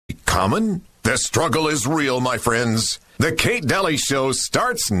common. The struggle is real, my friends. The Kate Daly Show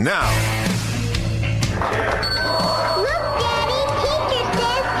starts now. Look, Daddy, teacher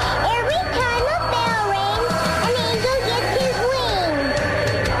says every time a bell rings, an angel gets his wings.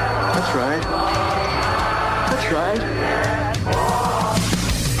 That's right. That's right.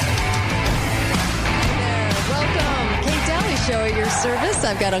 Welcome. Kate Daly Show at your service.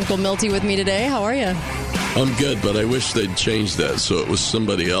 I've got Uncle Milty with me today. How are you? I'm good, but I wish they'd change that so it was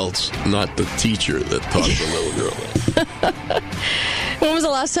somebody else, not the teacher that taught the little girl. When was the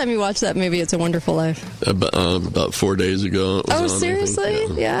last time you watched that movie, It's a Wonderful Life? About 4 days ago. It was Oh, on, seriously?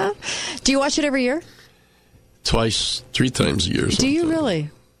 Yeah. Do you watch it every year? Twice, 3 times a year. Do you something. really?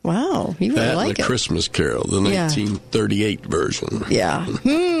 Wow, you really That like and A it. Christmas Carol, the Yeah. 1938 version. Yeah.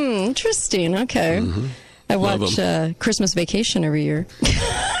 Interesting. Okay. I Love watch Christmas Vacation every year.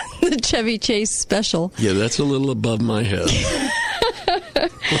 The Chevy Chase special. Yeah, that's a little above my head.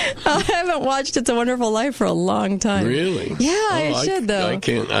 I haven't watched It's a Wonderful Life for a long time. Really? Yeah, I should, though. I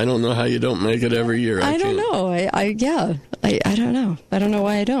can't. I don't know how you don't make it every year. I don't know. I don't know. I don't know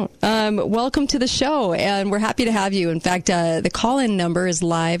why I don't. Welcome to the show, and we're happy to have you. In fact, the call-in number is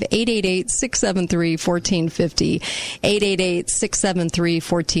live, 888-673-1450,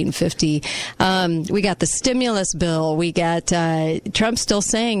 888-673-1450. We got the stimulus bill. We got Trump still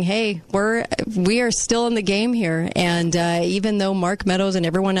saying, hey, we are still in the game here, and even though Mark Meadows and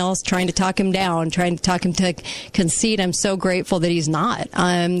everyone else trying to talk him down, trying to talk him to concede, I'm so grateful that he's not.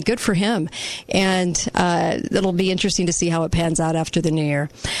 Good for him. And it'll be interesting to see how it pans out after the new year.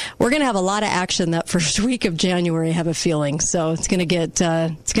 We're going to have a lot of action that first week of January, I have a feeling. So it's going to get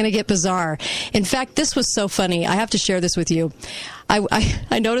bizarre. In fact, this was so funny. I have to share this with you.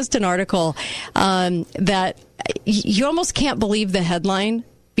 I noticed an article that you almost can't believe the headline,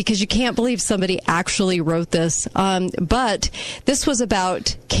 because you can't believe somebody actually wrote this. But this was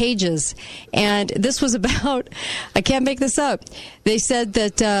about cages. And this was about, I can't make this up. They said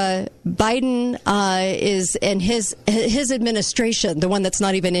that Biden is, and his administration, the one that's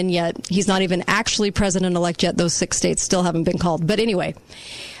not even in yet, he's not even actually president-elect yet. Those 6 states still haven't been called. But anyway,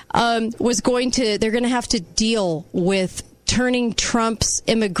 they're going to have to deal with turning Trump's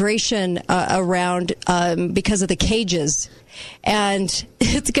immigration around because of the cages. And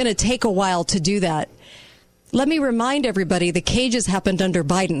it's going to take a while to do that. Let me remind everybody, the cages happened under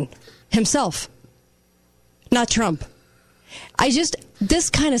Biden himself, not Trump. This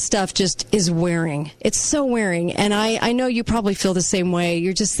kind of stuff just is wearing. It's so wearing. And I know you probably feel the same way.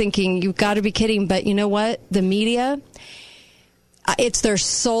 You're just thinking, you've got to be kidding. But you know what? The media, it's their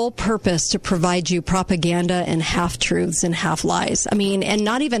sole purpose to provide you propaganda and half-truths and half-lies. I mean, and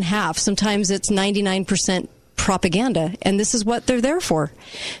not even half. Sometimes it's 99% propaganda, and this is what they're there for.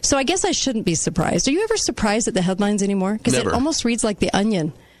 So I guess I shouldn't be surprised. Are you ever surprised at the headlines anymore? Because it almost reads like The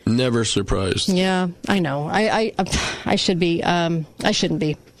Onion. Never surprised. Yeah, I know. I should be. I shouldn't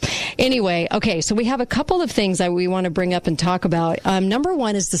be. Anyway, okay, so we have a couple of things that we want to bring up and talk about. Number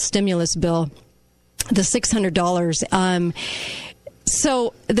one is the stimulus bill, the $600.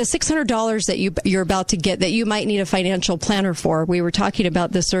 So the $600 that you're about to get, that you might need a financial planner for, we were talking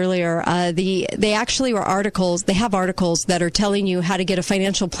about this earlier. They actually were articles. They have articles that are telling you how to get a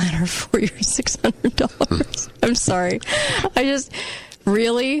financial planner for your $600. I'm sorry.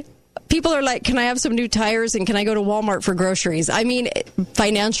 Really? People are like, can I have some new tires and can I go to Walmart for groceries? I mean,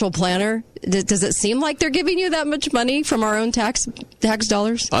 financial planner. Does it seem like they're giving you that much money from our own tax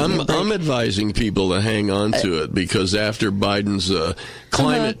dollars? I'm advising people to hang on to it, because after Biden's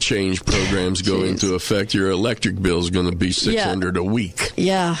climate change programs go into effect, your electric bill is going to be $600 a week.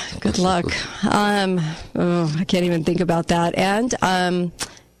 Yeah, good luck. I can't even think about that. And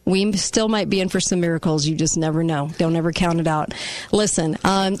we still might be in for some miracles. You just never know. Don't ever count it out. Listen,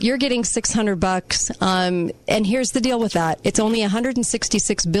 you're getting $600, and here's the deal with that. It's only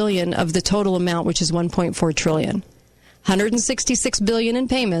 $166 billion of the total amount, which is $1.4 trillion. $166 billion in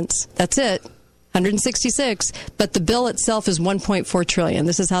payments. That's it. 166, but the bill itself is $1.4 trillion.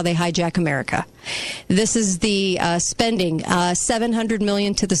 This is how they hijack America. This is the spending. $700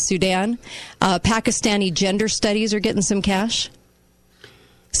 million to the Sudan. Pakistani gender studies are getting some cash.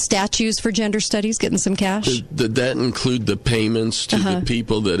 Statues for gender studies getting some cash. Did that include the payments to the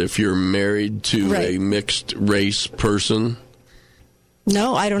people that if you're married to a mixed race person?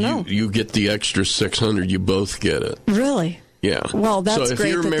 No, I don't know. You get the extra $600. You both get it. Really? Yeah. Well, that's great. So if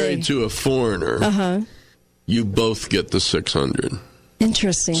you're married to a foreigner, you both get the $600.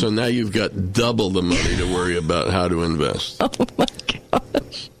 Interesting. So now you've got double the money to worry about how to invest. Oh my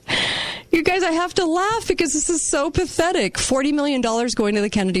gosh. You You guys, I have to laugh because this is so pathetic. $40 million going to the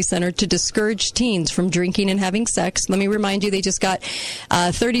Kennedy Center to discourage teens from drinking and having sex. Let me remind you, they just got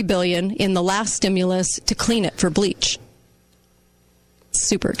 $30 billion in the last stimulus to clean it for bleach.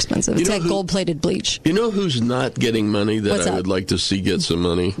 Super expensive. It's like gold-plated bleach. You know who's not getting money that What's I that? would like to see get some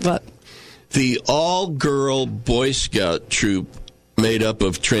money? What? The all-girl Boy Scout troop made up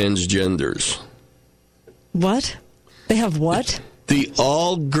of transgenders. What? They have what? The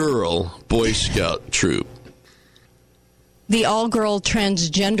all-girl Boy Scout troop. The all-girl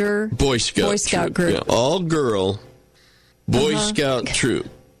transgender Boy Scout group. Yeah, all-girl Boy Scout troop.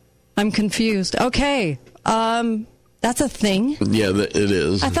 I'm confused. Okay. That's a thing? Yeah, it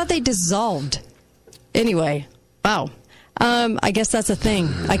is. I thought they dissolved. Anyway, wow. I guess that's a thing.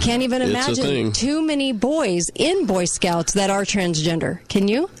 I can't even It's a imagine thing. too many boys in Boy Scouts that are transgender. Can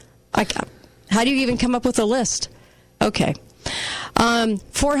you? How do you even come up with a list? Okay.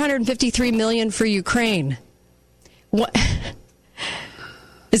 $453 million for Ukraine. What?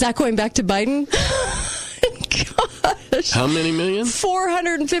 Is that going back to Biden? Gosh. How many million?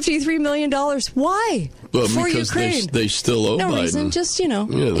 $453 million. Why? Well, for because Ukraine. they still owe no Biden. Reason, just, Yeah,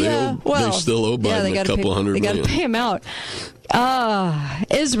 they still owe Biden a couple hundred million. They got to million. pay him out.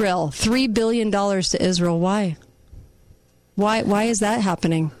 Israel, $3 billion to Israel. Why? Why is that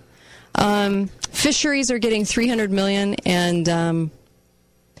happening? Fisheries are getting $300 million, and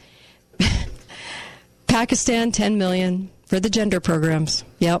Pakistan, $10 million for the gender programs.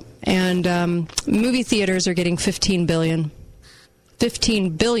 Yep. And movie theaters are getting $15 billion.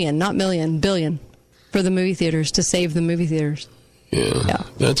 $15 billion, not million, billion, for the movie theaters, to save the movie theaters. Yeah.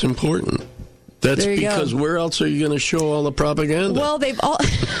 That's important. That's There you because go. where else are you going to show all the propaganda? Well, they've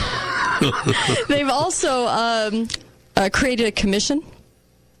also created a commission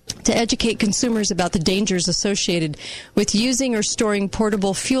to educate consumers about the dangers associated with using or storing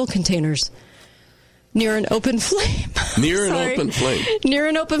portable fuel containers near an open flame. Near an Sorry. open flame. Near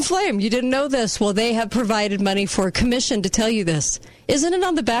an open flame. You didn't know this. Well, they have provided money for a commission to tell you this. Isn't it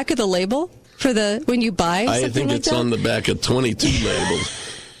on the back of the label for the when you buy something I think like it's that? on the back of 22 labels.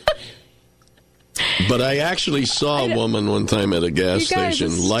 But I actually saw a woman one time at a gas You guys,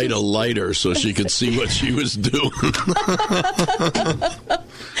 station it's light a lighter so she could see what she was doing.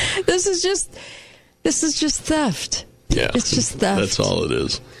 This is just theft. Yeah. It's just theft. That's all it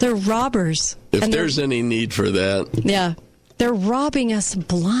is. They're robbers. If And they're- there's any need for that, Yeah. They're robbing us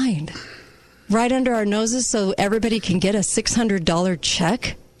blind. Right under our noses so everybody can get a $600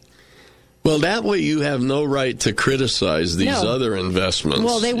 check. well, that way you have no right to criticize these No. other investments.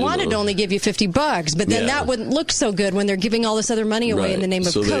 Well, they you wanted know. to only give you $50, but then Yeah. that wouldn't look so good when they're giving all this other money away Right. in the name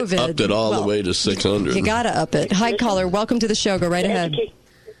of so COVID. they upped it all the Well, way to 600. You got to up it. Hi, caller. Welcome to the show. Go right ahead.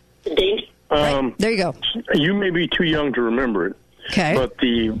 Right. There you go. You may be too young to remember it, Okay. but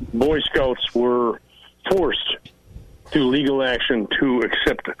the Boy Scouts were forced through legal action to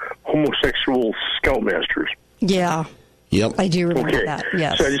accept homosexual scoutmasters. Yeah, Yep. I do remember Okay. that.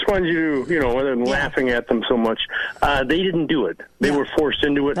 Yes. So I just wanted you to, rather than laughing at them so much, they didn't do it. They Yeah. were forced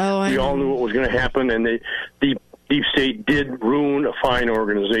into it. Oh, I we all know. knew what was going to happen, and the Deep State did ruin a fine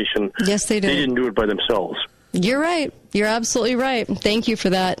organization. Yes, they did. They didn't do it by themselves. You're right. You're absolutely right. Thank you for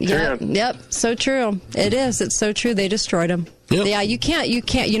that. Yep. Yeah. Yep. So true. It is. It's so true. They destroyed them. Yep. Yeah. You can't.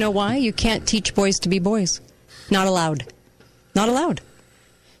 You know why? You can't teach boys to be boys. Not allowed. Not allowed.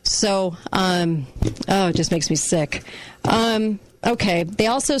 So, it just makes me sick. Okay. They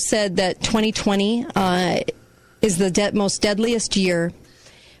also said that 2020 is the most deadliest year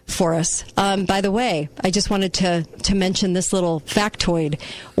for us. By the way, I just wanted to mention this little factoid.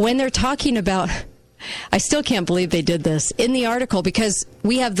 When they're talking about, I still can't believe they did this in the article, because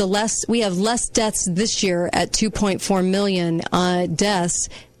we have less deaths this year at 2.4 million deaths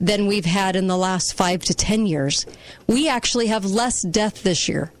than we've had in the last 5 to 10 years. We actually have less death this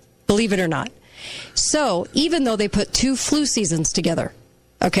year, believe it or not. So even though they put 2 flu seasons together,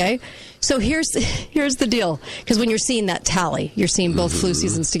 okay? So here's the deal, because when you're seeing that tally, you're seeing both flu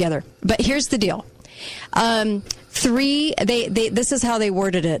seasons together. But here's the deal. This is how they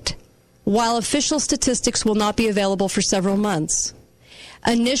worded it. While official statistics will not be available for several months,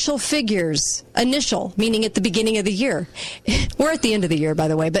 initial figures, meaning at the beginning of the year. We're at the end of the year, by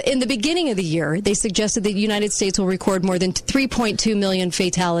the way, but in the beginning of the year, they suggested that the United States will record more than 3.2 million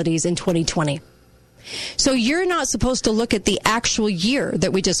fatalities in 2020. So you're not supposed to look at the actual year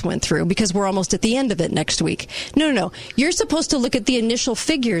that we just went through, because we're almost at the end of it next week. No. You're supposed to look at the initial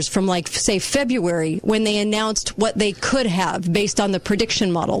figures from, like, say, February, when they announced what they could have based on the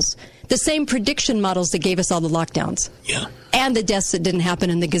prediction models. The same prediction models that gave us all the lockdowns. Yeah. And the deaths that didn't happen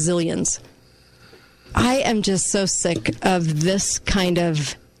in the gazillions. I am just so sick of this kind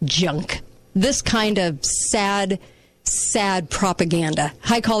of junk. this kind of sad propaganda.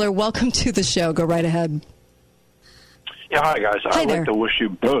 Hi, caller. Welcome to the show. Go right ahead. Yeah, hi, guys. I'd there. like to wish you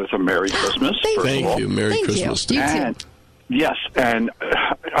both a Merry Christmas. Thank you. Merry Thank Christmas. You. You too. And, yes, and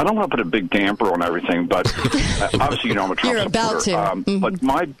I don't want to put a big damper on everything, but obviously, you know, I'm a Trump You're about supporter. to. But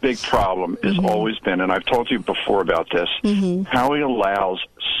my big problem has always been, and I've told you before about this, how he allows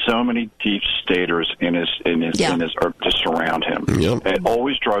so many deep staters in his or to surround him. Yep. It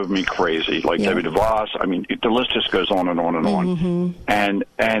always drove me crazy. Like David DeVos. I mean, the list just goes on and on and on. And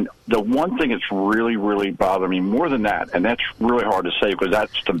the one thing that's really, really bothered me more than that, and that's really hard to say because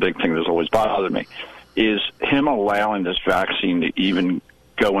that's the big thing that's always bothered me, is him allowing this vaccine to even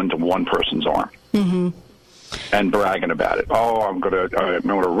go into one person's arm and bragging about it. Oh, I'm going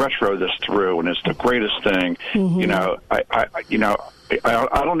to retro this through, and it's the greatest thing. You know, I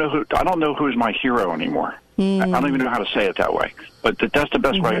don't know who's my hero anymore. I don't even know how to say it that way, but that's the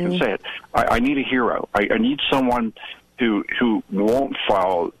best way I can say it. I need a hero. I need someone who won't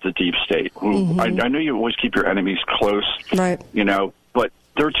follow the deep state. Who I know you always keep your enemies close, Right? You know, but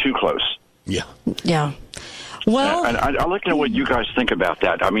they're too close. Yeah. Well, and I'd like to know what you guys think about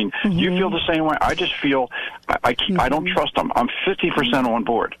that. I mean, do you feel the same way? I just feel I don't trust them. I'm 50% on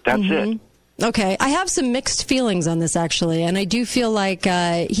board. That's it. Okay, I have some mixed feelings on this, actually, and I do feel like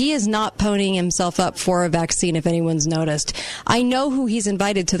he is not ponying himself up for a vaccine, if anyone's noticed. I know who he's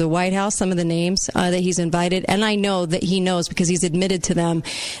invited to the White House, some of the names that he's invited, and I know that he knows because he's admitted to them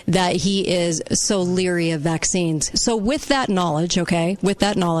that he is so leery of vaccines. So with that knowledge,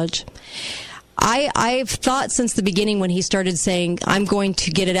 I've thought since the beginning when he started saying, I'm going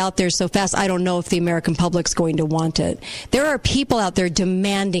to get it out there so fast, I don't know if the American public's going to want it. There are people out there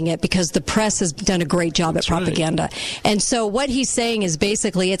demanding it because the press has done a great job at propaganda. Right. And so what he's saying is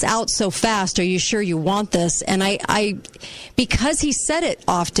basically, it's out so fast, are you sure you want this? And I because he said it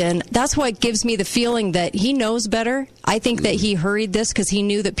often, that's what gives me the feeling that he knows better. I think that he hurried this because he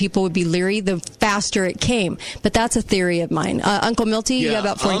knew that people would be leery the faster it came. But that's a theory of mine. Uncle Milty, you have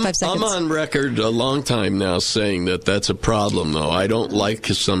about 45 seconds. I'm on record a long time now saying that that's a problem, though. I don't like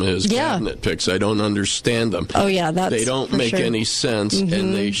some of his cabinet picks. I don't understand them. Oh, yeah. They don't make any sense,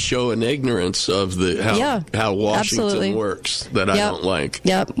 and they show an ignorance of how Washington works that I don't like.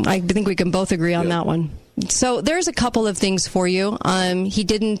 Yep. I think we can both agree on that one. So there's a couple of things for you. He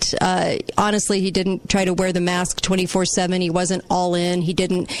didn't, honestly, he didn't try to wear the mask 24/7. He wasn't all in. He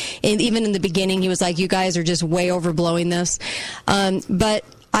didn't, even in the beginning, he was like, you guys are just way overblowing this. But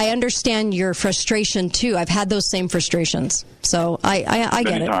I understand your frustration, too. I've had those same frustrations. So I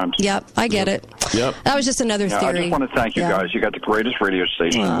get it. Times. Yep, I get it. Yep. That was just another theory. I just want to thank you guys. You got the greatest radio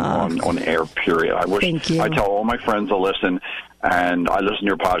station on air, period. Thank you. I tell all my friends to listen, and I listen to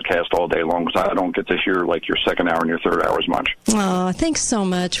your podcast all day long because I don't get to hear like your second hour and your third hour as much. Oh, thanks so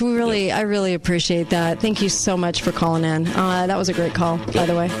much. I really appreciate that. Thank you so much for calling in. That was a great call, by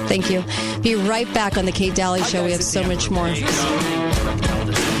the way. Thank you. Be right back on the Kate Daly Show. We have so much more. There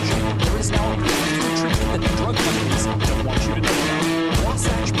is now a treatment that the drug companies don't want you to know.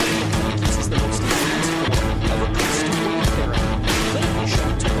 Wasatch Medical Clinic uses the most advanced form of acoustic wave therapy, clinically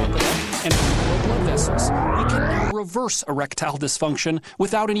shown to open up and clear blood vessels. We can now reverse erectile dysfunction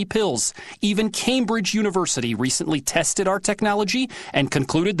without any pills. Even Cambridge University recently tested our technology and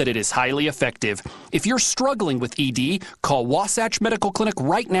concluded that it is highly effective. If you're struggling with ED, call Wasatch Medical Clinic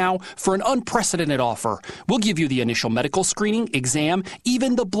right now for an unprecedented offer. We'll give you the initial medical screening, exam,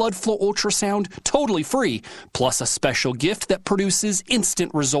 even the blood flow ultrasound, totally free, plus a special gift that produces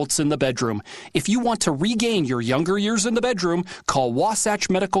instant results in the bedroom. If you want to regain your younger years in the bedroom, call Wasatch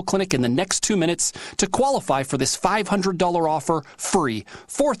Medical Clinic in the next 2 minutes to qualify for this $500 offer free.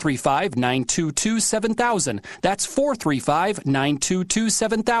 435-922-7000. That's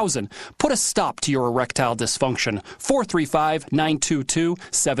 435-922-7000. Put a stop to your erectile dysfunction.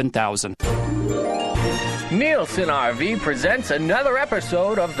 435-922-7000. Nielsen RV presents another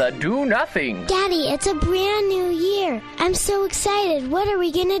episode of The Do Nothing. Daddy, it's a brand new year. I'm so excited. What are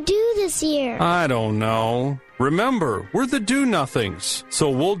we going to do this year? I don't know. Remember, we're the do-nothings, so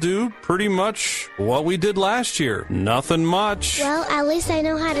we'll do pretty much what we did last year. Nothing much. Well, at least I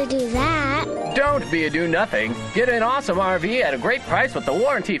know how to do that. Don't be a do-nothing. Get an awesome RV at a great price with the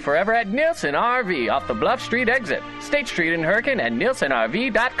warranty forever at Nielsen RV off the Bluff Street exit, State Street in Hurricane, and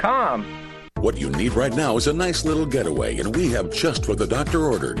NielsenRV.com. What you need right now is a nice little getaway, and we have just what the doctor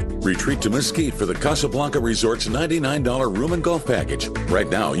ordered. Retreat to Mesquite for the Casablanca Resort's $99 room and golf package. Right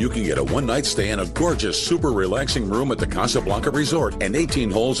now, you can get a one-night stay in a gorgeous, super relaxing room at the Casablanca Resort and 18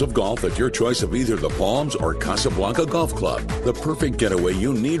 holes of golf at your choice of either the Palms or Casablanca Golf Club. The perfect getaway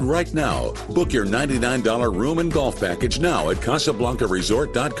you need right now. Book your $99 room and golf package now at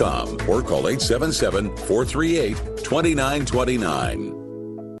CasablancaResort.com or call 877-438-2929.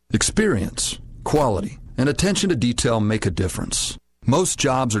 Experience, quality, and attention to detail make a difference. Most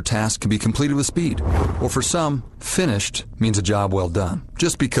jobs or tasks can be completed with speed, or for some, finished means a job well done,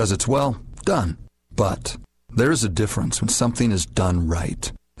 just because it's, well, done. But there is a difference when something is done right.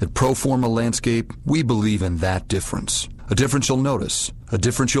 At Proforma Landscape, we believe in that difference. A difference you'll notice, a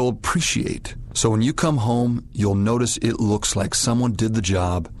difference you'll appreciate. So when you come home, you'll notice it looks like someone did the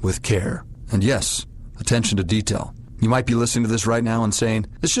job with care. And yes, attention to detail. You might be listening to this right now and saying,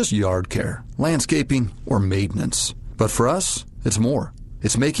 it's just yard care, landscaping, or maintenance. But for us, it's more.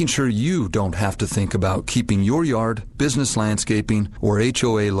 It's making sure you don't have to think about keeping your yard, business landscaping, or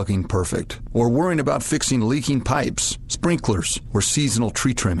HOA looking perfect, or worrying about fixing leaking pipes, sprinklers, or seasonal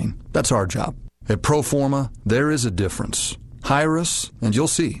tree trimming. That's our job. At Proforma, there is a difference. Hire us, and you'll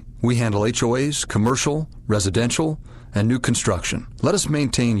see. We handle HOAs, commercial, residential, and new construction. Let us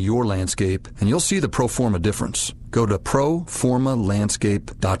maintain your landscape, and you'll see the Proforma difference. Go to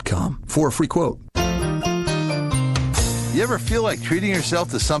proformalandscape.com for a free quote. You ever feel like treating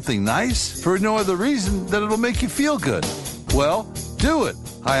yourself to something nice for no other reason than it'll make you feel good? Well, do it.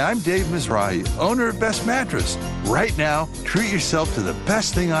 Hi, I'm Dave Mizrahi, owner of Best Mattress. Right now, treat yourself to the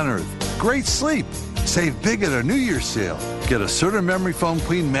best thing on earth. Great sleep. Save big at our New Year's sale. Get a Serta Memory Foam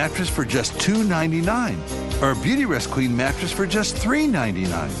Queen mattress for just $2.99. Or a Beauty Rest Queen mattress for just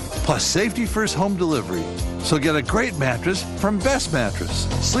 $3.99. Plus safety first home delivery. So get a great mattress from Best Mattress.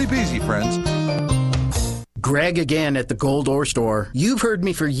 Sleep easy, friends. Greg again at the Gold Ore Store. You've heard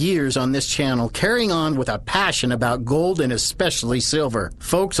me for years on this channel carrying on with a passion about gold and especially silver.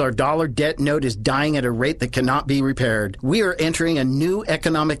 Folks, our dollar debt note is dying at a rate that cannot be repaired. We are entering a new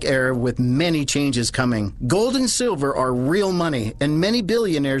economic era with many changes coming. Gold and silver are real money, and many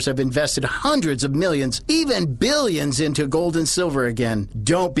billionaires have invested hundreds of millions, even billions into gold and silver again.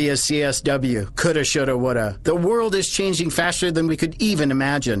 Don't be a CSW. Coulda, shoulda, woulda. The world is changing faster than we could even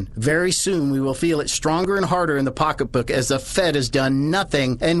imagine. Very soon we will feel it stronger and harder in the pocketbook as the Fed has done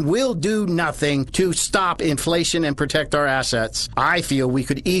nothing and will do nothing to stop inflation and protect our assets. I feel we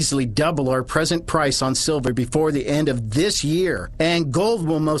could easily double our present price on silver before the end of this year, and gold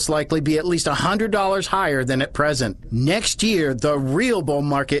will most likely be at least $100 higher than at present. Next year, the real bull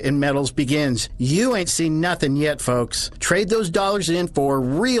market in metals begins. You ain't seen nothing yet, folks. Trade those dollars in for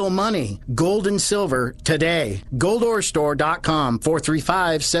real money. Gold and silver today. GoldOreStore.com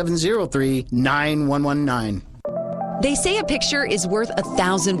 435-703-9119. They say a picture is worth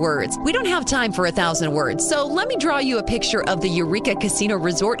 1,000 words. We don't have time for 1,000 words, so let me draw you a picture of the Eureka Casino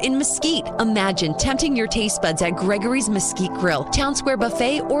Resort in Mesquite. Imagine tempting your taste buds at Gregory's Mesquite Grill, Town Square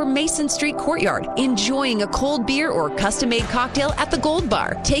Buffet, or Mason Street Courtyard, enjoying a cold beer or custom-made cocktail at the Gold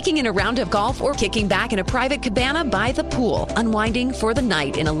Bar, taking in a round of golf, or kicking back in a private cabana by the pool, unwinding for the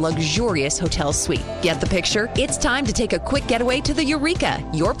night in a luxurious hotel suite. Get the picture? It's time to take a quick getaway to the Eureka,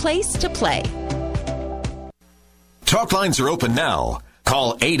 your place to play. Talk lines are open now.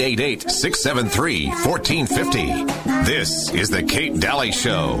 Call 888-673-1450. This is the Kate Daly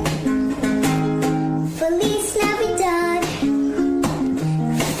Show. Feliz Navidad.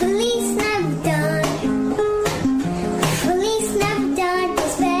 Feliz Navidad. Feliz Navidad.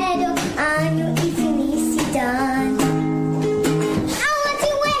 Espero año y felicidad. I want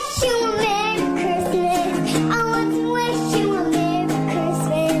to wish you a Merry Christmas. I want to wish you a Merry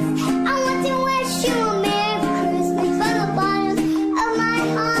Christmas. I want to wish you a Merry Christmas from the bottom of my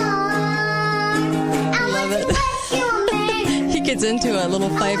heart. I want to wish you a Merry He gets into a little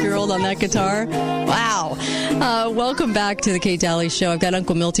 5-year-old on that guitar. Wow. Welcome back to the Kate Daly Show. I've got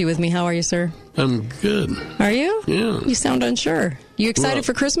Uncle Milty with me. How are you, sir? I'm good. Are you? Yeah. You sound unsure. You excited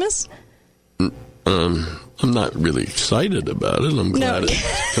for Christmas? I'm not really excited about it. I'm glad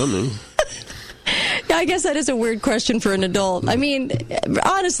it's coming. Yeah, I guess that is a weird question for an adult. I mean,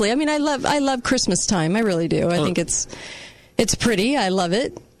 honestly, I love Christmas time. I really do. I think it's pretty. I love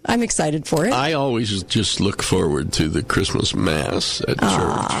it. I'm excited for it. I always just look forward to the Christmas Mass at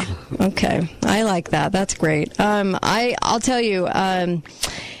church. Okay. I like that. That's great. I'll tell you, I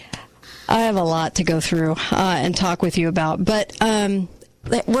have a lot to go through and talk with you about, but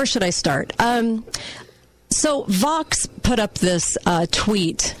where should I start? So Vox put up this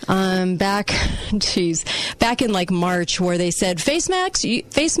tweet back in like March, where they said face masks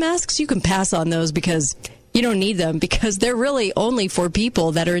you can pass on those because you don't need them, because they're really only for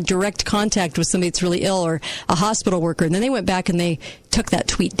people that are in direct contact with somebody that's really ill or a hospital worker. And then they went back and they took that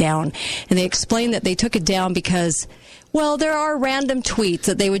tweet down, and they explained that they took it down because, well, there are random tweets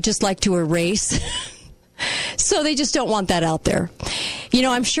that they would just like to erase. So they just don't want that out there. You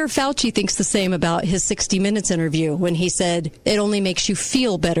know, I'm sure Fauci thinks the same about his 60 Minutes interview when he said it only makes you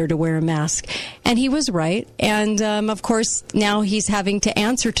feel better to wear a mask. And he was right. And, of course, now he's having to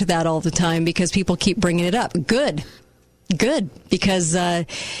answer to that all the time because people keep bringing it up. Good. Because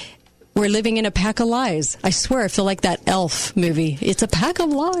we're living in a pack of lies. I swear, I feel like that Elf movie. It's a pack of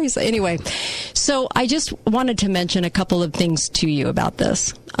lies. Anyway, so I just wanted to mention a couple of things to you about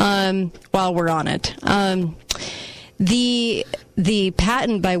this while we're on it. The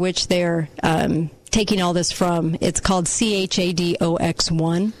patent by which they're taking all this from, it's called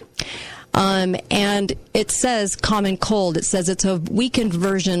CHADOX1. And it says common cold. It says it's a weakened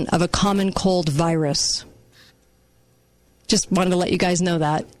version of a common cold virus. Just wanted to let you guys know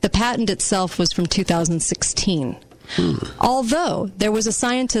that. The patent itself was from 2016. Although there was a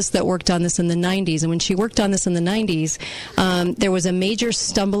scientist that worked on this in the 90s, and when she worked on this in the 90s, there was a major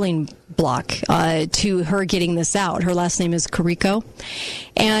stumbling block to her getting this out. Her last name is Carrico.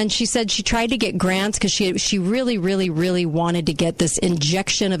 And she said she tried to get grants because she really, really, really wanted to get this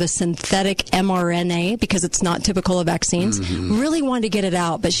injection of a synthetic mRNA because it's not typical of vaccines. Really wanted to get it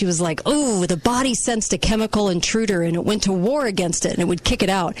out, but she was like, oh, the body sensed a chemical intruder and it went to war against it and it would kick it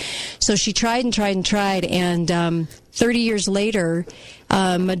out. So she tried and tried and tried, and 30 years later,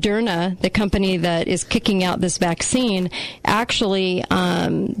 Moderna, the company that is kicking out this vaccine, actually,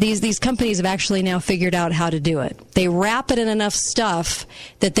 these companies have actually now figured out how to do it. They wrap it in enough stuff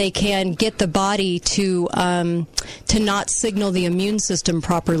that they can get the body to not signal the immune system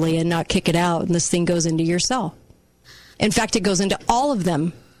properly and not kick it out, and this thing goes into your cell. In fact, it goes into all of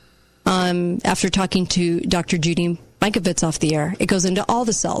them. After talking to Dr. Judy Mikovits off the air, it goes into all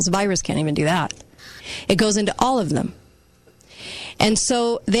the cells. The virus can't even do that. It goes into all of them. And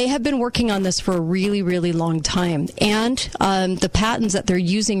so they have been working on this for a really, really long time. And the patents that they're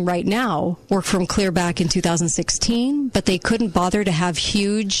using right now were from clear back in 2016, but they couldn't bother to have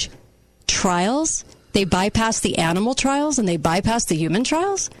huge trials. They bypassed the animal trials and they bypassed the human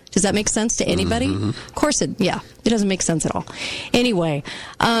trials. Does that make sense to anybody? Of course it doesn't make sense at all. Anyway,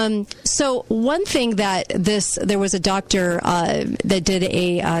 so one thing that there was a doctor that did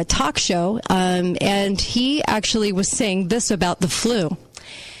a talk show, and he actually was saying this about the flu.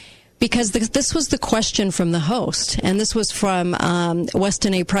 Because this was the question from the host, and this was from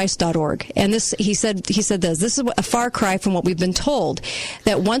WestonAPrice.org. And he said this is a far cry from what we've been told,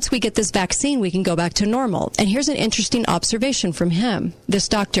 that once we get this vaccine, we can go back to normal. And here's an interesting observation from him, this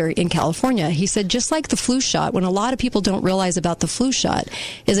doctor in California. He said, just like the flu shot, when a lot of people don't realize about the flu shot,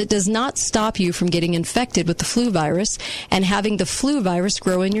 is it does not stop you from getting infected with the flu virus and having the flu virus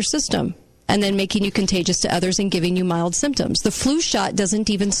grow in your system, and then making you contagious to others and giving you mild symptoms. The flu shot doesn't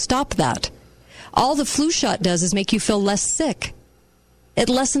even stop that. All the flu shot does is make you feel less sick. It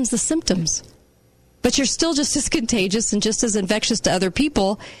lessens the symptoms. But you're still just as contagious and just as infectious to other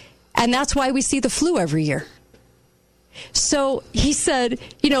people, and that's why we see the flu every year. So he said,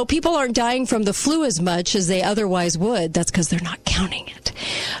 people aren't dying from the flu as much as they otherwise would. That's because they're not counting it.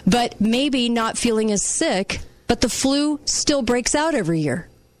 But maybe not feeling as sick, but the flu still breaks out every year.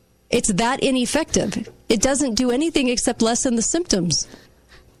 It's that ineffective. It doesn't do anything except lessen the symptoms.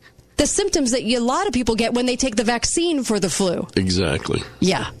 The symptoms that a lot of people get when they take the vaccine for the flu. Exactly.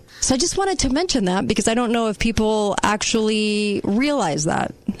 Yeah. So I just wanted to mention that because I don't know if people actually realize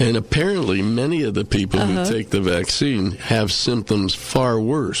that. And apparently many of the people who take the vaccine have symptoms far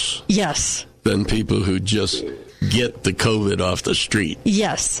worse. Yes. Than people who just get the COVID off the street.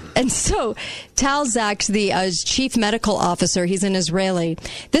 Yes. And so Tal Zaks, the chief medical officer, he's an Israeli.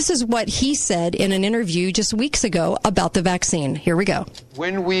 This is what he said in an interview just weeks ago about the vaccine. Here we go.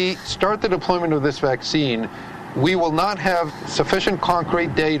 When we start the deployment of this vaccine, we will not have sufficient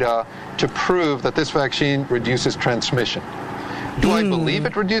concrete data to prove that this vaccine reduces transmission. Do I believe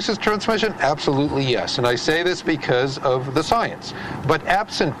it reduces transmission? Absolutely yes. And I say this because of the science. But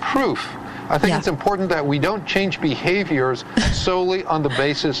absent proof, I think it's important that we don't change behaviors solely on the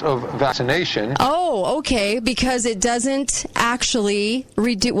basis of vaccination. Oh, okay, because it doesn't actually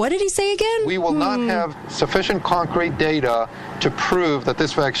reduce. What did he say again? We will not have sufficient concrete data to prove that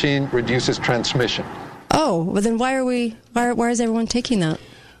this vaccine reduces transmission. Oh, well then why is everyone taking that?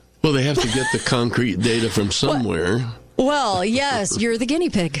 Well, they have to get the concrete data from somewhere. Well, yes, you're the guinea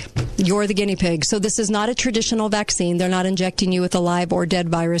pig. You're the guinea pig. So this is not a traditional vaccine. They're not injecting you with a live or dead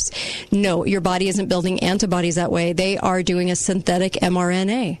virus. No, your body isn't building antibodies that way. They are doing a synthetic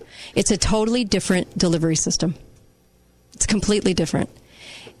mRNA. It's a totally different delivery system. It's completely different.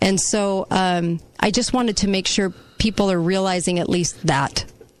 And so I just wanted to make sure people are realizing at least that.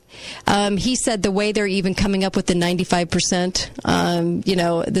 He said the way they're even coming up with the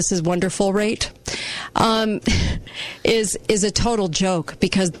 95%, this is wonderful rate, is a total joke,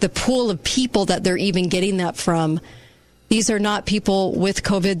 because the pool of people that they're even getting that from, these are not people with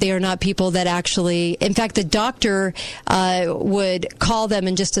COVID. They are not people that actually, in fact, the doctor would call them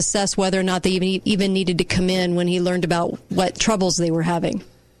and just assess whether or not they even needed to come in when he learned about what troubles they were having,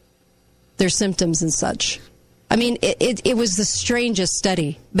 their symptoms and such. I mean, it was the strangest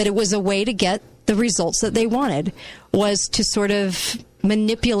study, but it was a way to get the results that they wanted, was to sort of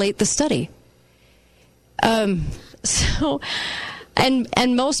manipulate the study. And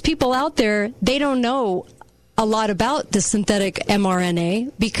most people out there, they don't know a lot about the synthetic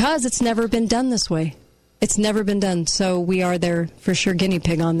mRNA because it's never been done this way. It's never been done. So we are their, for sure, guinea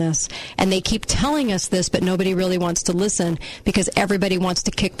pig on this. And they keep telling us this, but nobody really wants to listen because everybody wants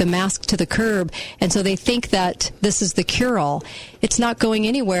to kick the mask to the curb. And so they think that this is the cure-all. It's not going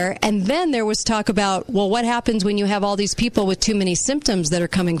anywhere. And then there was talk about, well, what happens when you have all these people with too many symptoms that are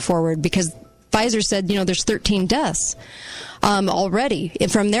coming forward? Because Pfizer said, there's 13 deaths already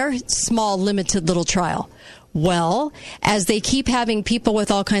from their small, limited little trial. Well, as they keep having people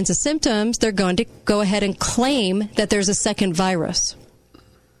with all kinds of symptoms, they're going to go ahead and claim that there's a second virus.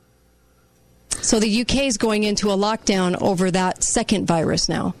 So the UK is going into a lockdown over that second virus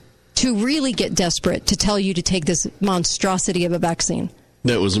now, to really get desperate to tell you to take this monstrosity of a vaccine.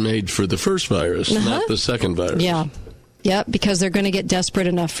 That was made for the first virus, not the second virus. Yeah. Yep, because they're going to get desperate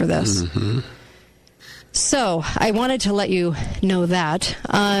enough for this. Mm-hmm. So I wanted to let you know that.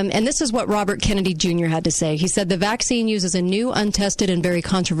 And this is what Robert Kennedy Jr. had to say. He said the vaccine uses a new, untested, and very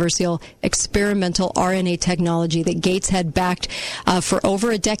controversial experimental RNA technology that Gates had backed for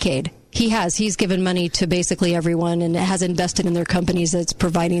over a decade. He's given money to basically everyone and has invested in their companies that's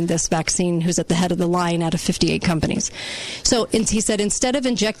providing this vaccine, who's at the head of the line out of 58 companies. So he said instead of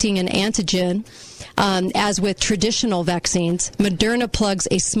injecting an antigen, as with traditional vaccines, Moderna plugs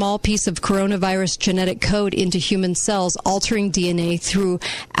a small piece of coronavirus genetic code into human cells, altering DNA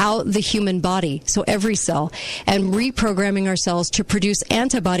throughout the human body, so every cell, and reprogramming our cells to produce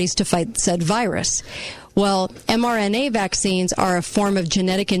antibodies to fight said virus. Well, mRNA vaccines are a form of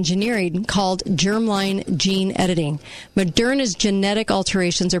genetic engineering called germline gene editing. Moderna's genetic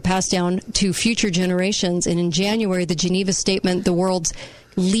alterations are passed down to future generations, and in January, the Geneva Statement, the world's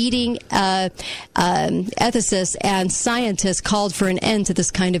leading ethicists and scientists called for an end to this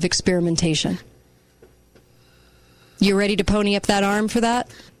kind of experimentation. You ready to pony up that arm for that?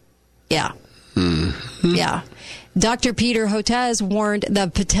 Yeah. Mm-hmm. Yeah. Dr. Peter Hotez warned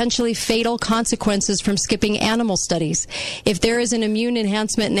the potentially fatal consequences from skipping animal studies. If there is an immune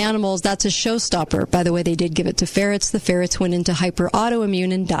enhancement in animals, that's a showstopper. By the way, they did give it to ferrets. The ferrets went into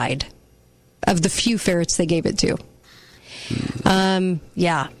hyper-autoimmune and died. Of the few ferrets they gave it to.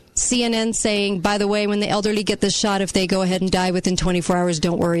 Yeah. CNN saying, by the way, when the elderly get this shot, if they go ahead and die within 24 hours,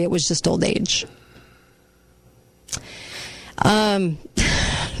 don't worry, it was just old age.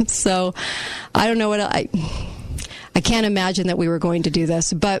 So, I don't know what I can't imagine that we were going to do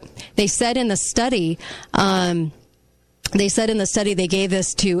this, but they said in the study, they gave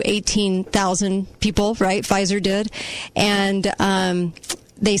this to 18,000 people, right? Pfizer did. And,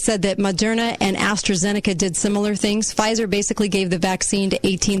 they said that Moderna and AstraZeneca did similar things. Pfizer basically gave the vaccine to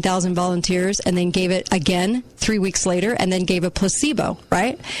 18,000 volunteers and then gave it again 3 weeks later and then gave a placebo,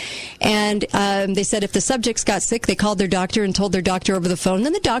 right? And they said if the subjects got sick, they called their doctor and told their doctor over the phone. And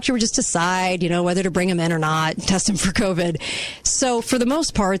then the doctor would just decide, whether to bring them in or not, test them for COVID. So for the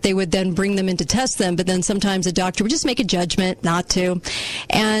most part, they would then bring them in to test them. But then sometimes the doctor would just make a judgment not to.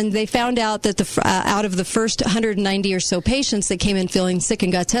 And they found out that out of the first 190 or so patients that came in feeling sick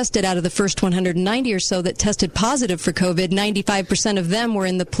and got tested, out of the first 190 or so that tested positive for COVID, 95% of them were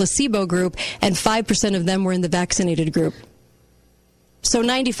in the placebo group and 5% of them were in the vaccinated group. So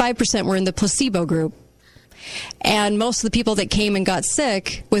 95% were in the placebo group. And most of the people that came and got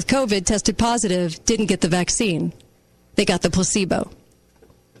sick with COVID, tested positive, didn't get the vaccine. They got the placebo.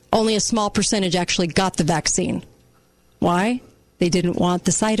 Only a small percentage actually got the vaccine. Why? They didn't want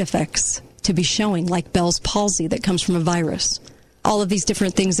the side effects to be showing, like Bell's palsy that comes from a virus. All of these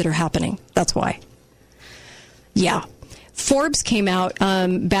different things that are happening. That's why. Yeah. Forbes came out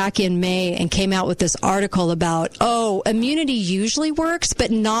back in May and came out with this article about, immunity usually works,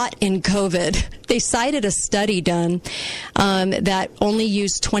 but not in COVID. They cited a study done that only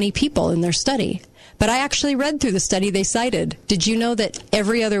used 20 people in their study. But I actually read through the study they cited. Did you know that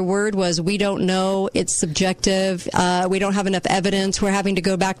every other word was, we don't know, it's subjective, we don't have enough evidence, we're having to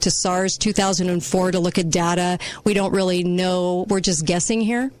go back to SARS 2004 to look at data, we don't really know, we're just guessing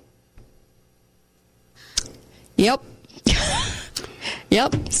here? Yep.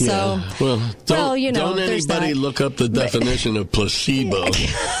 Yep. So, yeah. Don't anybody look up the definition of placebo.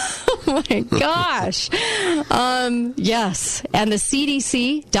 Oh my gosh. Yes. And the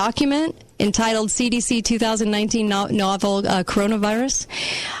CDC document entitled CDC 2019 Novel Coronavirus,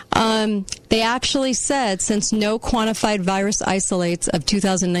 they actually said since no quantified virus isolates of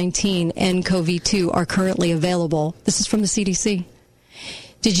 2019 nCoV-2 are currently available. This is from the CDC.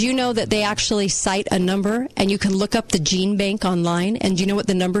 Did you know that they actually cite a number, and you can look up the gene bank online, and do you know what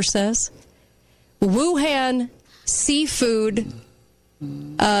the number says? Wuhan seafood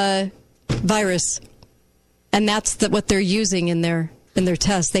virus. And that's what they're using in their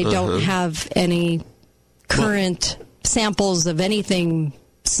test. They don't have any current samples of anything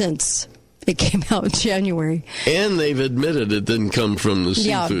since it came out in January. And they've admitted it didn't come from the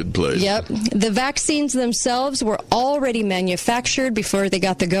seafood place. Yep. The vaccines themselves were already manufactured before they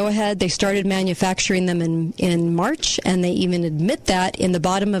got the go-ahead. They started manufacturing them in March, and they even admit that in the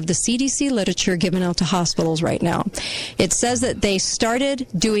bottom of the CDC literature given out to hospitals right now. It says that they started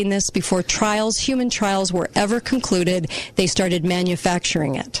doing this before human trials were ever concluded. They started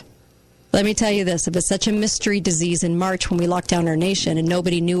manufacturing it. Let me tell you this, if it's such a mystery disease in March when we locked down our nation and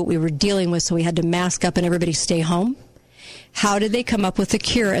nobody knew what we were dealing with, so we had to mask up and everybody stay home, how did they come up with a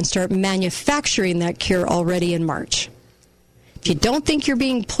cure and start manufacturing that cure already in March? If you don't think you're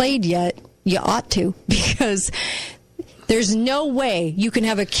being played yet, you ought to, because there's no way you can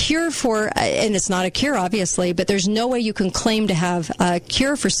have a cure for, and it's not a cure obviously, but there's no way you can claim to have a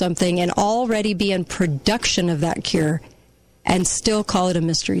cure for something and already be in production of that cure and still call it a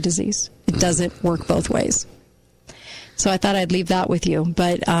mystery disease. It doesn't work both ways. So I thought I'd leave that with you.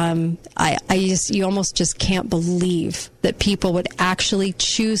 But you almost just can't believe that people would actually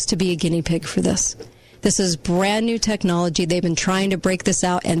choose to be a guinea pig for this. This is brand new technology. They've been trying to break this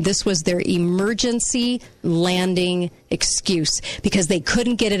out, and this was their emergency landing excuse because they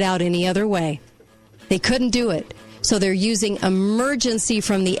couldn't get it out any other way. They couldn't do it. So they're using emergency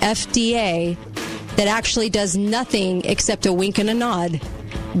from the FDA that actually does nothing except a wink and a nod,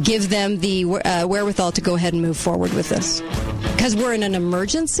 give them the wherewithal to go ahead and move forward with this. Because we're in an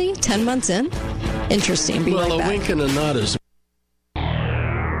emergency 10 months in? Interesting. Well, a wink and a nod is...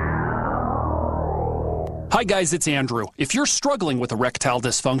 Hi guys, it's Andrew. If you're struggling with erectile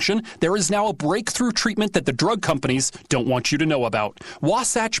dysfunction, there is now a breakthrough treatment that the drug companies don't want you to know about.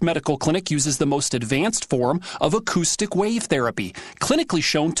 Wasatch Medical Clinic uses the most advanced form of acoustic wave therapy, clinically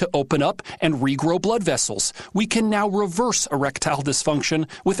shown to open up and regrow blood vessels. We can now reverse erectile dysfunction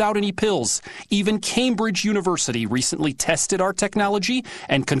without any pills. Even Cambridge University recently tested our technology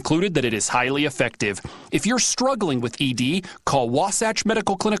and concluded that it is highly effective. If you're struggling with ED, call Wasatch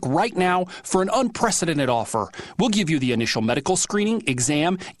Medical Clinic right now for an unprecedented offer. We'll give you the initial medical screening,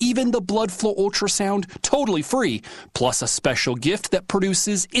 exam, even the blood flow ultrasound, totally free, plus a special gift that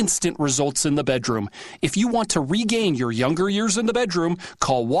produces instant results in the bedroom. If you want to regain your younger years in the bedroom,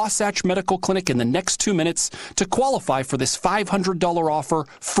 call Wasatch Medical Clinic in the next 2 minutes to qualify for this $500 offer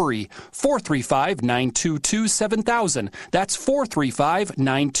free. 435-922-7000. That's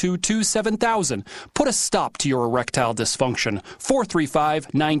 435-922-7000. Put a stop to your erectile dysfunction.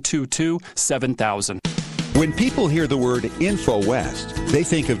 435-922-7000. When people hear the word InfoWest, they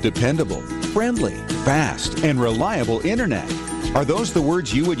think of dependable, friendly, fast, and reliable internet. Are those the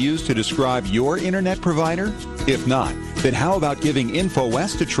words you would use to describe your internet provider? If not, then how about giving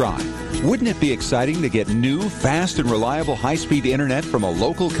InfoWest a try? Wouldn't it be exciting to get new, fast, and reliable high-speed internet from a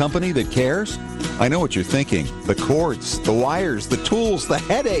local company that cares? I know what you're thinking. The cords, the wires, the tools, the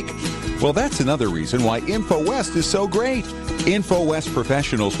headache. Well, that's another reason why InfoWest is so great. InfoWest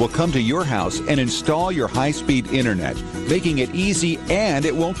professionals will come to your house and install your high-speed internet, making it easy and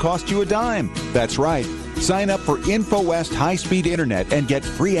it won't cost you a dime. That's right. Sign up for InfoWest high-speed internet and get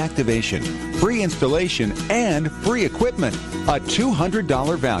free activation, free installation, and free equipment. A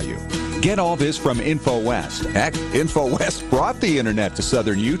 $200 value. Get all this from InfoWest. Heck, InfoWest brought the internet to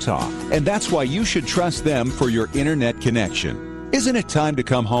southern Utah, and that's why you should trust them for your internet connection. Isn't it time to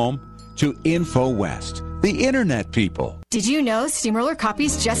come home? To InfoWest. the Internet people. Did you know Steamroller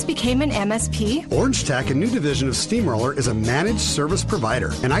Copies just became an MSP? Orange Tech, a new division of Steamroller, is a managed service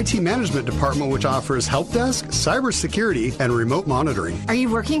provider, an IT management department which offers help desk, cybersecurity, and remote monitoring. Are you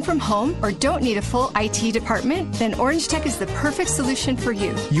working from home or don't need a full IT department? Then Orange Tech is the perfect solution for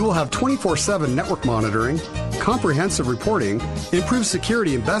you. You will have 24/7 network monitoring, comprehensive reporting, improved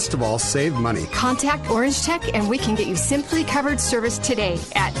security, and best of all, save money. Contact Orange Tech and we can get you simply covered service today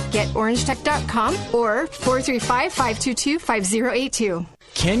at getorangetech.com or 435-522-5082.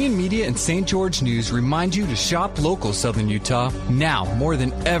 Canyon Media and St. George News remind you to shop local, Southern Utah. Now, more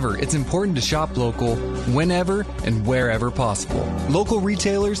than ever, it's important to shop local whenever and wherever possible. Local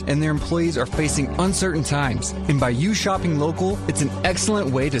retailers and their employees are facing uncertain times, and by you shopping local, it's an excellent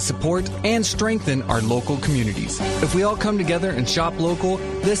way to support and strengthen our local communities. If we all come together and shop local,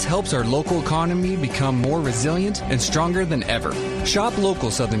 this helps our local economy become more resilient and stronger than ever. Shop local,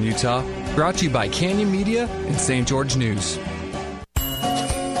 Southern Utah. Brought to you by Canyon Media and St. George News.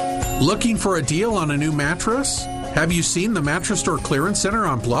 Looking for a deal on a new mattress? Have you seen the Mattress Store Clearance Center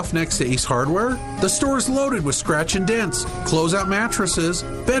on Bluff next to Ace Hardware? The store is loaded with scratch and dents, closeout mattresses,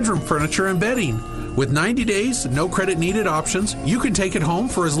 bedroom furniture, and bedding. With 90 days, no credit needed options, you can take it home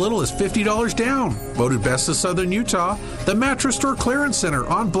for as little as $50 down. Voted best of Southern Utah, the Mattress Store Clearance Center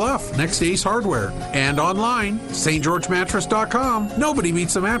on Bluff next to Ace Hardware. And online, stgeorgemattress.com. Nobody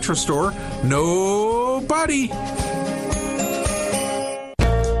beats the mattress store. Nobody.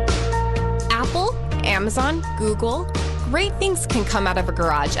 Amazon, Google, great things can come out of a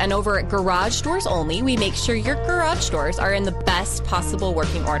garage. And over at Garage Doors Only, we make sure your garage doors are in the best possible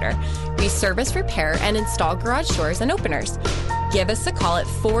working order. We service, repair, and install garage doors and openers. Give us a call at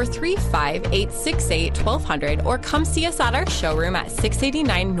 435-868-1200 or come see us at our showroom at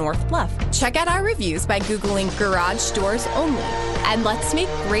 689 North Bluff. Check out our reviews by Googling Garage Doors Only. And let's make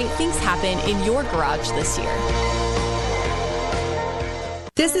great things happen in your garage this year.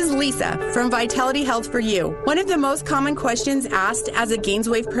 This is Lisa from Vitality Health for You. One of the most common questions asked as a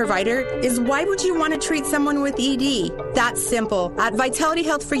GainsWave provider is, why would you want to treat someone with ED? That's simple. At Vitality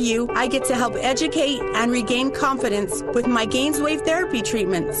Health for You, I get to help educate and regain confidence with my GainsWave therapy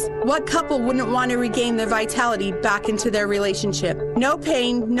treatments. What couple wouldn't want to regain their vitality back into their relationship? No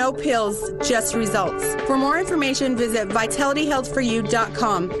pain, no pills, just results. For more information, visit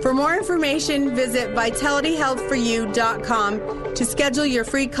vitalityhealthforyou.com. For more information, visit vitalityhealthforyou.com to schedule your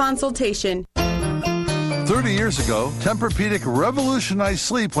free consultation. 30 years ago, Tempur-Pedic revolutionized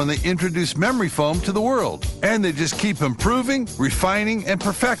sleep when they introduced memory foam to the world. And they just keep improving, refining, and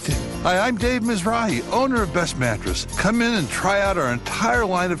perfecting. Hi, I'm Dave Mizrahi, owner of Best Mattress. Come in and try out our entire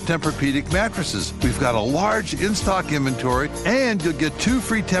line of Tempur-Pedic mattresses. We've got a large in-stock inventory, and you'll get 2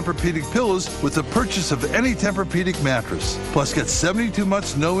 free Tempur-Pedic pillows with the purchase of any Tempur-Pedic mattress. Plus, get 72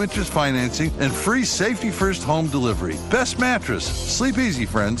 months no-interest financing and free safety-first home delivery. Best Mattress. Sleep easy,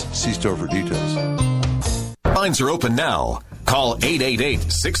 friends. See store for details. Lines are open now. Call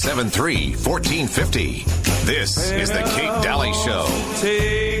 888-673-1450. This is the Kate Daly Show.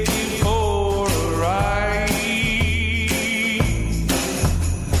 Take you for a ride.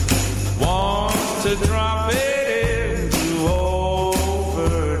 Wants to drop it into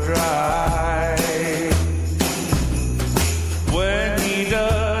overdrive. When he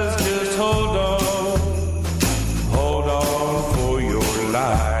does, just hold on for your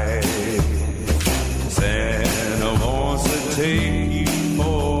life.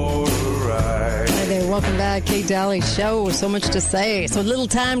 Hi there, welcome back. Kate Daly Show. So much to say, so little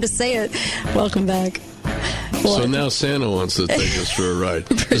time to say it. Welcome back. So now Santa wants to take us for a ride.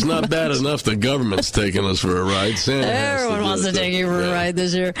 It's not bad enough the government's taking us for a ride. Santa Everyone wants to take you for a ride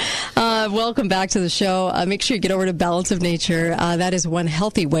this year. Welcome back to the show. Make sure you get over to Balance of Nature. That is one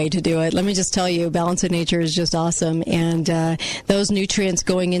healthy way to do it. Let me just tell you, Balance of Nature is just awesome. And those nutrients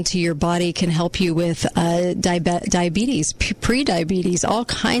going into your body can help you with diabetes, pre-diabetes, all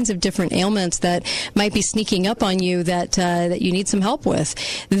kinds of different ailments that might be sneaking up on you that you need some help with.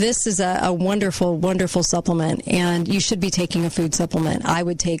 This is a wonderful, wonderful supplement. And you should be taking a food supplement. I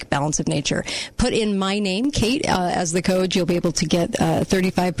would take Balance of Nature. Put in my name, Kate, as the code. You'll be able to get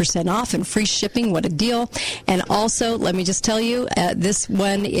 35% off and free shipping. What a deal. And also, let me just tell you, this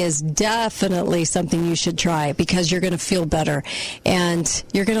one is definitely something you should try because you're going to feel better. And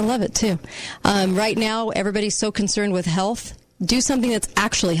you're going to love it, too. Right now, everybody's so concerned with health. Do something that's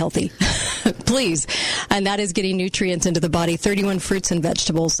actually healthy, please. And that is getting nutrients into the body, 31 fruits and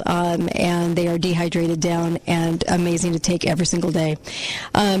vegetables, and they are dehydrated down and amazing to take every single day.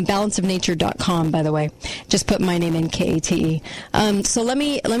 Balanceofnature.com, by the way. Just put my name in, Kate. So let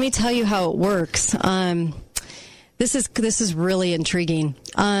me tell you how it works. This is really intriguing.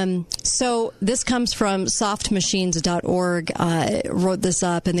 So this comes from softmachines.org, wrote this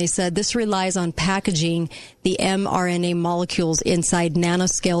up, and they said this relies on packaging the mRNA molecules inside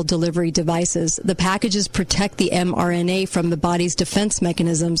nanoscale delivery devices. The packages protect the mRNA from the body's defense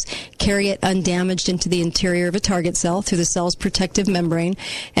mechanisms, carry it undamaged into the interior of a target cell through the cell's protective membrane,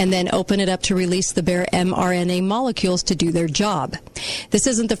 and then open it up to release the bare mRNA molecules to do their job. This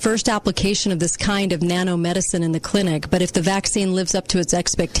isn't the first application of this kind of nanomedicine in the clinic, but if the vaccine lives up to its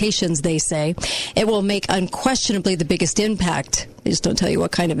expectations, they say, it will make unquestionably the biggest impact. They just don't tell you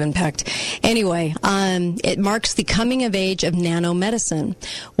what kind of impact. Anyway, it marks the coming of age of nanomedicine.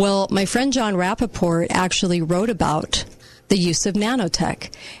 Well, my friend John Rappaport actually wrote about the use of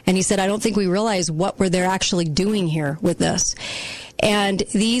nanotech. And he said, I don't think we realize what they're actually doing here with this. And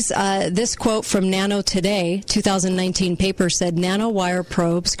this quote from Nano Today, 2019 paper said nanowire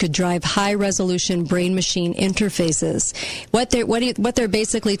probes could drive high-resolution brain-machine interfaces. What they're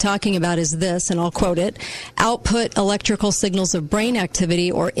basically talking about is this, and I'll quote it: output electrical signals of brain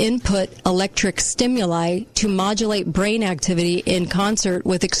activity or input electric stimuli to modulate brain activity in concert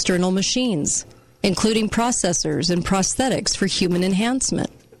with external machines, including processors and prosthetics for human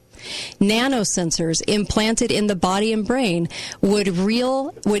enhancement. Nanosensors implanted in the body and brain would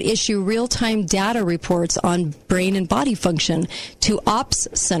issue real-time data reports on brain and body function to ops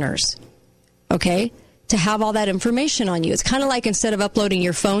centers, okay, to have all that information on you. It's kind of like instead of uploading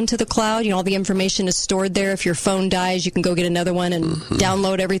your phone to the cloud, all the information is stored there. If your phone dies, you can go get another one and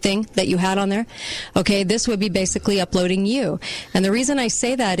download everything that you had on there. Okay, this would be basically uploading you. And the reason I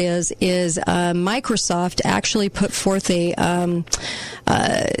say that is Microsoft actually put forth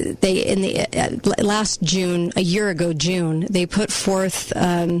last June, a year ago June, they put forth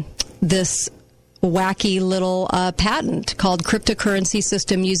this wacky little patent called cryptocurrency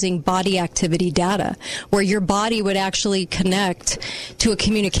system using body activity data, where your body would actually connect to a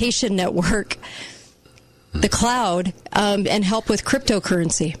communication network, the cloud, and help with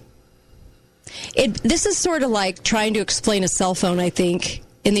cryptocurrency. This is sort of like trying to explain a cell phone, I think.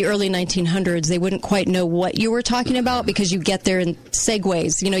 In the early 1900s, they wouldn't quite know what you were talking about because you get there in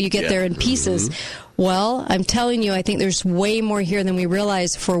segues, you get there in pieces. Well, I'm telling you, I think there's way more here than we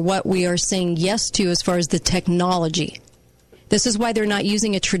realize for what we are saying yes to as far as the technology. This is why they're not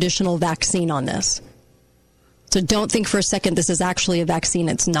using a traditional vaccine on this. So don't think for a second this is actually a vaccine.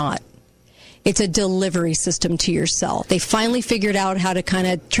 It's not. It's a delivery system to your cell. They finally figured out how to kind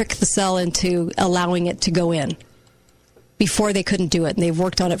of trick the cell into allowing it to go in. Before they couldn't do it, and they've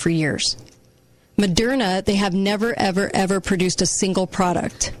worked on it for years. Moderna, they have never, ever, ever produced a single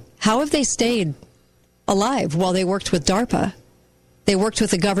product. How have they stayed alive while they worked with DARPA? They worked with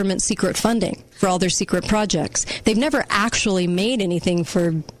the government secret funding for all their secret projects. They've never actually made anything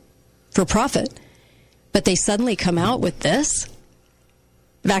for profit. But they suddenly come out with this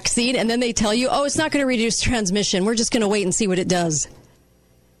vaccine, and then they tell you, it's not going to reduce transmission. We're just going to wait and see what it does.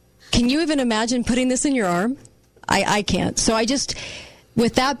 Can you even imagine putting this in your arm? I can't. So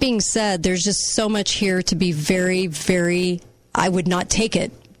with that being said, there's just so much here to be very, very, I would not take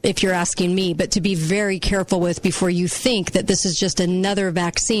it if you're asking me, but to be very careful with before you think that this is just another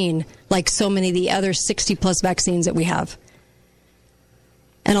vaccine like so many of the other 60 plus vaccines that we have.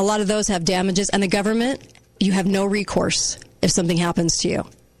 And a lot of those have damages. And the government, you have no recourse if something happens to you.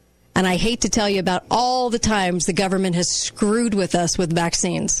 And I hate to tell you about all the times the government has screwed with us with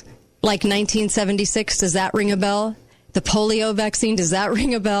vaccines. Like 1976, does that ring a bell? The polio vaccine, does that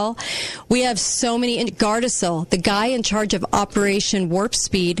ring a bell? We have so many. Gardasil, the guy in charge of Operation Warp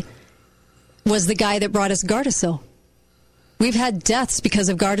Speed was the guy that brought us Gardasil. We've had deaths because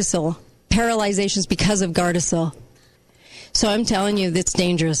of Gardasil, paralyzations because of Gardasil. So I'm telling you, it's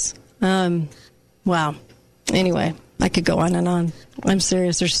dangerous. Wow. Anyway, I could go on and on. I'm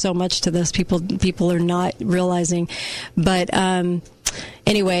serious. There's so much to this. People are not realizing. But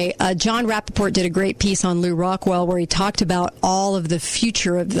anyway, John Rappaport did a great piece on Lou Rockwell where he talked about all of the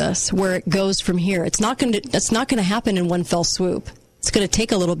future of this, where it goes from here. It's not going to happen in one fell swoop. It's going to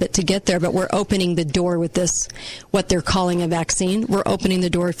take a little bit to get there, but we're opening the door with this, what they're calling a vaccine. We're opening the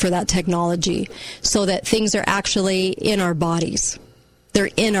door for that technology so that things are actually in our bodies. They're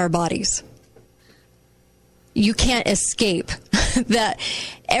in our bodies. You can't escape that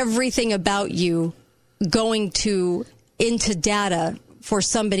everything about you going into data for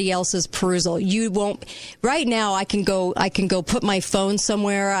somebody else's perusal. You won't. Right now, I can go put my phone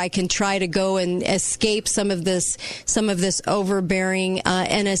somewhere. I can try to go and escape some of this overbearing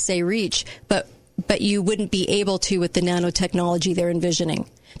NSA reach. But but you wouldn't be able to with the nanotechnology they're envisioning.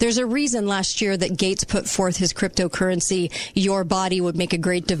 There's a reason last year that Gates put forth his cryptocurrency. Your body would make a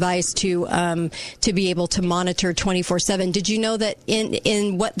great device to be able to monitor 24/7. Did you know that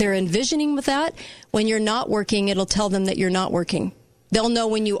in what they're envisioning with that, when you're not working, it'll tell them that you're not working. They'll know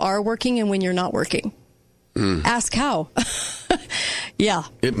when you are working and when you're not working. Ask how. Yeah.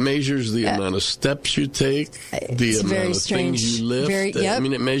 It measures the amount of steps you take, the amount of things you lift. I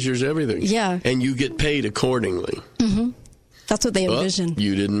mean, it measures everything. Yeah. And you get paid accordingly. Mm-hmm. That's what they envision.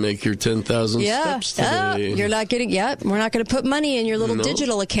 You didn't make your 10,000 steps today. You're not getting, we're not going to put money in your little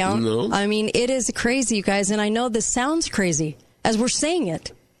digital account. No. I mean, it is crazy, you guys, and I know this sounds crazy as we're saying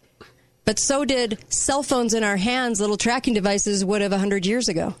it. But so did cell phones in our hands, little tracking devices would have 100 years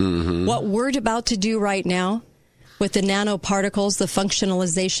ago. Mm-hmm. What we're about to do right now with the nanoparticles, the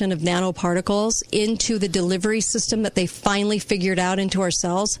functionalization of nanoparticles into the delivery system that they finally figured out into our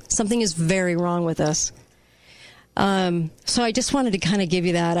cells, something is very wrong with us. So I just wanted to kind of give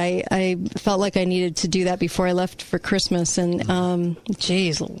you that. I felt like I needed to do that before I left for Christmas. And,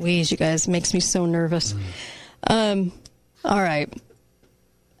 geez Louise, you guys, it makes me so nervous. All right.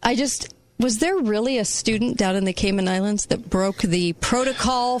 Was there really a student down in the Cayman Islands that broke the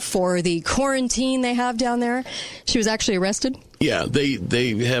protocol for the quarantine they have down there? She was actually arrested? Yeah, they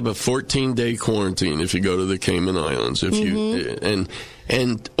have a 14-day quarantine if you go to the Cayman Islands. If you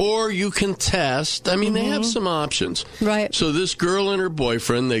or you can test. I mean, they have some options. Right. So this girl and her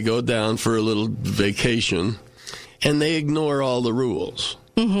boyfriend, they go down for a little vacation, and they ignore all the rules,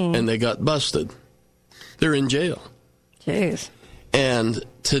 and they got busted. They're in jail. Jeez. And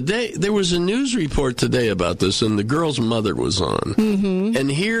today, there was a news report today about this, and the girl's mother was on. Mm-hmm.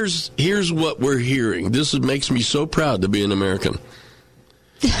 And here's what we're hearing. This makes me so proud to be an American.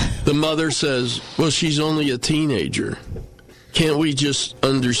 The mother says, well, she's only a teenager. Can't we just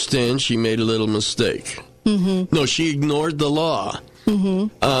understand she made a little mistake? Mm-hmm. No, she ignored the law.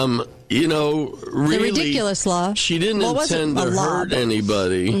 Mm-hmm. Really, the ridiculous law. She didn't intend to hurt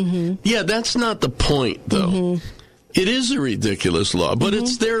anybody. Mm-hmm. Yeah, that's not the point, though. Mm-hmm. It is a ridiculous law, but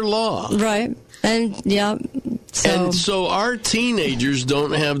it's their law. Right. And, so our teenagers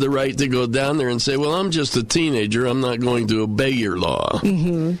don't have the right to go down there and say, well, I'm just a teenager. I'm not going to obey your law.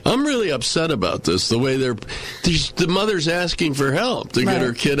 Mm-hmm. I'm really upset about this, the way the mother's asking for help to get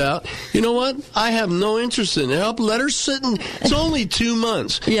her kid out. You know what? I have no interest in help. Let her sit it's only 2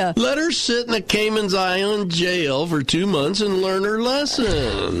 months. Yeah. Let her sit in a Cayman's Island jail for 2 months and learn her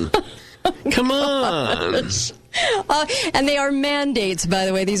lesson. Come on. And they are mandates, by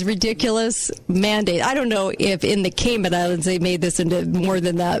the way, these ridiculous mandates. I don't know if in the Cayman Islands they made this into more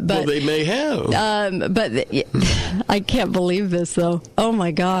than that. But, well, they may have. But I can't believe this, though. Oh,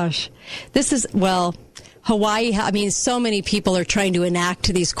 my gosh. This is, Hawaii, I mean, so many people are trying to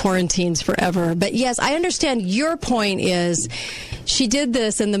enact these quarantines forever. But, yes, I understand your point is she did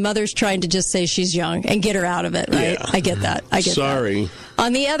this and the mother's trying to just say she's young and get her out of it, right? Yeah. I get that. Sorry.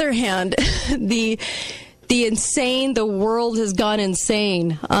 On the other hand, the world has gone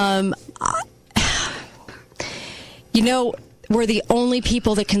insane. We're the only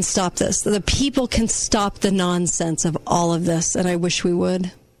people that can stop this. The people can stop the nonsense of all of this, and I wish we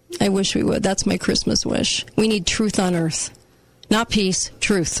would. I wish we would. That's my Christmas wish. We need truth on earth. Not peace,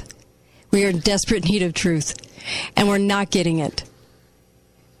 truth. We are in desperate need of truth, and we're not getting it.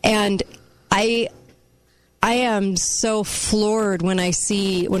 And I am so floored when I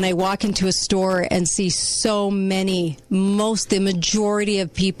walk into a store and see so many, the majority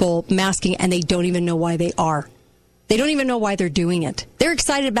of people masking, and they don't even know why they are. They don't even know why they're doing it. They're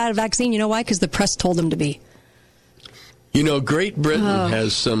excited about a vaccine. You know why? Because the press told them to be. Great Britain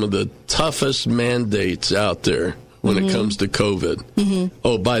has some of the toughest mandates out there when it comes to COVID. Mm-hmm.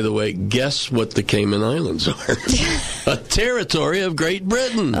 Oh, by the way, guess what the Cayman Islands are? A territory of Great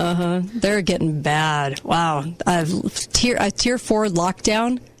Britain. They're getting bad. Wow. Tier 4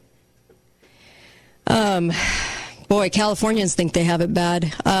 lockdown. Boy, Californians think they have it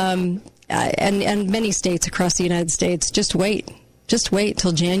bad. And many states across the United States. Just wait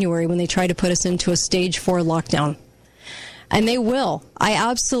till January when they try to put us into a stage 4 lockdown. And they will. I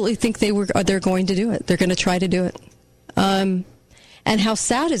absolutely think they're going to do it. They're going to try to do it. And how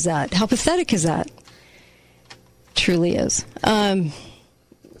sad is that? How pathetic is that? Truly is. Oh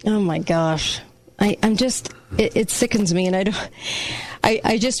my gosh. It sickens me, and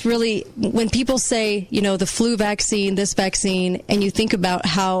I just really, when people say, the flu vaccine, this vaccine, and you think about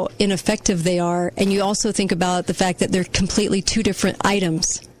how ineffective they are, and you also think about the fact that they're completely two different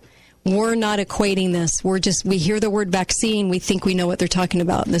items. We're not equating this. We hear the word vaccine, we think we know what they're talking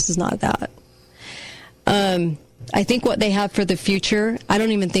about, and this is not that. I think what they have for the future, I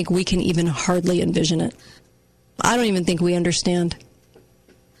don't even think we can even hardly envision it. I don't even think we understand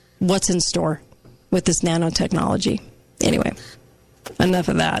what's in store with this nanotechnology. Anyway, enough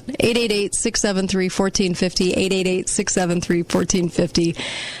of that. 888-673-1450,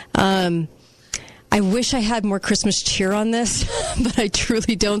 888-673-1450. I wish I had more Christmas cheer on this, but I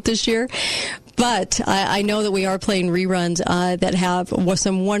truly don't this year. But I know that we are playing reruns that have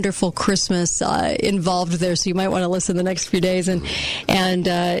some wonderful Christmas involved there, so you might want to listen the next few days and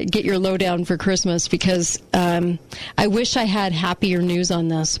get your lowdown for Christmas, because I wish I had happier news on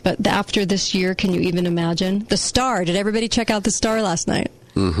this. But after this year, can you even imagine? The Star. Did everybody check out The Star last night?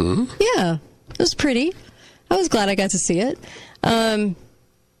 Mm-hmm. Yeah, it was pretty. I was glad I got to see it. I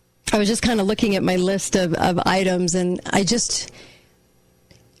was just kind of looking at my list of items, and I just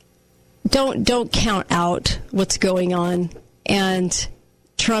don't count out what's going on, and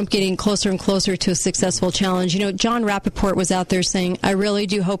Trump getting closer and closer to a successful challenge. You know, John Rappaport was out there saying, I really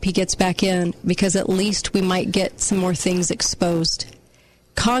do hope he gets back in, because at least we might get some more things exposed.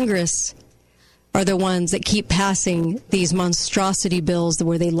 Congress are the ones that keep passing these monstrosity bills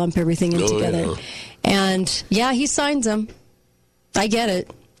where they lump everything in together. Yeah. And, yeah, he signs them. I get it.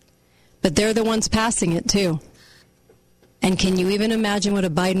 But they're the ones passing it, too. And can you even imagine what a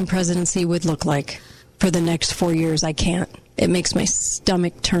Biden presidency would look like for the next 4 years? I can't. It makes my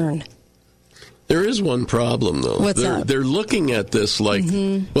stomach turn. There is one problem, though. What's that? They're looking at this like,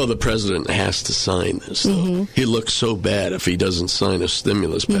 well, the president has to sign this, though. He looks so bad if he doesn't sign a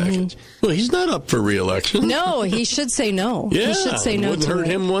stimulus package. Well, he's not up for re-election. No, he should say no. Yeah, he should say no. It wouldn't hurt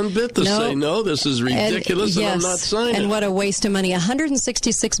him one bit to say no. This is ridiculous, and I'm not signing. And what a waste of money.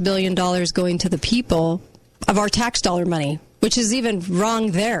 $166 billion going to the people of our tax dollar money, which is even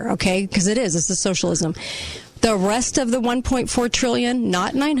wrong there, okay? Because it is. This is socialism. The rest of the $1.4 trillion,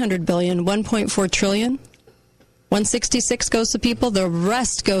 not $900 billion, $1.4 trillion, 166 goes to people. The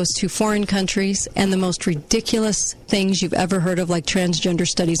rest goes to foreign countries and the most ridiculous things you've ever heard of, like transgender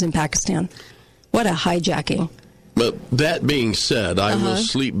studies in Pakistan. What a hijacking. But that being said, I will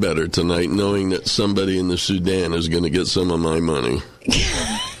sleep better tonight knowing that somebody in the Sudan is going to get some of my money.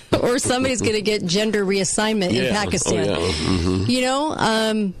 Or somebody's going to get gender reassignment in Pakistan. Oh, yeah. Mm-hmm. You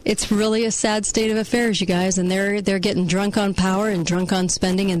know, it's really a sad state of affairs, you guys, and they're getting drunk on power and drunk on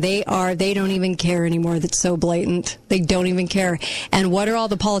spending, and they don't even care anymore. That's so blatant. They don't even care. And what are all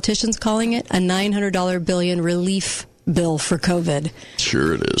the politicians calling it? A $900 billion relief bill for COVID.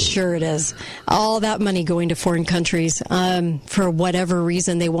 Sure it is. Sure it is. All that money going to foreign countries for whatever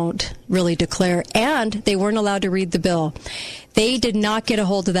reason they won't really declare. And they weren't allowed to read the bill. They did not get a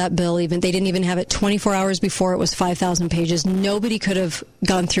hold of that bill. They didn't even have it 24 hours before it was 5,000 pages. Nobody could have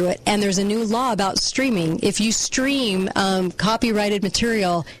gone through it. And there's a new law about streaming. If you stream copyrighted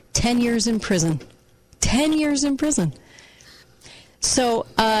material, 10 years in prison. 10 years in prison. So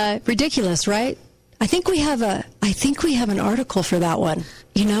ridiculous, right? I think we have an article for that one.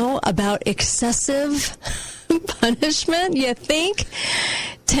 You know, about excessive punishment. You think?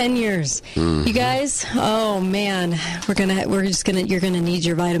 10 years. Mm-hmm. You guys, oh man, you're gonna need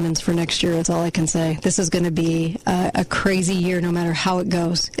your vitamins for next year. That's all I can say. This is gonna be a crazy year, no matter how it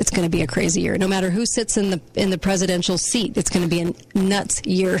goes. It's gonna be a crazy year. No matter who sits in the presidential seat, it's gonna be a nuts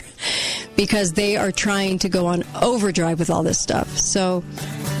year, because they are trying to go on overdrive with all this stuff. So,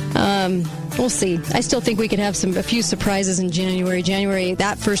 we'll see. I still think we could have a few surprises in January.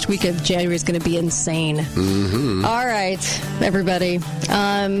 That first week of January is going to be insane. Mm-hmm. All right, everybody.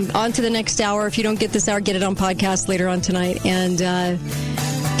 On to the next hour. If you don't get this hour, get it on podcast later on tonight. And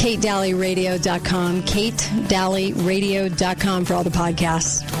KateDalleyRadio.com. KateDalleyRadio.com for all the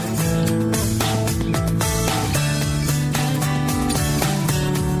podcasts.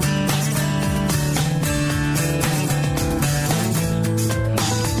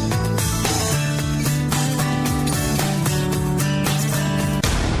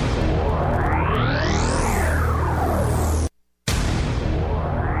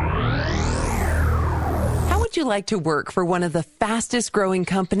 Like to work for one of the fastest growing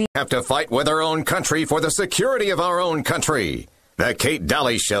companies? Have to fight with our own country for the security of our own country. The Kate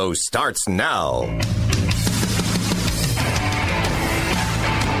Daly Show starts now.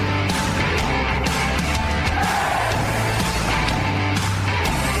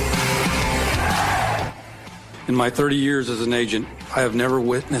 In my 30 years as an agent, I have never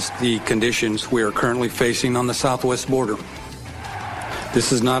witnessed the conditions we are currently facing on the southwest border.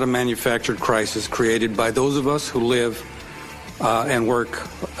 This is not a manufactured crisis created by those of us who live and work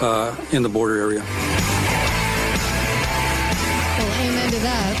in the border area. Well, amen to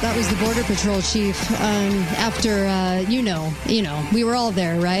that. That was the Border Patrol chief. After, we were all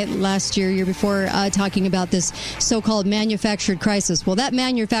there, right? Last year before, talking about this so-called manufactured crisis. Well, that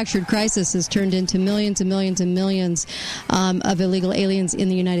manufactured crisis has turned into millions and millions and millions of illegal aliens in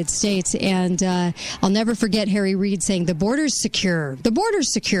the United States. And I'll never forget Harry Reid saying, the border's secure. The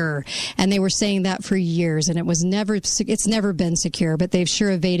border's secure. And they were saying that for years, and it's never been secure, but they've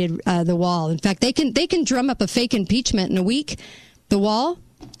sure evaded the wall. In fact, they can drum up a fake impeachment in a week. The wall,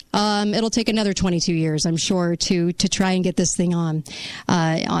 it'll take another 22 years, I'm sure, to try and get this thing going.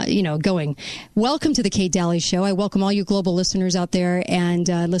 Welcome to the Kate Daly Show. I welcome all you global listeners out there and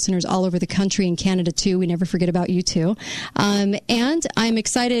listeners all over the country and Canada, too. We never forget about you, too. And I'm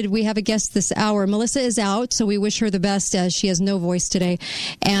excited. We have a guest this hour. Melissa is out, so we wish her the best as she has no voice today.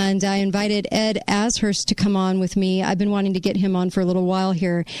 And I invited Ed Ashurst to come on with me. I've been wanting to get him on for a little while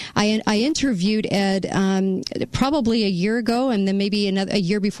here. I interviewed Ed probably a year ago, and then maybe a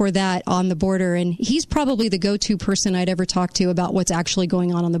year before that on the border, and he's probably the go-to person I'd ever talk to about what's actually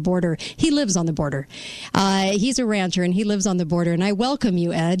going on the border. He lives on the border. He's a rancher, and he lives on the border, and I welcome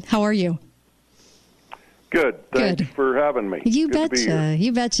you, Ed. How are you? Good. Thanks for having me. You betcha.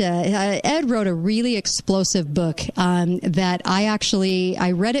 You betcha. Ed wrote a really explosive book that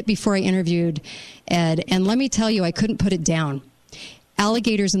I read it before I interviewed Ed, and let me tell you, I couldn't put it down.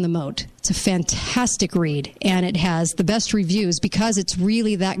 Alligators in the Moat. It's a fantastic read, and it has the best reviews because it's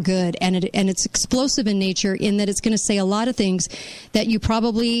really that good, and it's explosive in nature in that it's going to say a lot of things that you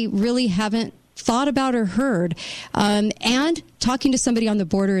probably really haven't thought about or heard. And talking to somebody on the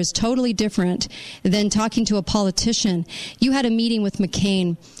border is totally different than talking to a politician. You had a meeting with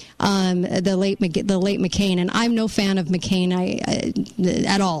McCain, the late McCain, and I'm no fan of McCain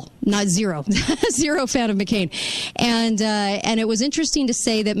at all. Not zero. Zero fan of McCain. And it was interesting to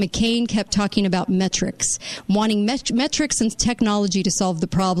say that McCain kept talking about metrics, wanting metrics and technology to solve the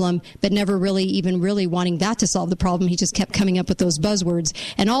problem, but never really wanting that to solve the problem. He just kept coming up with those buzzwords.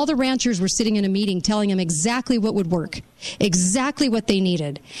 And all the ranchers were sitting in a meeting telling him exactly what would work, exactly what they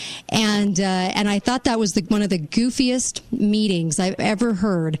needed. And I thought that was one of the goofiest meetings I've ever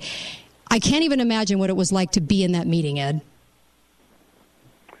heard. I can't even imagine what it was like to be in that meeting, Ed.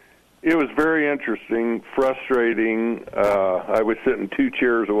 It was very interesting, frustrating. I was sitting 2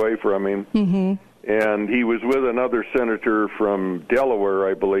 chairs away from him, and he was with another senator from Delaware,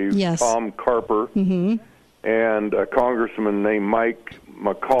 I believe, Tom Carper, and a congressman named Mike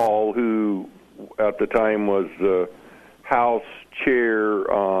McCall, who at the time was House Chair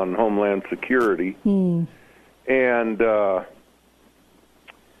on Homeland Security. And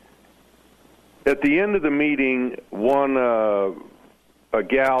at the end of the meeting, a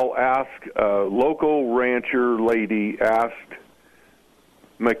gal asked, a local rancher lady asked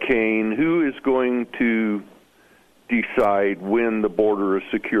McCain, who is going to decide when the border is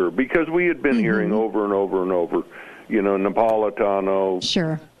secure? Because we had been hearing over and over and over, Napolitano,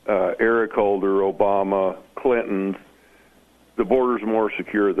 Eric Holder, Obama, Clinton, the border's more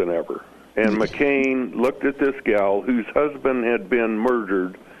secure than ever. And McCain looked at this gal whose husband had been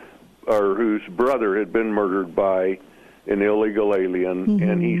murdered, or whose brother had been murdered by an illegal alien,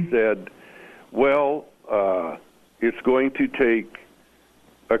 and he said, well, it's going to take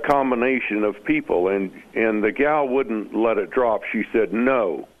a combination of people, and the gal wouldn't let it drop. She said,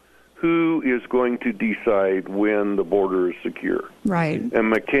 no, who is going to decide when the border is secure? Right.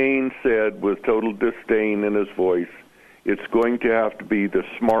 And McCain said with total disdain in his voice, it's going to have to be the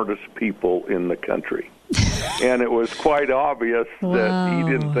smartest people in the country. And it was quite obvious that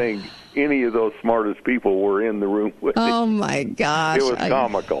he didn't think any of those smartest people were in the room with him. Oh, my gosh. It was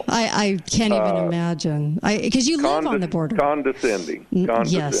comical. I can't even imagine. Because you live on the border. Condescending.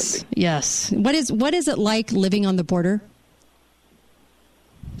 Yes. What is it like living on the border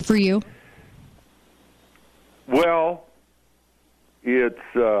for you? Well, it's...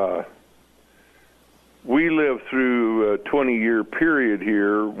 we lived through a 20-year period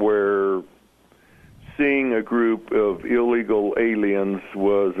here where seeing a group of illegal aliens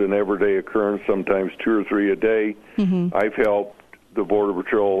was an everyday occurrence, sometimes 2 or 3 a day. I've helped the Border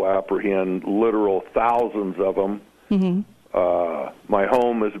Patrol apprehend literal thousands of them. My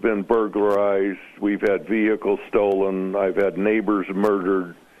home has been burglarized. We've had vehicles stolen. I've had neighbors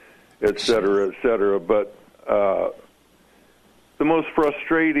murdered, et cetera, et cetera. But the most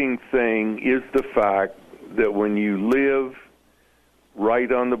frustrating thing is the fact that when you live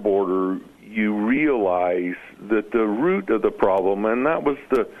right on the border, you realize that the root of the problem, and that was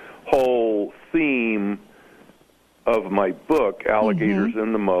the whole theme of my book, Alligators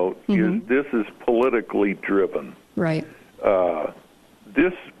in the Moat, is this is politically driven. Right.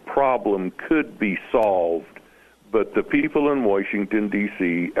 This problem could be solved but the people in Washington,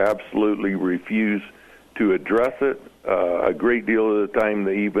 D.C. absolutely refuse to address it. A great deal of the time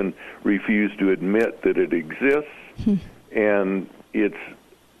they even refuse to admit that it exists, and it's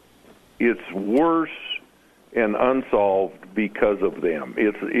worse and unsolved because of them.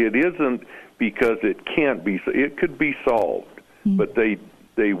 It isn't because it can't be. It could be solved, but they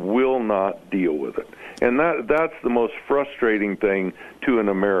will not deal with it. And that's the most frustrating thing to an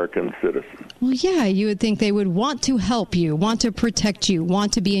American citizen. Well, yeah, you would think they would want to help you, want to protect you,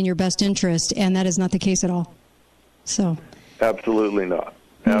 want to be in your best interest, and that is not the case at all. So, absolutely not.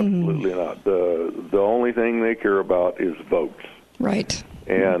 Absolutely not. The only thing they care about is votes. Right.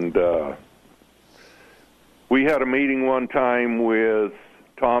 And we had a meeting one time with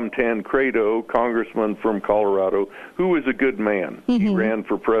Tom Tancredo, congressman from Colorado, who was a good man. He ran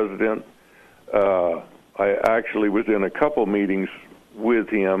for president. I actually was in a couple meetings with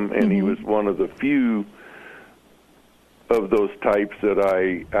him, and he was one of the few of those types that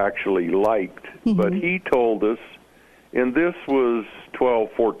I actually liked. But he told us, and this was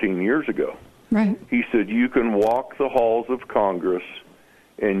 12, 14 years ago, right? He said, you can walk the halls of Congress,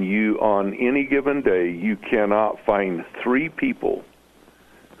 and you, on any given day, you cannot find 3 people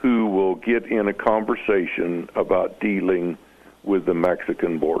who will get in a conversation about dealing with the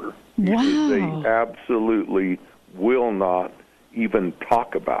Mexican border. Wow. They absolutely will not even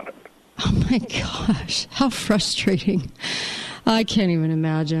talk about it. Oh, my gosh. How frustrating. I can't even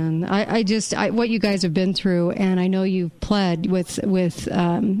imagine. I what you guys have been through, and I know you've pled with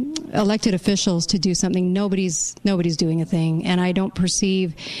elected officials to do something. Nobody's doing a thing, and I don't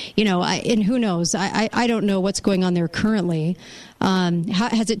perceive, and who knows? I don't know what's going on there currently.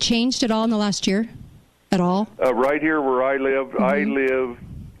 Has it changed at all in the last year? At all? Right here where I live, I live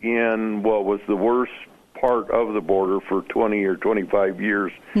in what was the worst part of the border for 20 or 25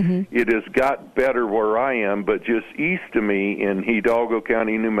 years. It has got better where I am, but just east of me in Hidalgo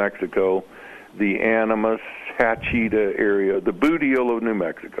County, New Mexico, the Animas, Hachita area, the boot heel of New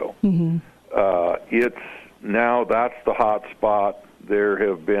Mexico. It's now, that's the hot spot. There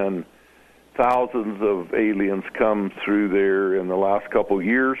have been thousands of aliens come through there in the last couple of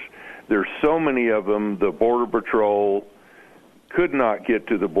years. There's so many of them, the Border Patrol could not get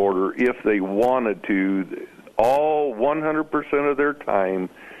to the border if they wanted to. All 100% of their time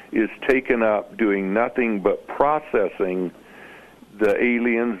is taken up doing nothing but processing the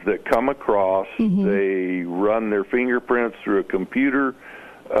aliens that come across. They run their fingerprints through a computer.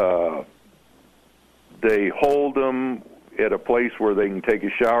 They hold them at a place where they can take a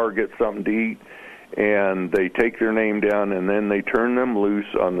shower, get something to eat, and they take their name down, and then they turn them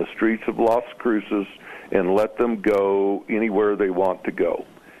loose on the streets of Las Cruces and let them go anywhere they want to go.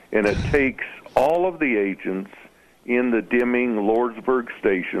 And it takes all of the agents in the Deming, Lordsburg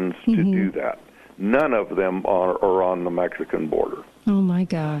stations to do that. None of them are on the Mexican border. Oh, my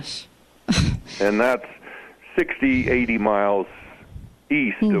gosh. And that's 60, 80 miles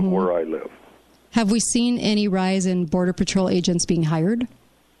east of where I live. Have we seen any rise in Border Patrol agents being hired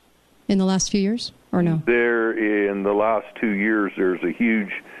in the last few years, or no? In the last 2 years, there's a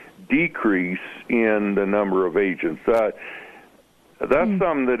huge decrease in the number of agents. That's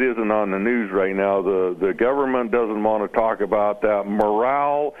something that isn't on the news right now. The government doesn't want to talk about that.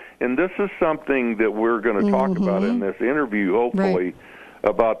 Morale, and this is something that we're going to talk about in this interview, hopefully,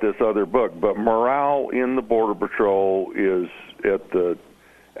 about this other book. But morale in the Border Patrol is at the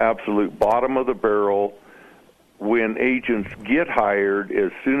absolute bottom of the barrel. When agents get hired,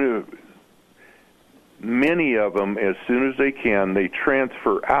 many of them, as soon as they can, they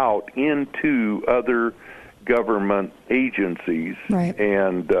transfer out into other government agencies. Right.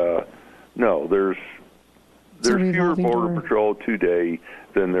 And no, there's fewer Border Patrol today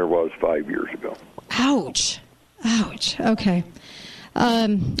than there was 5 years ago. Ouch. Okay.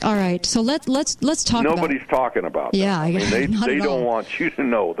 All right. So let's talk. Nobody's talking about that. Yeah, I mean, they don't want you to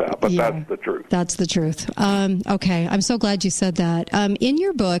know that, but that's the truth. That's the truth. Okay. I'm so glad you said that. In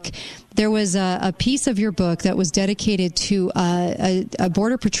your book, there was a piece of your book that was dedicated to a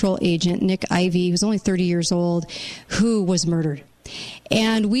Border Patrol agent, Nick Ivey, who's only 30 years old, who was murdered.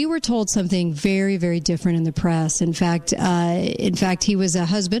 And we were told something very, very different in the press. In fact, he was a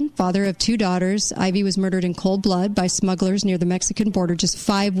husband, father of 2 daughters. Ivey was murdered in cold blood by smugglers near the Mexican border just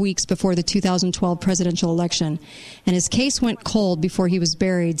 5 weeks before the 2012 presidential election. And his case went cold before he was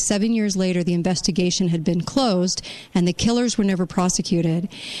buried. 7 years later, the investigation had been closed, and the killers were never prosecuted.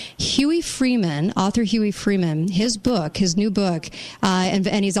 Huey Freeman, author Huey Freeman, his new book,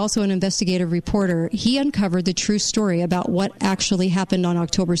 and he's also an investigative reporter, he uncovered the true story about what actually actually happened on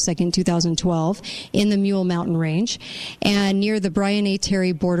October 2nd, 2012 in the Mule Mountain Range and near the Brian A.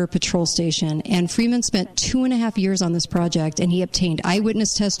 Terry Border Patrol Station. And Freeman spent 2.5 years on this project, and he obtained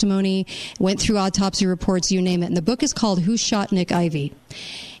eyewitness testimony, went through autopsy reports, you name it. And the book is called Who Shot Nick Ivey?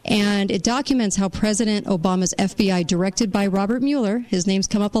 And it documents how President Obama's FBI, directed by Robert Mueller, his name's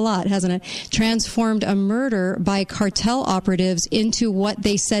come up a lot, hasn't it, transformed a murder by cartel operatives into what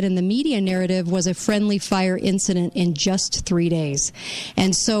they said in the media narrative was a friendly fire incident in just 3 days.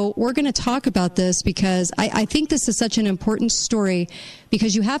 And so we're going to talk about this because I think this is such an important story,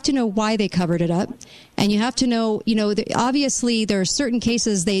 because you have to know why they covered it up. And you have to know, obviously there are certain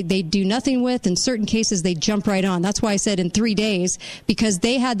cases they do nothing with, and certain cases they jump right on. That's why I said in 3 days, because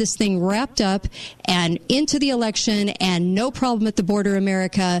they had this thing wrapped up and into the election and no problem at the border,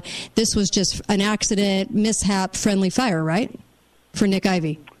 America. This was just an accident, mishap, friendly fire, right? For Nick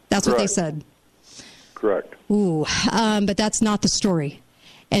Ivey. That's what they said. Correct. Ooh, but that's not the story.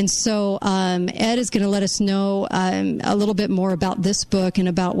 And so Ed is going to let us know a little bit more about this book and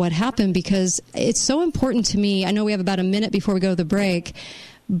about what happened, because it's so important to me. I know we have about a minute before we go to the break,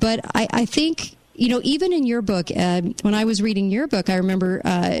 but I think, even in your book, Ed, when I was reading your book, I remember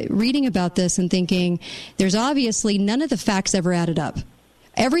reading about this and thinking there's obviously none of the facts ever added up.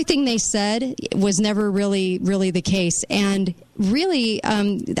 Everything they said was never really the case. And really,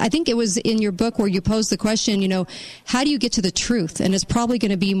 I think it was in your book where you posed the question, how do you get to the truth? And it's probably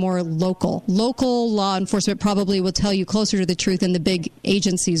going to be more local. Local law enforcement probably will tell you closer to the truth than the big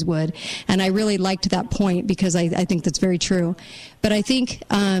agencies would. And I really liked that point, because I think that's very true. But I think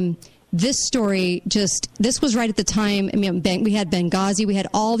this story this was right at the time. I mean, we had Benghazi, we had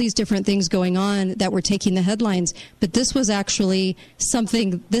all these different things going on that were taking the headlines, but this was actually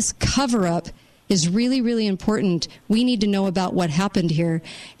something, this cover-up is really, really important. We need to know about what happened here,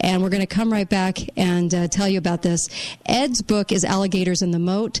 and we're going to come right back and tell you about this. Ed's book is Alligators in the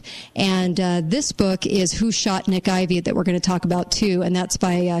Moat, and this book is Who Shot Nick Ivey, that we're going to talk about too, and that's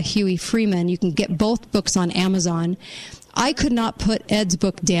by Huey Freeman. You can get both books on Amazon. I could not put Ed's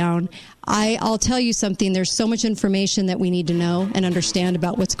book down. I'll tell you something. There's so much information that we need to know and understand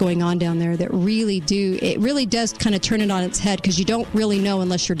about what's going on down there that it really does kind of turn it on its head, because you don't really know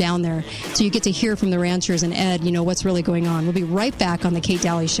unless you're down there. So you get to hear from the ranchers and Ed, what's really going on. We'll be right back on The Kate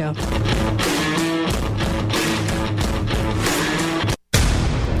Daly Show.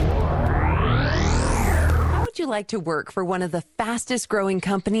 How would you like to work for one of the fastest growing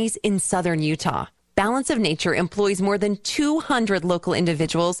companies in southern Utah? Balance of Nature employs more than 200 local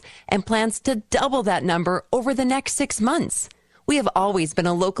individuals and plans to double that number over the next 6 months. We have always been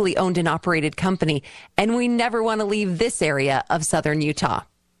a locally owned and operated company, and we never want to leave this area of southern Utah.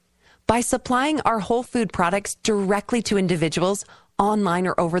 By supplying our whole food products directly to individuals, online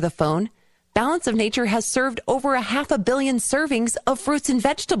or over the phone, Balance of Nature has served over 500 million servings of fruits and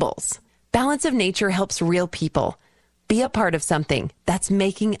vegetables. Balance of Nature helps real people be a part of something that's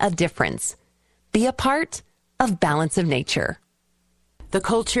making a difference. Be a part of Balance of Nature. The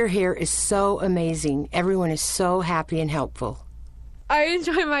culture here is so amazing. Everyone is so happy and helpful. I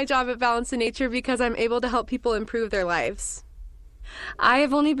enjoy my job at Balance of Nature because I'm able to help people improve their lives. I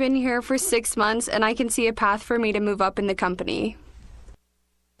have only been here for 6 months, and I can see a path for me to move up in the company.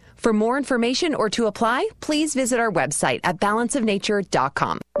 For more information or to apply, please visit our website at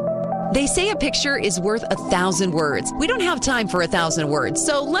balanceofnature.com. They say a picture is worth 1,000 words. We don't have time for 1,000 words,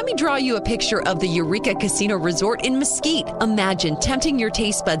 so let me draw you a picture of the Eureka Casino Resort in Mesquite. Imagine tempting your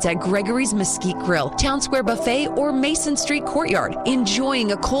taste buds at Gregory's Mesquite Grill, Town Square Buffet, or Mason Street Courtyard,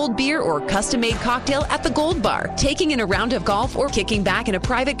 enjoying a cold beer or custom-made cocktail at the Gold Bar, taking in a round of golf, or kicking back in a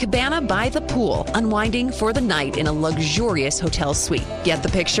private cabana by the pool, unwinding for the night in a luxurious hotel suite. Get the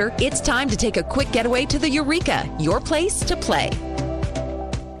picture? It's time to take a quick getaway to the Eureka, your place to play.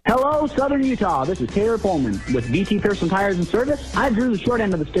 Hello, Southern Utah. This is Taylor Pullman with VT Pearson Tires and Service. I drew the short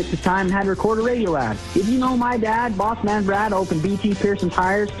end of the stick this time and had to record a radio ad. Did you know my dad, Boss Man Brad, opened VT Pearson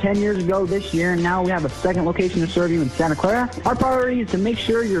Tires 10 years ago this year, and now we have a second location to serve you in Santa Clara? Our priority is to make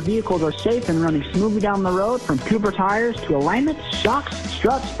sure your vehicles are safe and running smoothly down the road, from Cooper tires to alignments, shocks,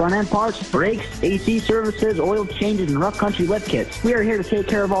 struts, front end parts, brakes, AC services, oil changes, and rough country lift kits. We are here to take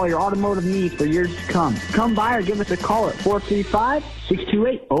care of all your automotive needs for years to come. Come by or give us a call at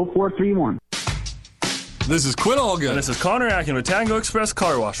 435-628-0431. This is Quinn Olga. And this is Connor Akin with Tango Express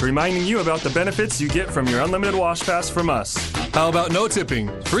Car Wash, reminding you about the benefits you get from your unlimited wash pass from us. How about no tipping?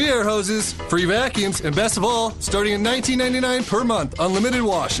 Free air hoses, free vacuums, and best of all, starting at $19.99 per month, unlimited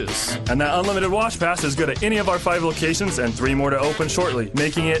washes. And that unlimited wash pass is good at any of our 5 locations and 3 more to open shortly,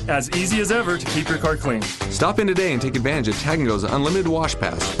 making it as easy as ever to keep your car clean. Stop in today and take advantage of Tag & Go's unlimited wash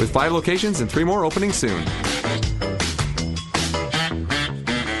pass with 5 locations and 3 more opening soon.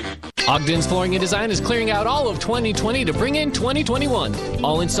 Ogden's Flooring and Design is clearing out all of 2020 to bring in 2021.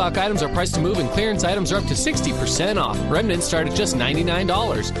 All in-stock items are priced to move and clearance items are up to 60% off. Remnants start at just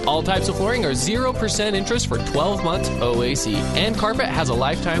 $99. All types of flooring are 0% interest for 12 months OAC. And carpet has a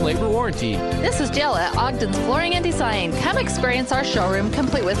lifetime labor warranty. This is Jill at Ogden's Flooring and Design. Come experience our showroom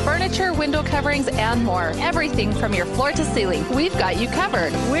complete with furniture, window coverings, and more. Everything from your floor to ceiling. We've got you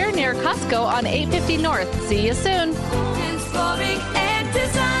covered. We're near Costco on 850 North. See you soon. Ogden's Flooring and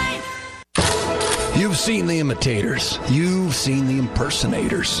Design. You've seen the imitators. You've seen the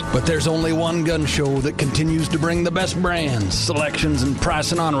impersonators. But there's only one gun show that continues to bring the best brands, selections, and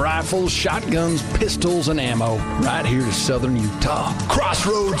pricing on rifles, shotguns, pistols, and ammo right here to Southern Utah.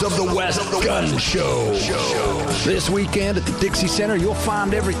 Crossroads of the West Gun Show. This weekend at the Dixie Center, you'll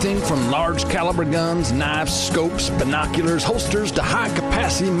find everything from large caliber guns, knives, scopes, binoculars, holsters, to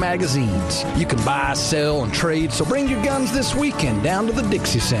high-capacity magazines. You can buy, sell, and trade, so bring your guns this weekend down to the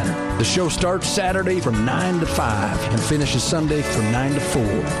Dixie Center. The show starts Saturday from 9 to 5 and finishes Sunday from 9 to 4.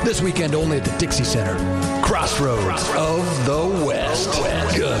 This weekend only at the Dixie Center. Crossroads of the West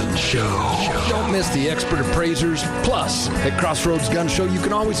Gun Show. Don't miss the expert appraisers. Plus, at Crossroads Gun Show, you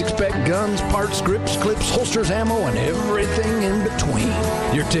can always expect guns, parts, grips, clips, holsters, ammo, and everything in between.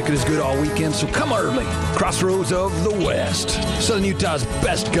 Your ticket is good all weekend, so come early. Crossroads of the West. Southern Utah's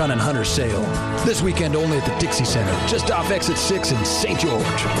best gun and hunter sale. This weekend only at the Dixie Center, just off Exit 6 in St.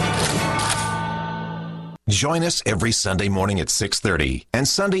 George. Join us every Sunday morning at 6:30 and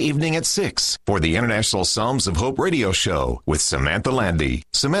Sunday evening at 6 for the International Psalms of Hope radio show with Samantha Landy.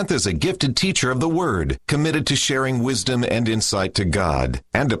 Samantha is a gifted teacher of the Word, committed to sharing wisdom and insight to God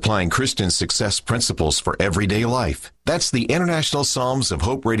and applying Christian success principles for everyday life. That's the International Psalms of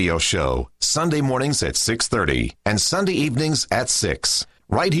Hope radio show, Sunday mornings at 6:30 and Sunday evenings at 6,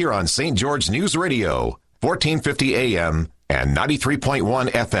 right here on St. George News Radio, 1450 AM and 93.1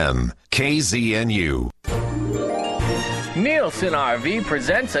 FM, KZNU. Nielsen RV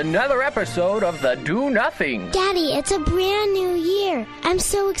presents another episode of The Do Nothing. Daddy, it's a brand new year. I'm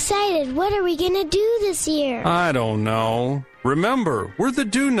so excited. What are we going to do this year? I don't know. Remember, we're the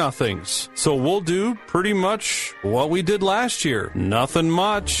Do-Nothings, so we'll do pretty much what we did last year. Nothing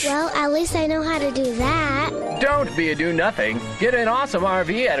much. Well, at least I know how to do that. Don't be a do-nothing. Get an awesome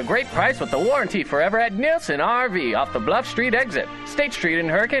RV at a great price with the warranty forever at Nielsen RV off the Bluff Street exit, State Street in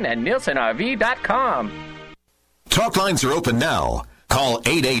Hurricane, and NielsenRV.com. Talk lines are open now. Call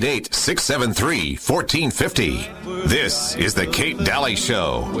 888-673-1450. This is the Kate Daly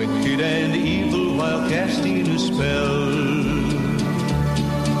Show. Wicked and evil while casting a spell.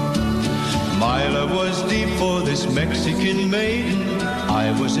 My love was deep for this Mexican maiden.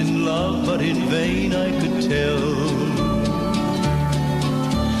 I was in love, but in vain I could tell.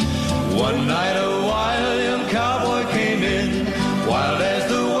 One night a wild young cowboy came in, wild as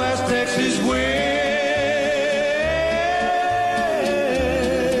the West Texas wind.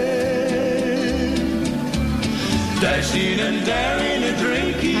 Dashing and daring a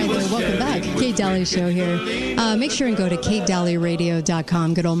drink he was welcome back. Kate Daly Show here. Make sure and go to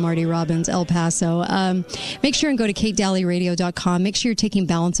KateDalyRadio.com. Good old Marty Robbins, El Paso. Make sure and go to KateDalyRadio.com. Make sure you're taking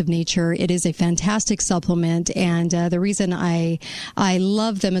Balance of Nature. It is a fantastic supplement, and the reason I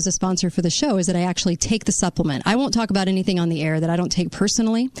love them as a sponsor for the show is that I actually take the supplement. I won't talk about anything on the air that I don't take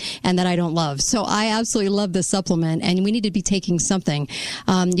personally and that I don't love. So I absolutely love this supplement, and we need to be taking something.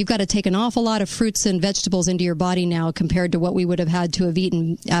 You've got to take an awful lot of fruits and vegetables into your body now compared to what we would have had to have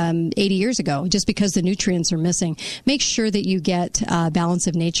eaten 80 years ago, just because the nutrients are missing. Make sure that you get Balance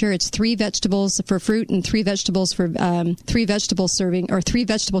of Nature. It's 3 vegetables for fruit and 3 vegetables for 3 vegetable serving, or 3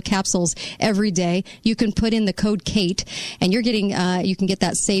 vegetable capsules every day. You can put in the code KATE, and you're getting you can get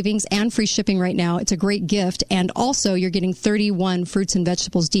that savings and free shipping right now. It's a great gift, and also you're getting 31 fruits and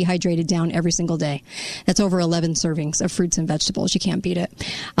vegetables dehydrated down every single day. That's over 11 servings of fruits and vegetables. You can't beat it.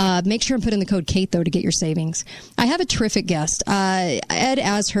 Make sure and put in the code KATE though to get your savings. I have a terrific guest, Ed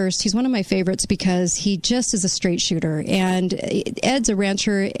Ashurst. He's one of my favorites because he just is a straight shooter. And Ed's a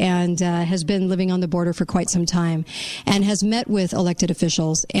rancher and has been living on the border for quite some time and has met with elected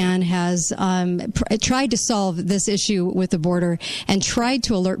officials and has tried to solve this issue with the border and tried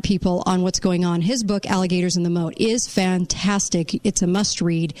to alert people on what's going on. His book, Alligators in the Moat, is fantastic. It's a must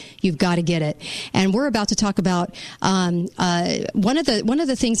read. You've got to get it. And we're about to talk about one of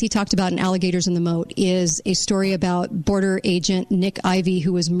the things he talked about in Alligators in the Moat is a story about border agent Nick Ivey,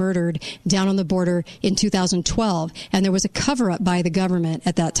 who was murdered down on the border in 2012. And there was a cover-up by the government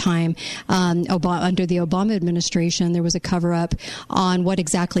at that time. Under the Obama administration, there was a cover-up on what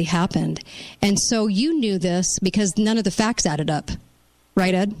exactly happened. And so you knew this because none of the facts added up.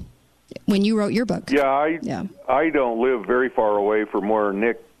 Right, Ed? When you wrote your book. Yeah, I don't live very far away from where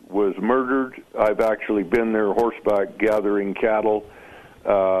Nick was murdered. I've actually been there horseback gathering cattle.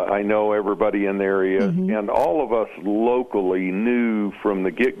 I know everybody in the area, and all of us locally knew from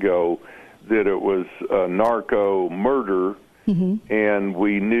the get-go that it was a narco murder, and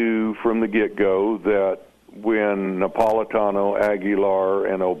we knew from the get-go that when Napolitano, Aguilar,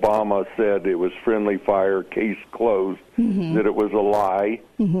 and Obama said it was friendly fire, case closed, that it was a lie,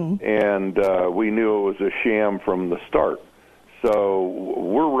 and we knew it was a sham from the start. So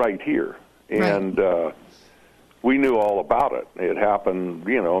we're right here, and we knew all about it. It happened,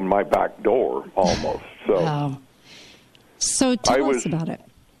 in my back door almost. So, wow. So tell us about it.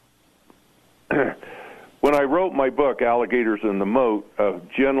 When I wrote my book, Alligators in the Moat, a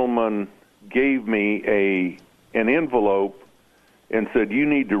gentleman gave me an envelope and said, "You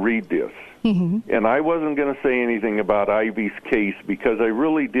need to read this." And I wasn't going to say anything about Ivy's case because I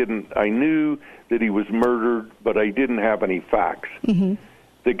really didn't. I knew that he was murdered, but I didn't have any facts.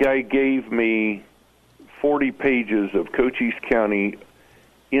 The guy gave me 40 pages of Cochise County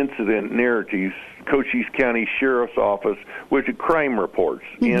incident narratives, Cochise County Sheriff's Office, which are crime reports.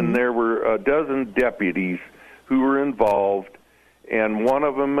 And there were a dozen deputies who were involved, and one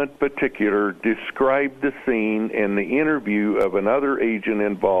of them in particular described the scene and the interview of another agent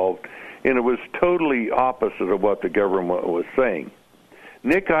involved, and it was totally opposite of what the government was saying.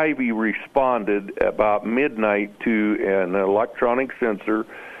 Nick Ivy responded about midnight to an electronic sensor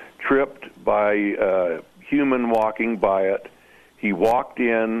tripped by a human walking by it. He walked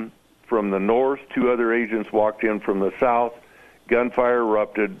in from the north. Two other agents walked in from the south. Gunfire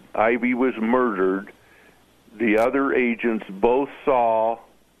erupted. Ivy was murdered. The other agents both saw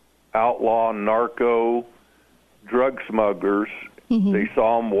outlaw narco drug smugglers. They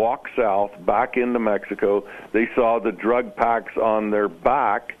saw them walk south back into Mexico. They saw the drug packs on their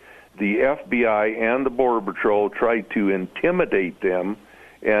back. The FBI and the Border Patrol tried to intimidate them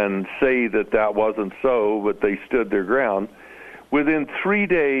and say that that wasn't so, but they stood their ground. Within 3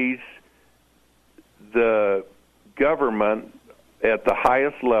 days, the government at the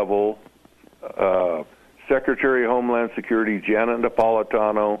highest level, Secretary of Homeland Security Janet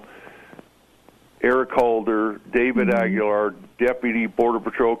Napolitano, Eric Holder, David Aguilar, Deputy Border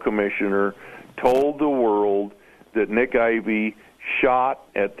Patrol Commissioner, told the world that Nick Ivy shot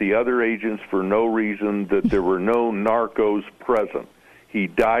at the other agents for no reason, that there were no narcos present. He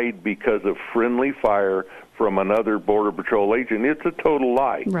died because of friendly fire from another Border Patrol agent. It's a total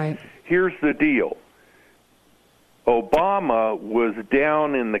lie. Right. Here's the deal. Obama was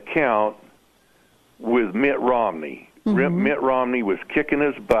down in the count with Mitt Romney. Mitt Romney was kicking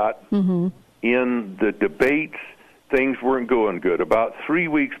his butt. In the debates, things weren't going good. About 3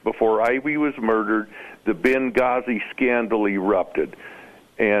 weeks before Ivy was murdered, the Benghazi scandal erupted,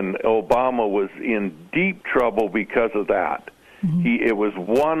 and Obama was in deep trouble because of that. It was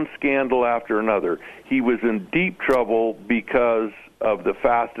one scandal after another. He was in deep trouble because of the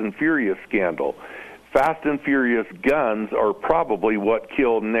Fast and Furious scandal. Fast and Furious guns are probably what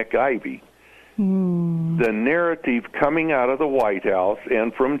killed Nick Ivy. The narrative coming out of the White House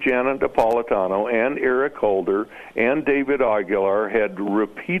and from Janet Napolitano and Eric Holder and David Aguilar had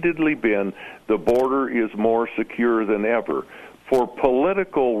repeatedly been the border is more secure than ever. For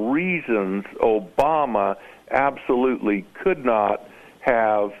political reasons, Obama absolutely could not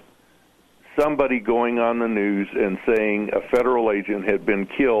have somebody going on the news and saying a federal agent had been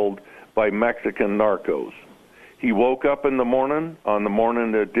killed by Mexican narcos. He woke up in the morning, on the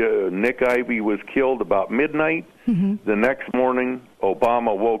morning that Nick Ivy was killed about midnight. The next morning,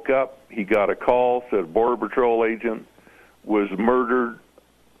 Obama woke up. He got a call, said Border Patrol agent was murdered,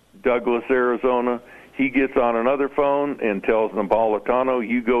 Douglas, Arizona. He gets on another phone and tells Napolitano,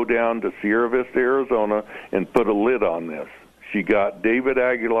 you go down to Sierra Vista, Arizona, and put a lid on this. She got David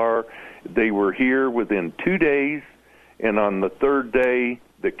Aguilar. They were here within 2 days, and on the third day,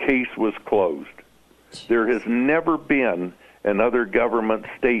 the case was closed. There has never been another government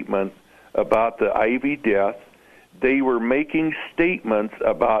statement about the Ivy death. They were making statements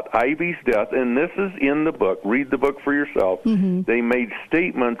about Ivy's death, and this is in the book. Read the book for yourself. They made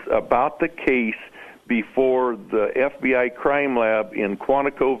statements about the case before the FBI crime lab in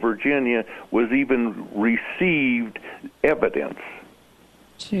Quantico, Virginia, was even received evidence.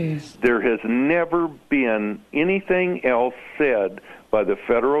 Jeez. There has never been anything else said by the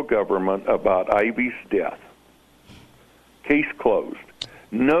federal government about Ivy's death. Case closed.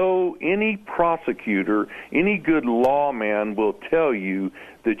 No, any prosecutor, any good lawman will tell you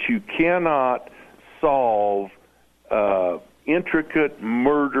that you cannot solve intricate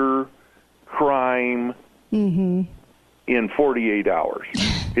murder, crime in 48 hours.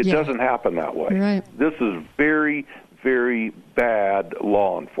 It doesn't happen that way. Right. This is very, very bad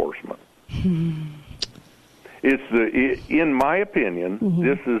law enforcement. In my opinion,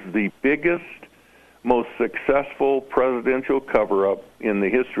 this is the biggest, most successful presidential cover-up in the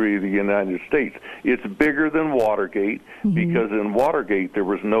history of the United States. It's bigger than Watergate because in Watergate there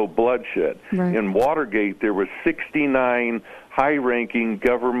was no bloodshed. Right. In Watergate there was 69 high-ranking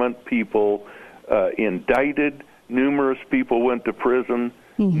government people indicted. Numerous people went to prison.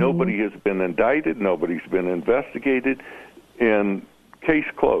 Nobody has been indicted. Nobody's been investigated. And case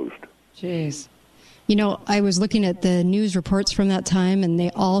closed. Jeez. You know, I was looking at the news reports from that time, and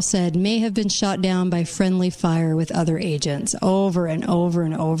they all said may have been shot down by friendly fire with other agents over and over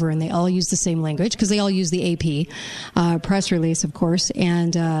and over, and they all use the same language because they all use the AP press release, of course,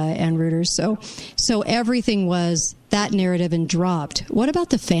 and Reuters. So everything was that narrative and dropped. What about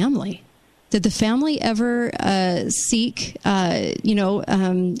the family? Did the family ever seek,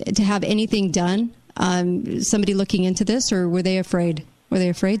 to have anything done? Somebody looking into this, or were they afraid? Were they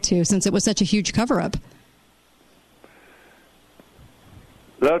afraid to, since it was such a huge cover-up?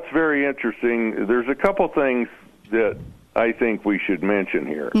 That's very interesting. There's a couple things that I think we should mention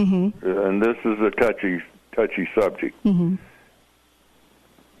here, and this is a touchy subject.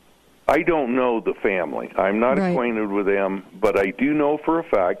 I don't know the family. I'm not acquainted with them, but I do know for a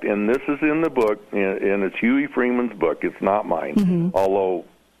fact, and this is in the book, and it's Huey Freeman's book. It's not mine, although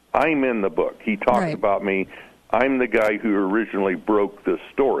I'm in the book. He talks about me. I'm the guy who originally broke this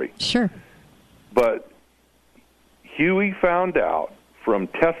story. Sure. But Huey found out from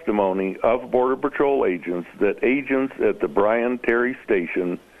testimony of Border Patrol agents that agents at the Brian Terry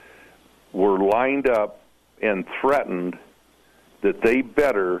Station were lined up and threatened that they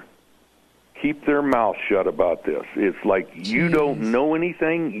better keep their mouth shut about this. It's like, you don't know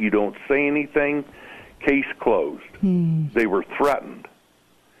anything, you don't say anything, case closed. They were threatened.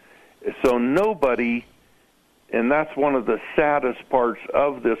 So nobody, and that's one of the saddest parts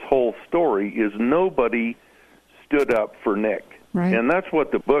of this whole story, is nobody stood up for Nick. Right. And that's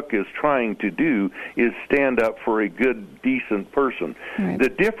what the book is trying to do, is stand up for a good, decent person. Right. The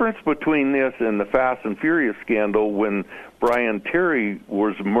difference between this and the Fast and Furious scandal, when Brian Terry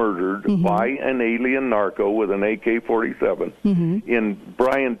was murdered by an alien narco with an AK-47, in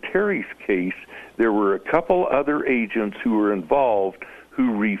Brian Terry's case, there were a couple other agents who were involved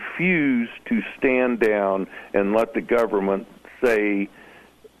who refused to stand down and let the government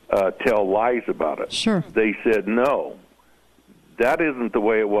tell lies about it. Sure. They said, no, that isn't the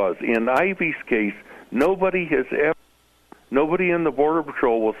way it was. In Ivy's case, nobody in the Border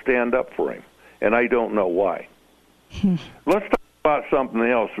Patrol will stand up for him, and I don't know why. Let's talk about something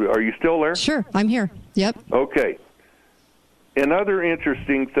else. Are you still there? Sure, I'm here. Yep. Okay. Another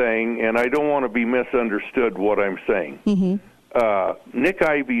interesting thing, and I don't want to be misunderstood what I'm saying. Nick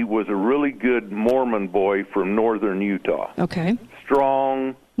Ivy was a really good Mormon boy from northern Utah. Okay.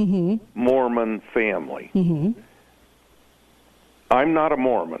 Strong Mormon family. I'm not a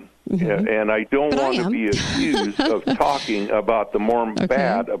Mormon, and I don't want to be accused of talking about the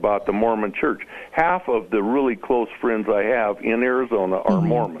bad about the Mormon Church. Half of the really close friends I have in Arizona are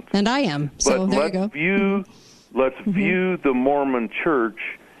Mormons. And I am. So but there you go. Let's view the Mormon Church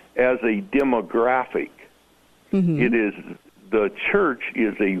as a demographic. The church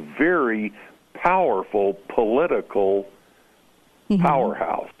is a very powerful political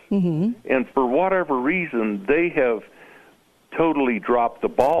powerhouse. And for whatever reason, they have totally dropped the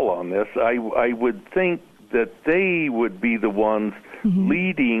ball on this. I would think that they would be the ones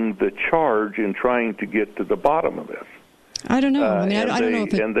leading the charge in trying to get to the bottom of this. I don't know. I mean, I don't know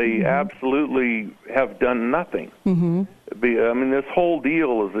if and they absolutely have done nothing. I mean, this whole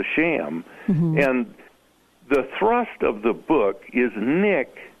deal is a sham. And the thrust of the book is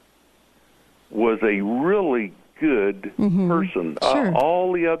Nick was a really good person. Sure.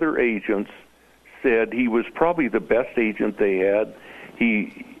 All the other agents said he was probably the best agent they had.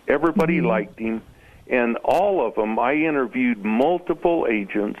 Everybody liked him, and all of them. I interviewed multiple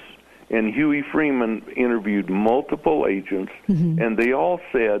agents, and Huey Freeman interviewed multiple agents, and they all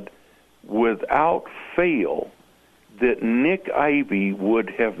said, without fail, that Nick Ivy would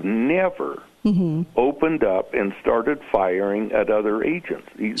have never opened up and started firing at other agents.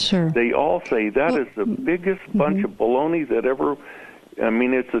 Sure. They all say that is the biggest bunch of baloney that ever I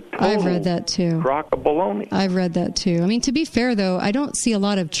mean, it's a total I've read that too. crock of baloney. I've read that too. I mean, to be fair, though, I don't see a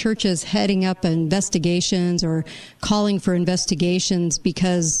lot of churches heading up investigations or calling for investigations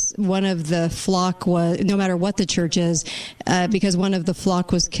because one of the flock was, no matter what the church is, because one of the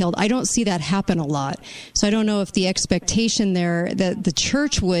flock was killed. I don't see that happen a lot. So I don't know if the expectation there that the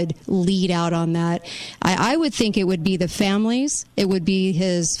church would lead out on that. I would think it would be the families, it would be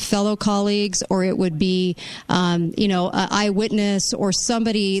his fellow colleagues, or it would be, an eyewitness or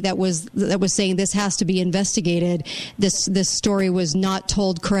somebody that was saying this has to be investigated. This story was not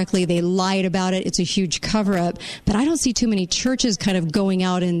told correctly. They lied about it. It's a huge cover up. But I don't see too many churches kind of going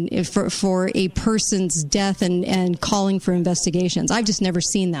out and for a person's death and calling for investigations. I've just never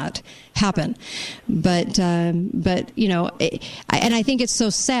seen that happen. But I think it's so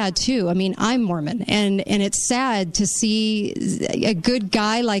sad too. I mean, I'm Mormon, and it's sad to see a good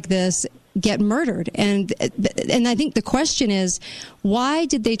guy like this get murdered. And I think the question is, why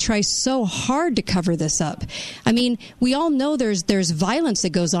did they try so hard to cover this up? I mean, we all know there's violence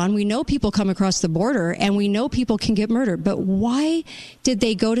that goes on. We know people come across the border, and we know people can get murdered. But why did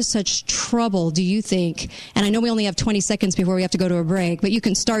they go to such trouble, do you think? And I know we only have 20 seconds before we have to go to a break, but you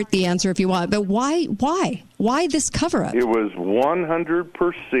can start the answer if you want. But why? Why this cover-up? It was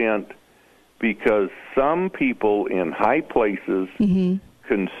 100% because some people in high places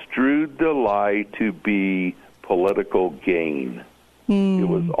construed the lie to be political gain. It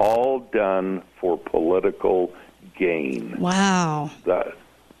was all done for political gain. Wow. That's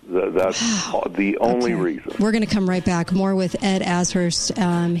the only reason. We're going to come right back. More with Ed Ashurst.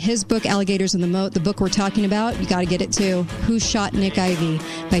 His book, Alligators in the Moat, the book we're talking about, you got to get it too. Who Shot Nick Ivey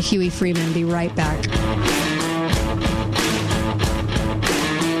by Huey Freeman. Be right back.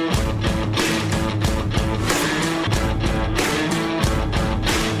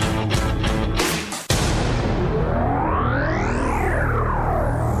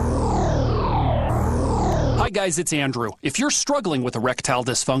 Guys, it's Andrew. If you're struggling with erectile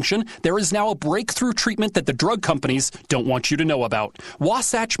dysfunction, there is now a breakthrough treatment that the drug companies don't want you to know about.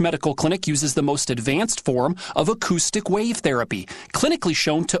 Wasatch Medical Clinic uses the most advanced form of acoustic wave therapy, clinically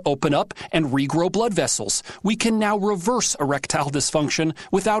shown to open up and regrow blood vessels. We can now reverse erectile dysfunction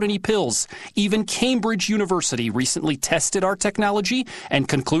without any pills. Even Cambridge University recently tested our technology and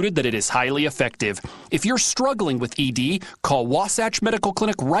concluded that it is highly effective. If you're struggling with ED, call Wasatch Medical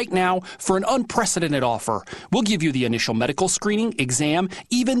Clinic right now for an unprecedented offer. We'll give you the initial medical screening, exam,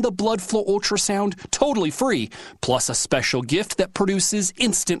 even the blood flow ultrasound, totally free, plus a special gift that produces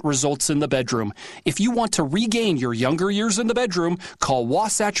instant results in the bedroom. If you want to regain your younger years in the bedroom, call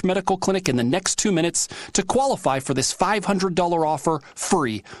Wasatch Medical Clinic in the next 2 minutes to qualify for this $500 offer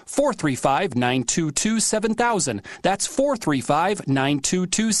free. 435-922-7000. That's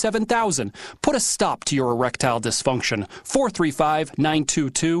 435-922-7000. Put a stop to your erectile dysfunction.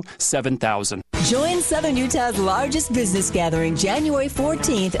 435-922-7000. Join Southern Utah's largest business gathering January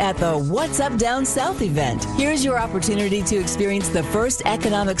 14th at the What's Up Down South event. Here's your opportunity to experience the first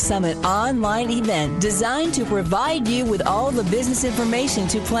Economic Summit online event designed to provide you with all the business information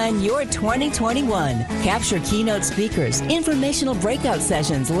to plan your 2021. Capture keynote speakers, informational breakout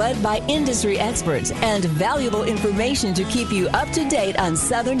sessions led by industry experts, and valuable information to keep you up to date on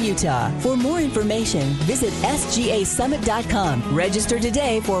Southern Utah. For more information, visit sgasummit.com. Register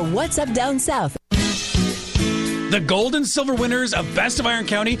today for What's Up Down South. The gold and silver winners of Best of Iron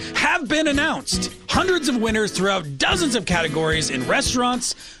County have been announced. Hundreds of winners throughout dozens of categories in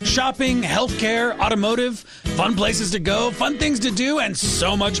restaurants, shopping, healthcare, automotive, fun places to go, fun things to do, and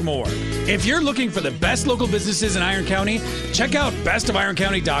so much more. If you're looking for the best local businesses in Iron County, check out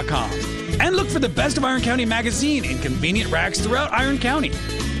bestofironcountry.com. And look for the Best of Iron County magazine in convenient racks throughout Iron County.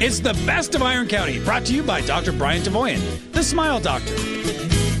 It's the Best of Iron County, brought to you by Dr. Brian Tavoyan, the Smile Doctor.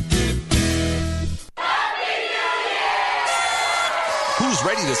 Who's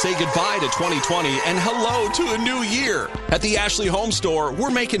ready to say goodbye to 2020 and hello to a new year? At the Ashley Home Store, we're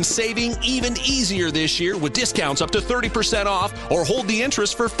making saving even easier this year with discounts up to 30% off or hold the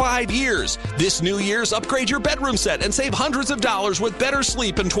interest for 5 years. This New Year's, upgrade your bedroom set and save hundreds of dollars with better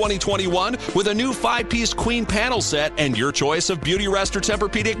sleep in 2021 with a new 5-piece queen panel set and your choice of Beautyrest or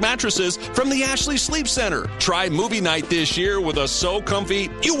Tempur-Pedic mattresses from the Ashley Sleep Center. Try movie night this year with a so comfy,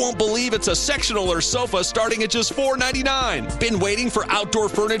 you won't believe it's a sectional or sofa starting at just $4.99. Been waiting for outdoor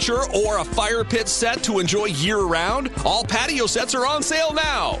furniture or a fire pit set to enjoy year-round? All patio sets are on sale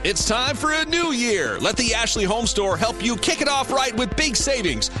now. It's time for a new year. Let the Ashley Home Store help you kick it off right with big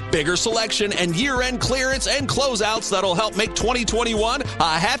savings, bigger selection, and year-end clearance and closeouts that'll help make 2021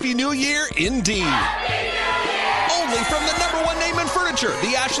 a happy new year indeed. Happy New Year! only from the #1 name in furniture,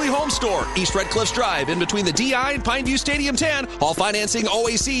 the Ashley Home Store, East Red Cliffs Drive, in between the DI and Pineview Stadium 10. All financing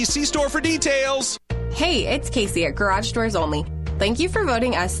OAC. See store for details. Hey, it's Casey at Garage Doors Only. Thank you for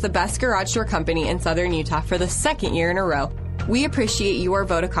voting us the best garage door company in Southern Utah for the second year in a row. We appreciate your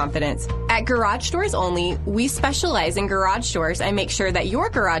vote of confidence. At Garage Doors Only, we specialize in garage doors and make sure that your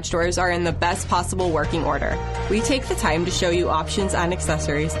garage doors are in the best possible working order. We take the time to show you options and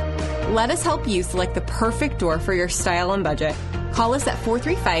accessories. Let us help you select the perfect door for your style and budget. Call us at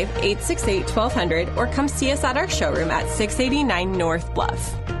 435-868-1200 or come see us at our showroom at 689 North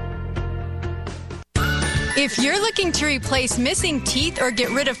Bluff. If you're looking to replace missing teeth or get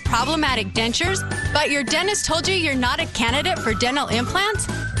rid of problematic dentures, but your dentist told you you're not a candidate for dental implants,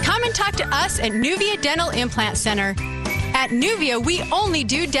 come and talk to us at Nuvia Dental Implant Center. At Nuvia, we only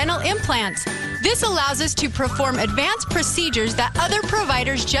do dental implants. This allows us to perform advanced procedures that other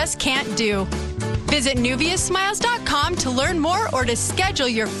providers just can't do. Visit NuviaSmiles.com to learn more or to schedule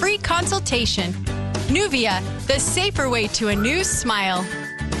your free consultation. Nuvia, the safer way to a new smile.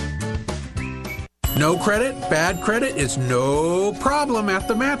 No credit, bad credit is no problem at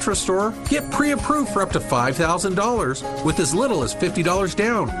the Mattress Store. Get pre-approved for up to $5,000 with as little as $50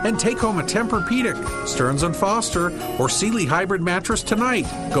 down and take home a Tempur-Pedic, Stearns & Foster, or Sealy Hybrid mattress tonight.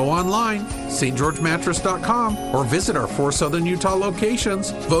 Go online, stgeorgemattress.com, or visit our 4 Southern Utah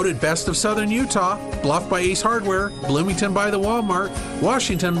locations. Voted Best of Southern Utah, Bluff by Ace Hardware, Bloomington by the Walmart,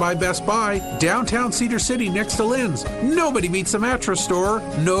 Washington by Best Buy, downtown Cedar City next to Lynn's. Nobody beats the Mattress Store.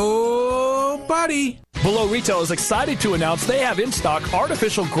 Nobody. Below Retail is excited to announce they have in stock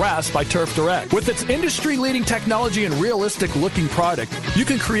artificial grass by Turf Direct. With its industry-leading technology and realistic-looking product, you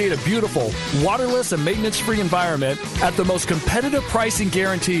can create a beautiful, waterless and maintenance-free environment at the most competitive pricing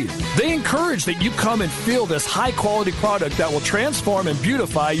guaranteed. They encourage that you come and feel this high-quality product that will transform and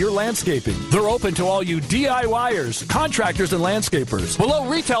beautify your landscaping. They're open to all you DIYers, contractors, and landscapers. Below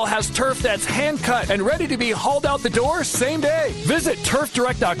Retail has turf that's hand-cut and ready to be hauled out the door same day. Visit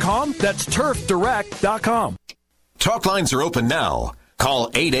turfdirect.com. That's turfdirect.com. Talk lines are open now. Call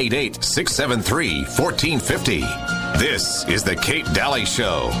 888-673-1450. This is the Kate Daly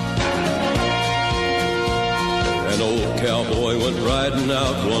Show. An old cowboy went riding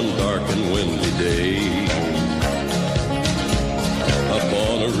out one dark and windy day. Up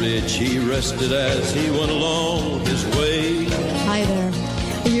on a ridge he rested as he went along his way. Hi there.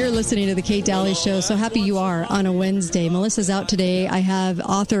 You're listening to the Kate Daly Show. So happy you are on a Wednesday. Melissa's out today. I have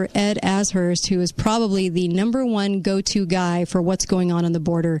author Ed Ashurst, who is probably the #1 go-to guy for what's going on the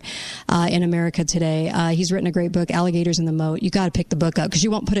border in America today. He's written a great book, Alligators in the Moat. You got to pick the book up because you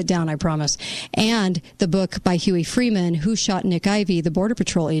won't put it down, I promise. And the book by Huey Freeman, Who Shot Nick Ivey, the Border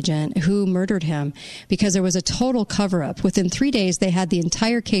Patrol agent who murdered him, because there was a total cover-up. Within 3 days, they had the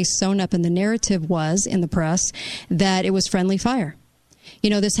entire case sewn up, and the narrative was, in the press, that it was friendly fire.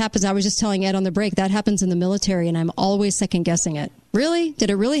 You know, this happens. I was just telling Ed on the break, that happens in the military, and I'm always second guessing it. Really? Did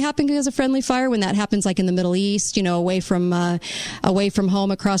it really happen because of friendly fire when that happens like in the Middle East, you know, away from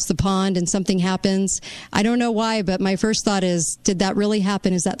home across the pond and something happens? I don't know why, but my first thought is, did that really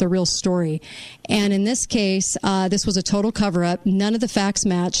happen? Is that the real story? And in this case, this was a total cover-up. None of the facts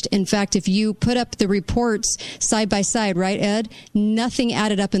matched. In fact, if you put up the reports side by side, right, Ed? Nothing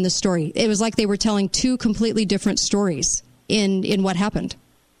added up in the story. It was like they were telling two completely different stories in what happened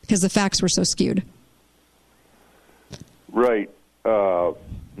because the facts were so skewed. Right.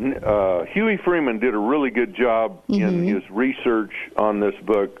 Huey Freeman did a really good job in his research on this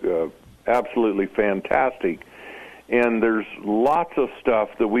book. Absolutely fantastic. And there's lots of stuff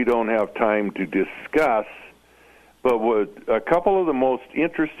that we don't have time to discuss. But what a couple of the most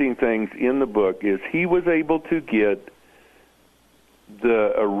interesting things in the book is he was able to get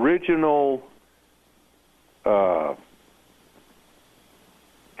the original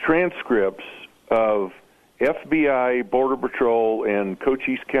transcripts of FBI, Border Patrol, and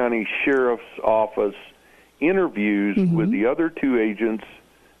Cochise County Sheriff's Office interviews with the other two agents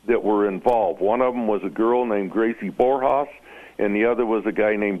that were involved. One of them was a girl named Gracie Borjas, and the other was a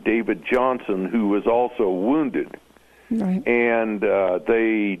guy named David Johnson, who was also wounded. Right. And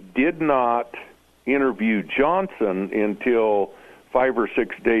they did not interview Johnson until 5 or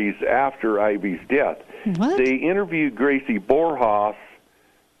 6 days after Ivey's death. What? They interviewed Gracie Borjas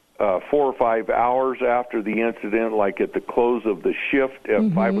 4 or 5 hours after the incident, like at the close of the shift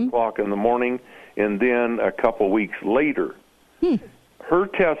at 5 o'clock in the morning, and then a couple weeks later. Her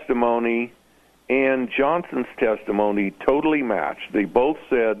testimony and Johnson's testimony totally matched. They both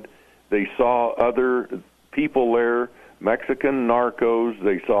said they saw other people there, Mexican narcos,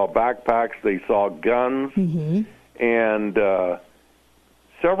 they saw backpacks, they saw guns, and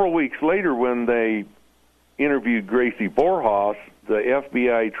several weeks later when they interviewed Gracie Borjas, the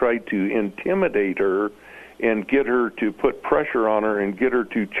FBI tried to intimidate her and get her to put pressure on her and get her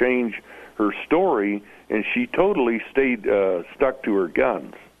to change her story, and she totally stayed stuck to her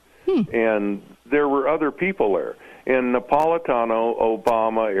guns. And there were other people there. And Napolitano,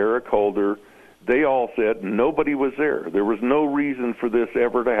 Obama, Eric Holder, they all said nobody was there. There was no reason for this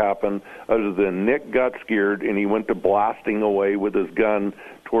ever to happen other than Nick got scared and he went to blasting away with his gun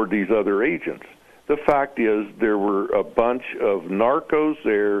toward these other agents. The fact is there were a bunch of narcos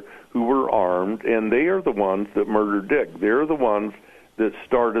there who were armed, and they are the ones that murdered Dick. They're the ones that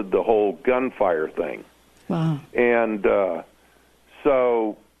started the whole gunfire thing. Wow. And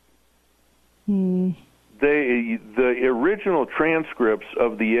so the original transcripts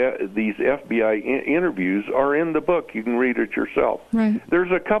of these FBI interviews are in the book. You can read it yourself. Right.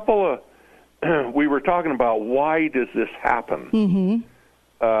 There's a couple of we were talking about why does this happen? Mm-hmm.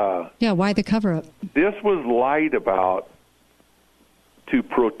 Yeah, why the cover-up? This was lied about to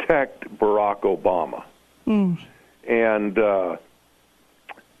protect Barack Obama. And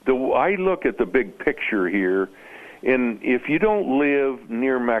I look at the big picture here, and if you don't live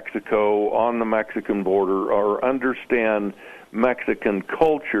near Mexico, on the Mexican border, or understand Mexican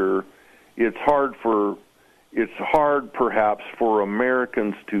culture, it's hard perhaps for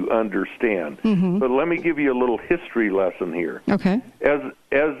Americans to understand. But let me give you a little history lesson here. Okay.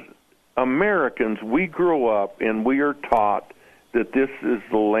 As Americans, we grow up and we are taught that this is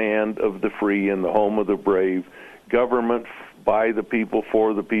the land of the free and the home of the brave, government by the people,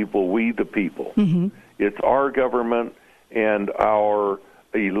 for the people, we the people. It's our government, and our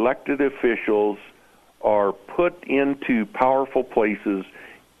elected officials are put into powerful places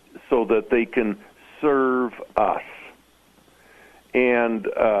so that they can serve us. And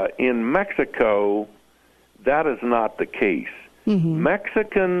in Mexico, that is not the case.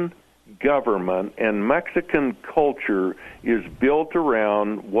 Mexican government and Mexican culture is built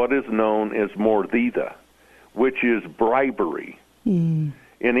around what is known as mordida, which is bribery.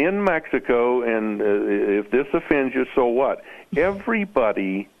 And in Mexico, and if this offends you, so what?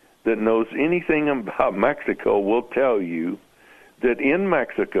 Everybody that knows anything about Mexico will tell you that in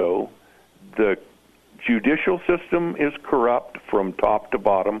Mexico, the judicial system is corrupt from top to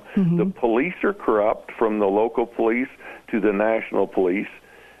bottom. The police are corrupt from the local police to the national police.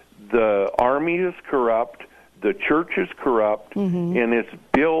 The army is corrupt. The church is corrupt. And it's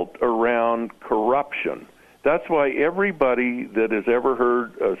built around corruption. That's why everybody that has ever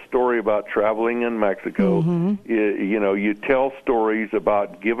heard a story about traveling in Mexico, you tell stories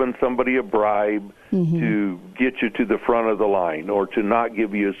about giving somebody a bribe to get you to the front of the line or to not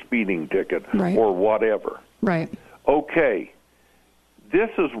give you a speeding ticket or whatever. Right. Okay.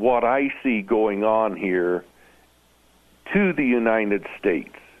 This is what I see going on here to the United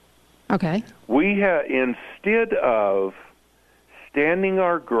States. Okay. We have, instead of standing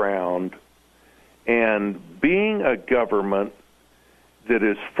our ground and being a government that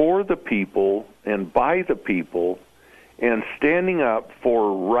is for the people and by the people and standing up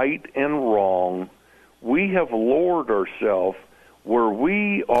for right and wrong, we have lowered ourselves where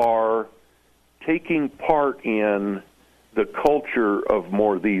we are taking part in the culture of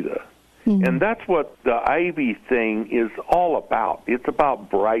mordida. And that's what the Ivy thing is all about. It's about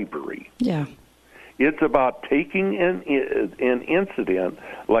bribery. Yeah. It's about taking an incident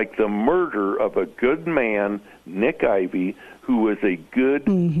like the murder of a good man, Nick Ivy, who was a good,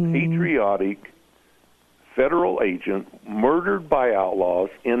 patriotic federal agent, murdered by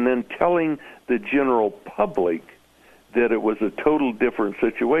outlaws, and then telling the general public that it was a total different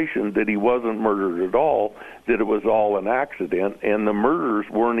situation, that he wasn't murdered at all, that it was all an accident, and the murderers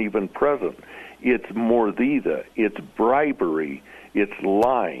weren't even present. It's mordida. It's bribery. It's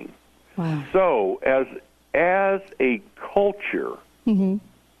lying. Wow. So, as a culture, the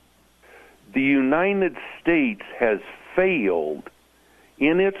United States has failed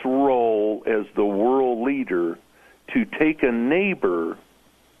in its role as the world leader to take a neighbor,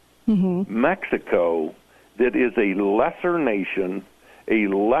 Mexico, that is a lesser nation, a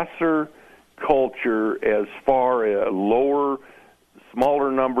lesser culture as far as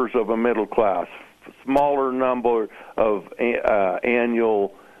smaller numbers of a middle class, smaller number of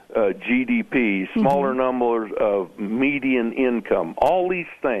annual GDP, smaller numbers of median income, all these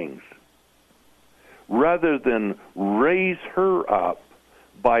things, rather than raise her up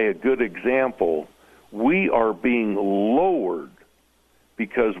by a good example, we are being lowered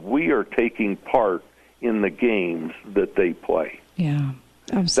because we are taking part in the games that they play. Yeah,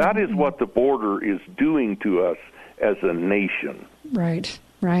 absolutely. That is what the border is doing to us as a nation. Right.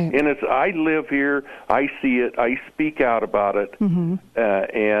 Right. And I live here, I see it, I speak out about it,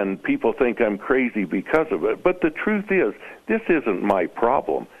 and people think I'm crazy because of it. But the truth is, this isn't my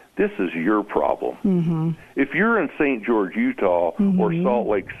problem. This is your problem. If you're in St. George, Utah, or Salt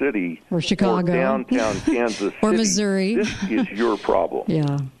Lake City, or Chicago, or downtown Kansas City, or Missouri, this is your problem.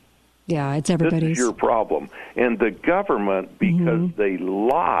 Yeah, it's everybody's. This is your problem. And the government, because they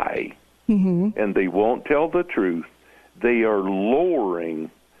lie and they won't tell the truth, they are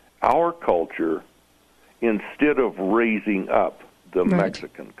lowering our culture instead of raising up the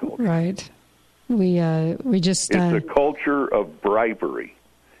Mexican culture. Right. We just... It's a culture of bribery.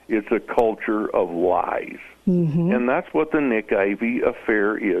 It's a culture of lies. And that's what the Nick Ivey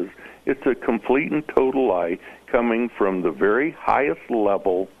affair is. It's a complete and total lie coming from the very highest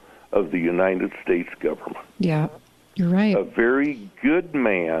level of the United States government. Yeah, you're right. A very good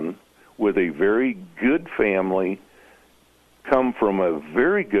man with a very good family, come from a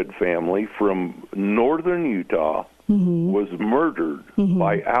very good family from northern Utah, was murdered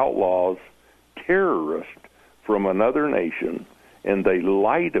by outlaws, terrorists from another nation, and they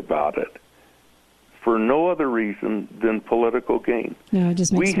lied about it for no other reason than political gain. No, it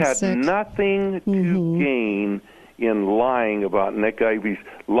just makes we me had sick. nothing to gain in lying about Nick Ivey's.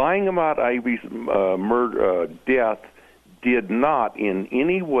 Lying about Ivey's death did not in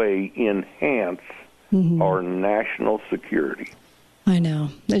any way enhance our national security. I know.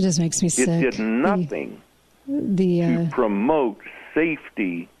 It just makes me sick. It did nothing to promote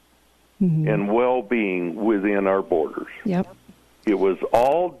safety and well-being within our borders. Yep. It was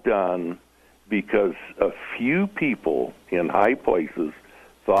all done because a few people in high places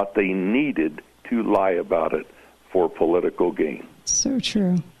thought they needed to lie about it for political gain. So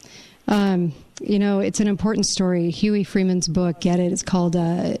true. You know, it's an important story. Huey Freeman's book, Get It, it's called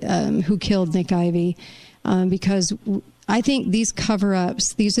Who Killed Nick Ivey, because I think these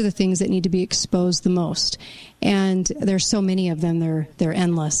cover-ups, these are the things that need to be exposed the most. And there's so many of them, they're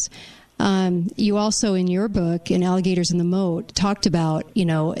endless. You also, in your book, in Alligators in the Moat, talked about, you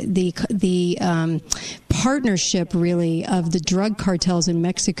know, the partnership, really, of the drug cartels in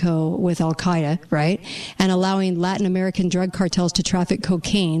Mexico with Al-Qaeda, right? And allowing Latin American drug cartels to traffic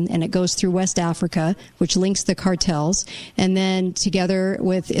cocaine, and it goes through West Africa, which links the cartels, and then together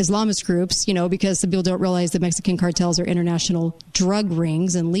with Islamist groups, you know, because the people don't realize the Mexican cartels are international drug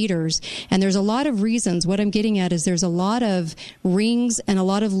rings and leaders. And there's a lot of reasons. What I'm getting at is there's a lot of rings and a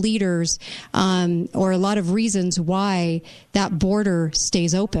lot of leaders, or a lot of reasons why that border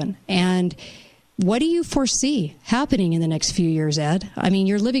stays open. And what do you foresee happening in the next few years, Ed? I mean,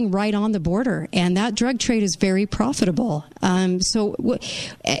 you're living right on the border, and that drug trade is very profitable. And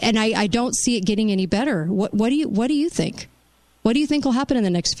I don't see it getting any better. What do you think? What do you think will happen in the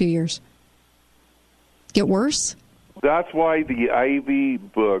next few years? Get worse? That's why the Ivey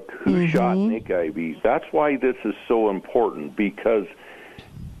book, Who Shot Nick Ivey, that's why this is so important, because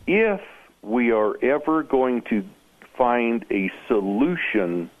if we are ever going to find a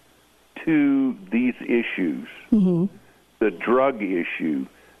solution to these issues, the drug issue,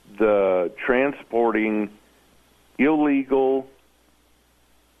 the transporting illegal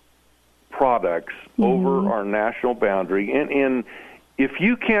products over our national boundary, and if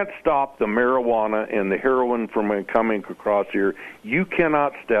you can't stop the marijuana and the heroin from coming across here, you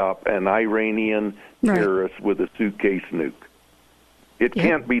cannot stop an Iranian terrorist with a suitcase nuke. It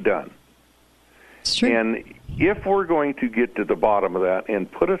can't be done. It's true. And if we're going to get to the bottom of that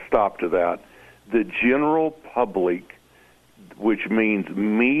and put a stop to that, the general public, which means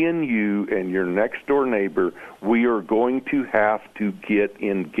me and you and your next door neighbor, we are going to have to get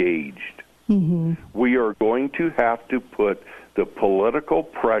engaged. We are going to have to put the political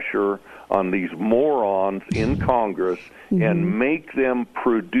pressure on these morons in Congress and make them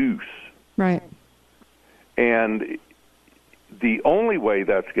produce. Right. And the only way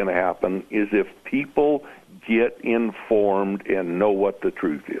that's going to happen is if people get informed and know what the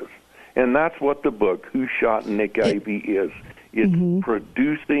truth is. And that's what the book, Who Shot Nick Ivey, is. It's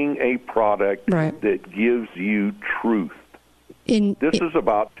producing a product that gives you truth. This is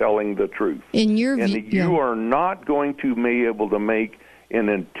about telling the truth. In your and you are not going to be able to make an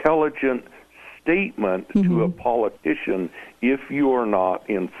intelligent statement to a politician if you are not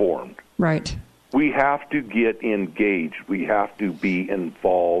informed. Right. We have to get engaged. We have to be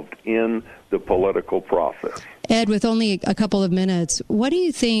involved in the political process. Ed, with only a couple of minutes, what do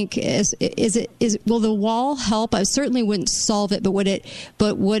you think will the wall help? I certainly wouldn't solve it,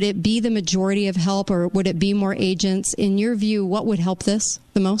 but would it be the majority of help, or would it be more agents? In your view, what would help this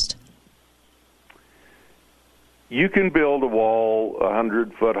the most? You can build a wall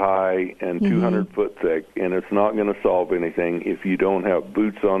 100 foot high and 200 foot thick, and it's not going to solve anything if you don't have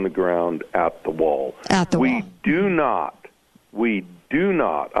boots on the ground at the wall. We do not,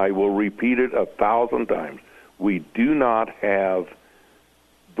 I will repeat it 1,000 times, we do not have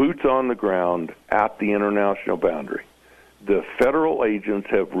boots on the ground at the international boundary. The federal agents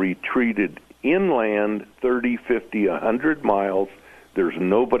have retreated inland 30, 50, 100 miles. There's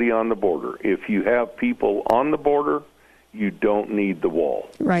nobody on the border. If you have people on the border, you don't need the wall.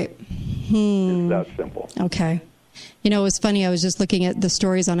 Right. It's that simple. Okay. You know, it was funny. I was just looking at the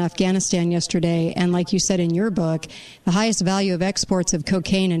stories on Afghanistan yesterday, and like you said in your book, the highest value of exports of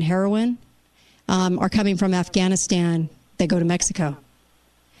cocaine and heroin are coming from Afghanistan. They go to Mexico.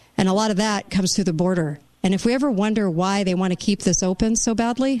 And a lot of that comes through the border. And if we ever wonder why they want to keep this open so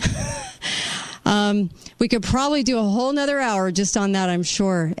badly... we could probably do a whole nother hour just on that, I'm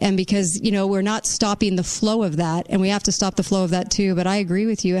sure. And because, you know, we're not stopping the flow of that, and we have to stop the flow of that too. But I agree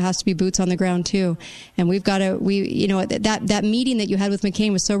with you. It has to be boots on the ground too. And we've got to, that meeting that you had with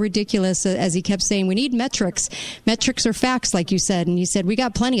McCain was so ridiculous, as he kept saying, we need metrics. Metrics are facts, like you said. And he said, we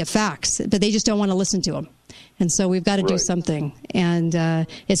got plenty of facts, but they just don't want to listen to them. And so we've got to do something. And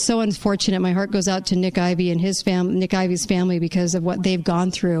it's so unfortunate. My heart goes out to Nick Ivey and his Nick Ivey's family, because of what they've gone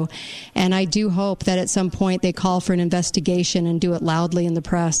through. And I do hope that at some point they call for an investigation and do it loudly in the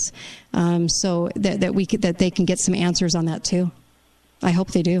press, so that they can get some answers on that too. I hope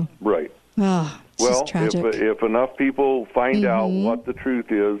they do. Right. Oh, it's just tragic. If enough people find out what the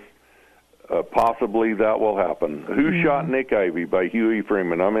truth is, possibly that will happen. Who Shot Nick Ivey by Huey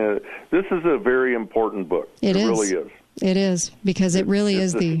Freeman. I mean, this is a very important book. It really is. It is, because it really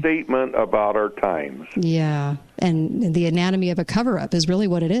is the statement about our times. Yeah, and the anatomy of a cover-up is really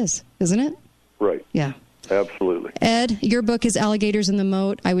what it is, isn't it? Right. Yeah. Absolutely. Ed, your book is Alligators in the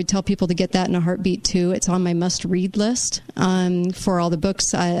Moat. I would tell people to get that in a heartbeat, too. It's on my must-read list for all the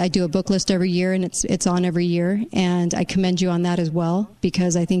books. I do a book list every year, and it's on every year. And I commend you on that as well,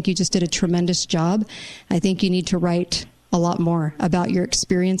 because I think you just did a tremendous job. I think you need to write a lot more about your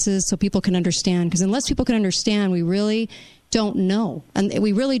experiences so people can understand. Because unless people can understand, we really don't know. And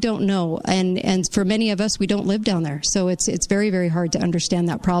we really don't know. And for many of us, we don't live down there. So it's very, very hard to understand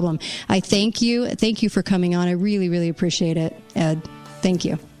that problem. I thank you. Thank you for coming on. I really, really appreciate it, Ed. Thank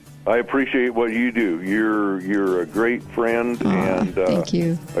you. I appreciate what you do. You're a great friend and thank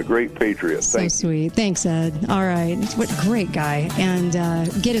you. A great patriot. So sweet. Thanks, Ed. All right. What a great guy. And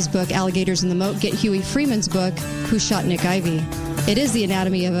get his book, Alligators in the Moat. Get Huey Freeman's book, Who Shot Nick Ivey. It is the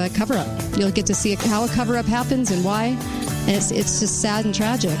anatomy of a cover-up. You'll get to see how a cover-up happens and why. And it's just sad and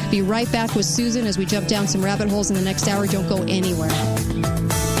tragic. Be right back with Susan as we jump down some rabbit holes in the next hour. Don't go anywhere.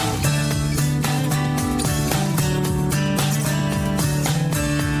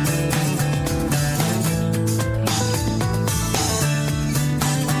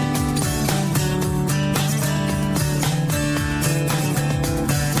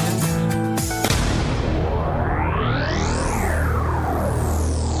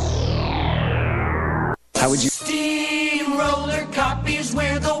 How would you Steamroller copies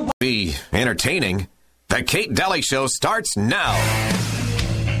where the be entertaining? The Kate Daly Show starts now.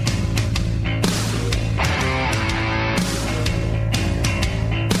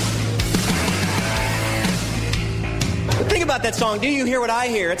 Think about that song. Do you hear what I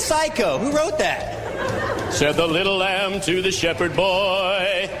hear? It's Psycho. Who wrote that? Said the little lamb to the shepherd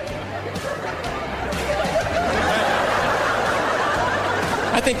boy.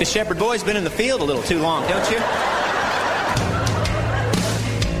 I think the shepherd boy's been in the field a little too long, don't you?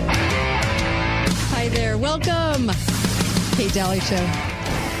 Hi there. Welcome. Kate Daly Show.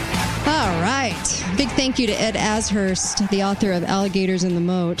 All right. Big thank you to Ed Ashurst, the author of Alligators in the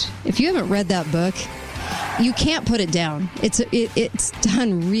Moat. If you haven't read that book, you can't put it down. It's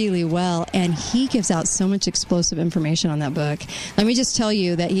done really well, and he gives out so much explosive information on that book. Let me just tell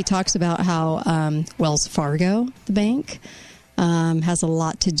you that he talks about how Wells Fargo, the bank, has a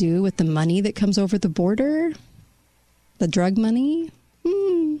lot to do with the money that comes over the border, the drug money.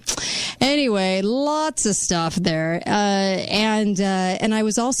 Anyway, lots of stuff there. And I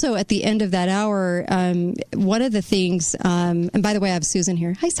was also at the end of that hour, one of the things, and by the way, I have Susan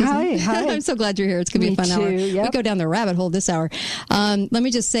here. Hi, Susan. Hi. I'm so glad you're here. It's going to be a fun hour. Yep. We go down the rabbit hole this hour. Let me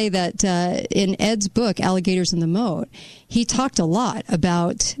just say that in Ed's book, Alligators in the Moat, he talked a lot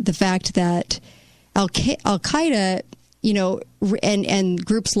about the fact that Al-Qaeda, you know, and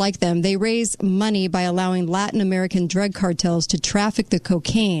groups like them, they raise money by allowing Latin American drug cartels to traffic the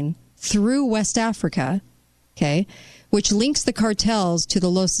cocaine through West Africa, okay, which links the cartels to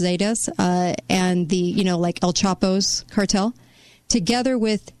the Los Zetas and the, you know, like El Chapo's cartel, together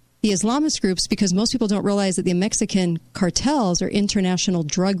with the Islamist groups, because most people don't realize that the Mexican cartels are international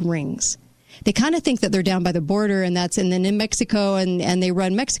drug rings. They kind of think that they're down by the border and then in Mexico and they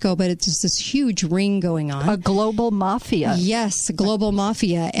run Mexico, but it's just this huge ring going on. A global mafia. Yes, a global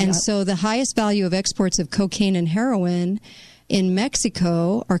mafia. And so the highest value of exports of cocaine and heroin in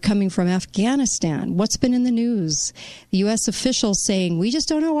Mexico are coming from Afghanistan. What's been in the news? The U.S. officials saying, we just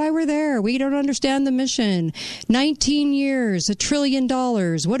don't know why we're there. We don't understand the mission. 19 years, $1 trillion.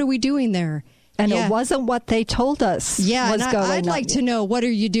 What are we doing there? And it wasn't what they told us. Yeah, and I'd like to know, what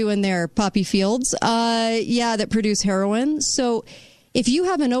are you doing there, poppy fields? That produce heroin. So if you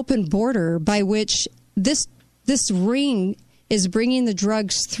have an open border by which this ring is bringing the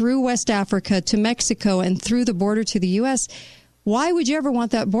drugs through West Africa to Mexico and through the border to the U.S., why would you ever want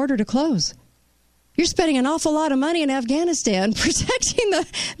that border to close? You're spending an awful lot of money in Afghanistan protecting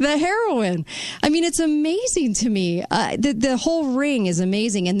the heroin. I mean, it's amazing to me. The whole ring is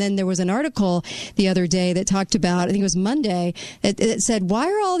amazing. And then there was an article the other day that talked about, I think it was Monday, it said,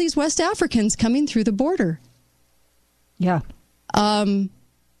 why are all these West Africans coming through the border? Yeah.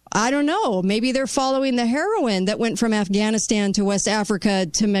 I don't know. Maybe they're following the heroin that went from Afghanistan to West Africa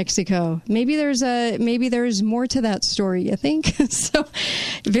to Mexico. Maybe there's more to that story, I think. So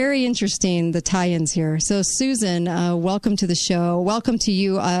very interesting, the tie-ins here. So Susan, welcome to the show. Welcome to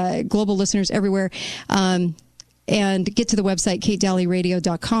you, global listeners everywhere. And get to the website,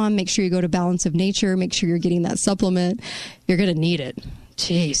 katedalleyradio.com. Make sure you go to Balance of Nature. Make sure you're getting that supplement. You're going to need it.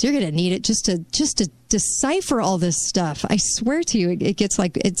 Jeez, you're going to need it just to decipher all this stuff. I swear to you, it's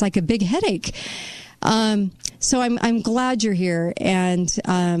like a big headache. So I'm glad you're here, and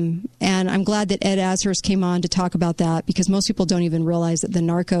I'm glad that Ed Ashurst came on to talk about that, because most people don't even realize that the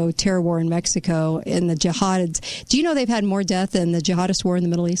narco terror war in Mexico and the jihadists. Do you know they've had more death than the jihadist war in the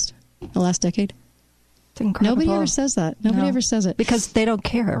Middle East in the last decade? It's incredible. Nobody ever says that. Nobody ever says it because they don't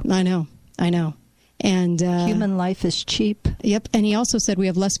care. I know. And human life is cheap. Yep. And he also said we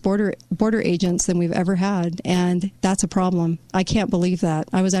have less border agents than we've ever had, and that's a problem. I can't believe that.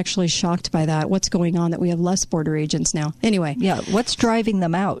 I was actually shocked by that. What's going on that we have less border agents now? Anyway. Yeah. What's driving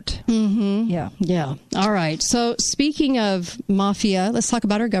them out? Mm-hmm. Yeah. Yeah. All right. So speaking of mafia, let's talk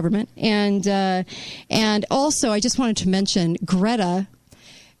about our government. And also, I just wanted to mention Greta.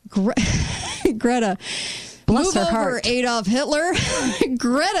 Bless Move her over, heart. Adolf Hitler.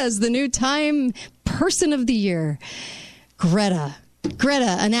 Greta's the new Time Person of the Year. Greta,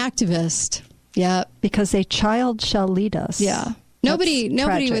 an activist. Yeah. Because a child shall lead us. Yeah. Nobody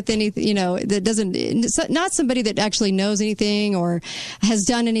with anything, that doesn't, not somebody that actually knows anything or has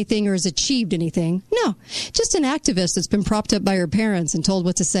done anything or has achieved anything. No, just an activist that's been propped up by her parents and told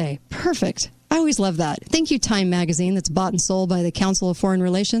what to say. Perfect. I always love that. Thank you, Time Magazine, that's bought and sold by the Council of Foreign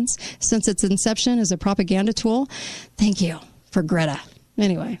Relations since its inception as a propaganda tool. Thank you for Greta.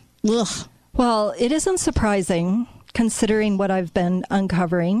 Anyway. Ugh. Well, it isn't surprising, considering what I've been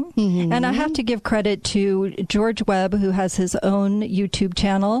uncovering. Mm-hmm. And I have to give credit to George Webb, who has his own YouTube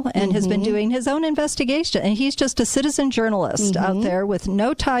channel and has been doing his own investigation. And he's just a citizen journalist out there with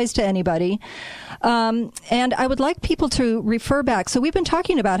no ties to anybody. And I would like people to refer back. So we've been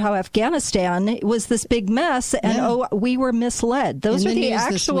talking about how Afghanistan was this big mess and we were misled. Those are the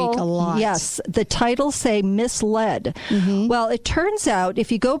actual, this week a lot. Yes, the titles say misled. Mm-hmm. Well, it turns out,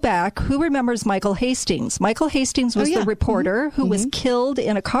 if you go back, who remembers Michael Hastings? Michael Hastings was the reporter who was killed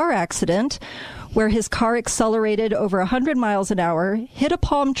in a car accident where his car accelerated over 100 miles an hour, hit a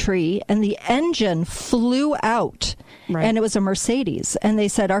palm tree, and the engine flew out. Right. And it was a Mercedes. And they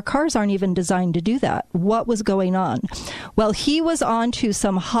said, our cars aren't even designed to do that. What was going on? Well, he was on to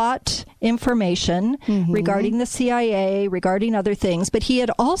some hot information regarding the CIA, regarding other things. But he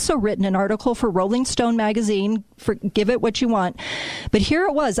had also written an article for Rolling Stone magazine, give it what you want. But here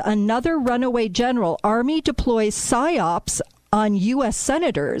it was, another runaway general. Army deploys PSYOPs on U.S.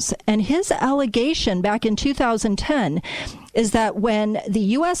 senators. And his allegation back in 2010 is that when the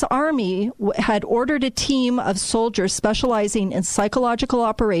U.S. Army had ordered a team of soldiers specializing in psychological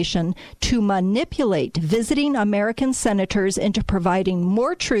operation to manipulate visiting American senators into providing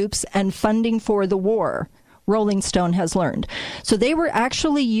more troops and funding for the war, Rolling Stone has learned. So they were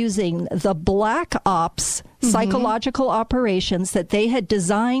actually using the black ops psychological operations that they had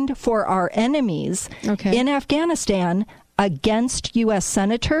designed for our enemies in Afghanistan against U.S.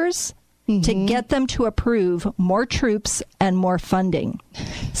 senators to get them to approve more troops and more funding.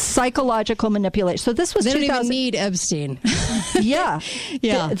 Psychological manipulation. So this was They don't even need Epstein. Yeah.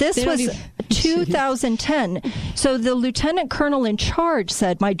 Yeah. This was 2010. So the lieutenant colonel in charge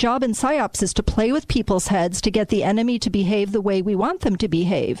said, my job in PSYOPs is to play with people's heads to get the enemy to behave the way we want them to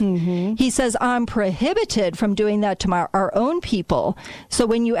behave. He says, I'm prohibited from doing that to our own people. So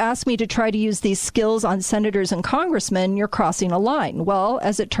when you ask me to try to use these skills on senators and congressmen, you're crossing a line. Well,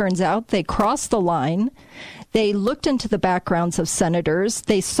 as it turns out, they crossed the line. They looked into the backgrounds of senators.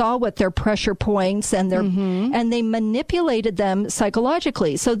 They saw what their pressure points and their and they manipulated them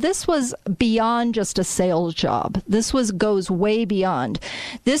psychologically. So this was beyond just a sales job. This goes way beyond.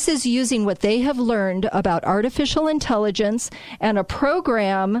 This is using what they have learned about artificial intelligence and a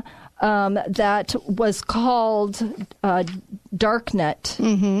program that was called Darknet.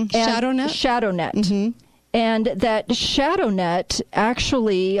 ShadowNet. And that ShadowNet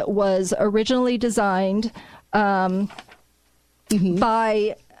actually was originally designed by...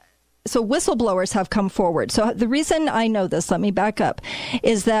 So whistleblowers have come forward. So the reason I know this, let me back up,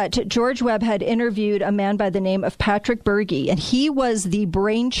 is that George Webb had interviewed a man by the name of Patrick Berge, and he was the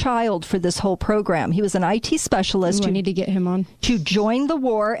brainchild for this whole program. He was an IT specialist. I need to get him on. To join the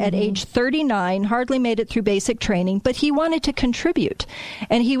war at age 39, hardly made it through basic training, but he wanted to contribute.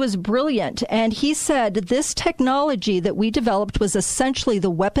 And he was brilliant. And he said this technology that we developed was essentially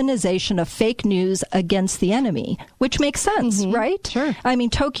the weaponization of fake news against the enemy, which makes sense, right? Sure. I mean,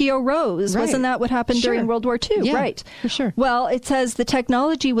 Tokyo Rose, wasn't that what happened during World War II? Yeah, right. For sure. Well, it says the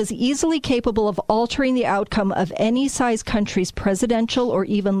technology was easily capable of altering the outcome of any size country's presidential or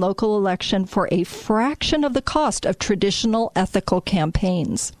even local election for a fraction of the cost of traditional ethical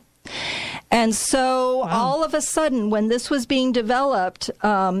campaigns. And so all of a sudden, when this was being developed,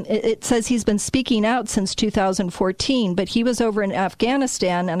 it says he's been speaking out since 2014, but he was over in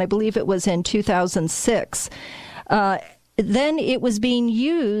Afghanistan, and I believe it was in 2006. Then it was being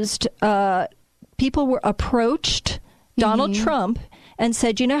used. People were approached Donald Trump and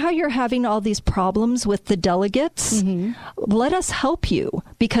said, you know how you're having all these problems with the delegates? Let us help you,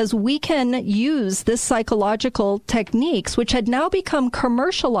 because we can use this psychological techniques, which had now become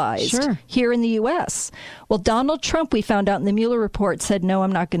commercialized here in the U.S. Well, Donald Trump, we found out in the Mueller report, said, no,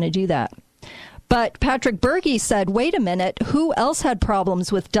 I'm not going to do that. But Patrick Berge said, wait a minute, who else had problems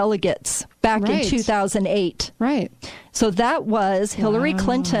with delegates back in 2008? Right. So that was Hillary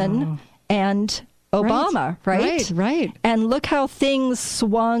Clinton and Obama, right? Right. And look how things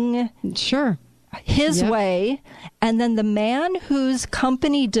swung his way. And then the man whose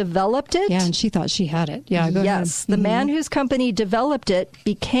company developed it. Yeah, and she thought she had it. Yeah, go ahead. The man whose company developed it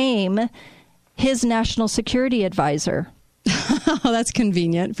became his national security advisor. Oh, that's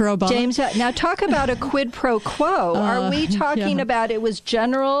convenient for Obama. James, now talk about a quid pro quo. Are we talking about it was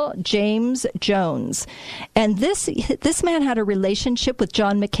General James Jones? And this man had a relationship with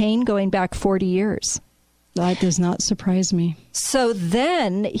John McCain going back 40 years. That does not surprise me. So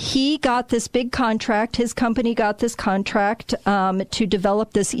then he got this big contract. His company got this contract to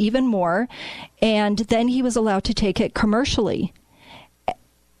develop this even more. And then he was allowed to take it commercially.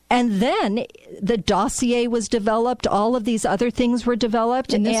 And then the dossier was developed. All of these other things were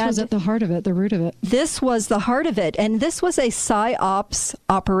developed. And this was at the heart of it, the root of it. This was the heart of it. And this was a PSYOPs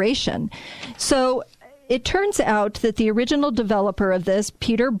operation. So it turns out that the original developer of this,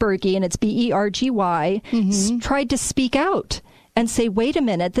 Peter Berge, and it's Bergy, tried to speak out and say, wait a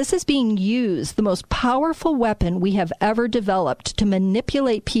minute, this is being used, the most powerful weapon we have ever developed to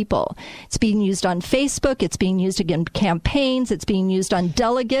manipulate people. It's being used on Facebook. It's being used in campaigns. It's being used on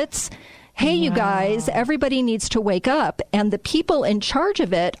delegates. Hey, you guys, everybody needs to wake up. And the people in charge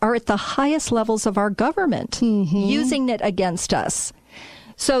of it are at the highest levels of our government, using it against us.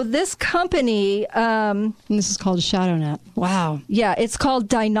 So this company... and this is called ShadowNet. Wow. Yeah, it's called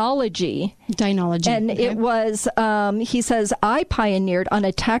Dynology. And it was, he says, I pioneered on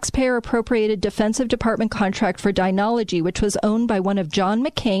a taxpayer-appropriated Defensive Department contract for Dynology, which was owned by one of John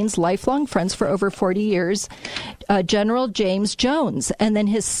McCain's lifelong friends for over 40 years, General James Jones. And then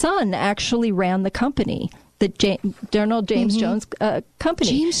his son actually ran the company. The General James Jones company.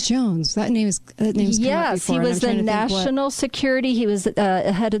 James Jones. That name's yes, he was the national security. He was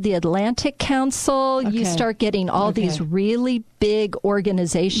head of the Atlantic Council. You start getting all these really big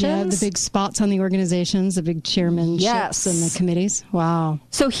organizations. Yeah, the big spots on the organizations, the big chairmanships and the committees. Wow.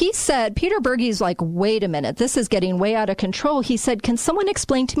 So he said, Peter Berge's like, wait a minute, this is getting way out of control. He said, can someone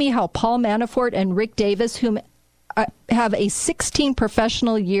explain to me how Paul Manafort and Rick Davis, whom have a 16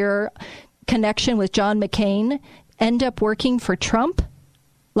 professional year connection with John McCain, end up working for Trump?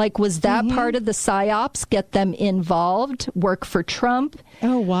 Like, was that part of the psyops? Get them involved, work for Trump?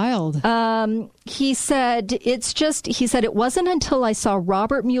 Oh, wild. He said, it wasn't until I saw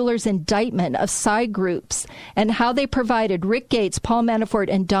Robert Mueller's indictment of PSY groups and how they provided Rick Gates, Paul Manafort,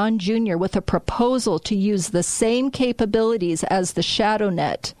 and Don Jr. with a proposal to use the same capabilities as the shadow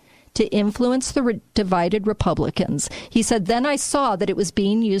net to influence the divided Republicans. He said, then I saw that it was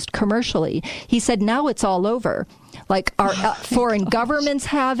being used commercially. He said, now it's all over. Like, our foreign governments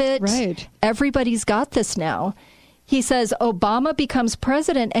have it. Right. Everybody's got this now. He says Obama becomes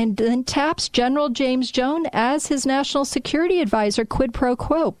president and then taps General James Jones as his national security advisor, quid pro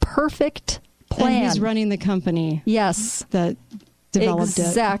quo. Perfect plan. And he's running the company. Yes. That developed it.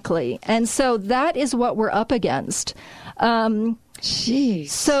 Exactly. And so that is what we're up against. Jeez.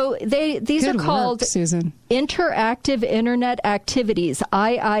 So these are called Susan. Interactive Internet Activities,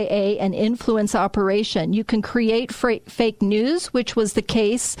 IIA, and Influence Operation. You can create fake news, which was the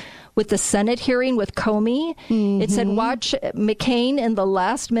case with the Senate hearing with Comey. It said, watch McCain in the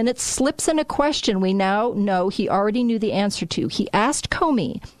last minute slips in a question we now know he already knew the answer to. He asked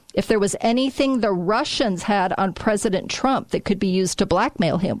Comey if there was anything the Russians had on President Trump that could be used to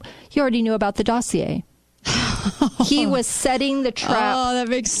blackmail him. He already knew about the dossier. He was setting the trap. Oh, that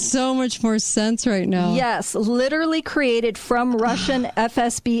makes so much more sense right now. Yes, literally created from Russian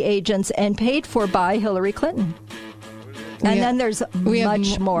FSB agents and paid for by Hillary Clinton. And then there's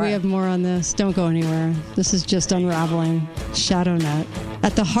much more. We have more on this. Don't go anywhere. This is just unraveling. ShadowNet.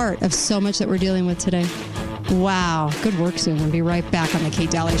 At the heart of so much that we're dealing with today. Wow. Good work, Susan. We'll be right back on The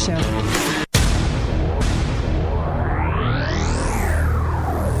Kate Daly Show.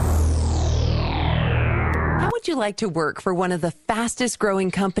 Would you like to work for one of the fastest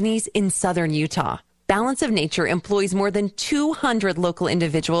growing companies in southern Utah? Balance of Nature employs more than 200 local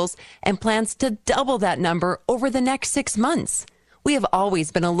individuals and plans to double that number over the next 6 months. We have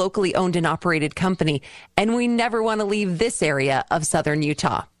always been a locally owned and operated company, and we never want to leave this area of southern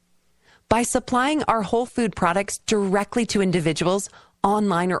Utah. By supplying our whole food products directly to individuals,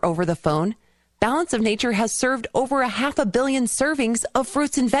 online or over the phone, Balance of Nature has served over 500 million servings of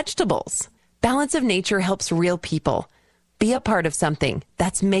fruits and vegetables. Balance of Nature helps real people be a part of something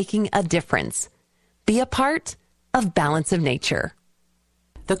that's making a difference. Be a part of Balance of Nature.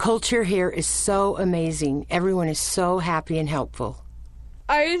 The culture here is so amazing. Everyone is so happy and helpful.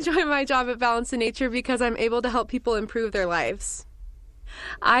 I enjoy my job at Balance of Nature because I'm able to help people improve their lives.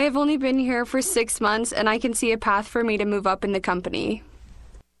 I have only been here for 6 months, and I can see a path for me to move up in the company.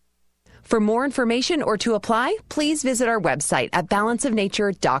 For more information or to apply, please visit our website at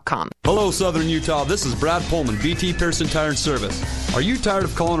balanceofnature.com. Hello, Southern Utah. This is Brad Pullman, BT Pearson Tire and Service. Are you tired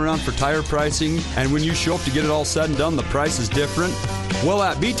of calling around for tire pricing, and when you show up to get it all said and done, the price is different? Well,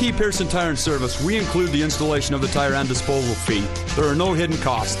 at BT Pearson Tire and Service, we include the installation of the tire and disposal fee. There are no hidden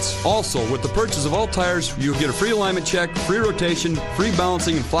costs. Also, with the purchase of all tires, you'll get a free alignment check, free rotation, free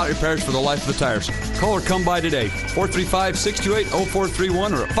balancing, and flat repairs for the life of the tires. Call or come by today,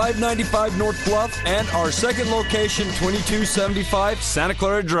 435-628-0431 or 595 North Bluff, and our second location, 2275 Santa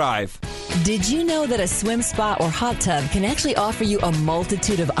Clara Drive. Did you know that a swim spa or hot tub can actually offer you a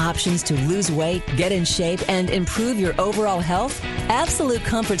multitude of options to lose weight, get in shape, and improve your overall health? Absolute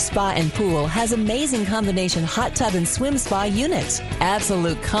Comfort Spa and Pool has amazing combination hot tub and swim spa units.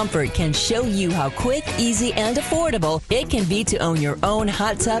 Absolute Comfort can show you how quick, easy, and affordable it can be to own your own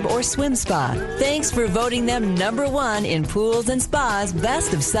hot tub or swim spa. Thanks for voting them #1 in pools and spas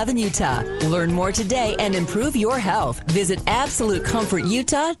best of Southern Utah. Learn more today and improve your health. Visit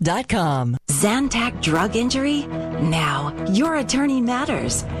AbsoluteComfortUtah.com. Zantac drug injury? Now, your attorney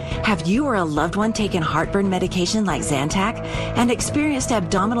matters. Have you or a loved one taken heartburn medication like Zantac and experienced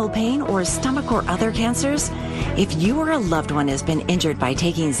abdominal pain or stomach or other cancers? If you or a loved one has been injured by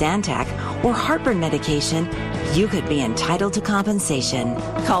taking Zantac or heartburn medication, you could be entitled to compensation.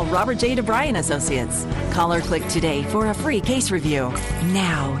 Call Robert J. DeBryan Associates. Call or click today for a free case review.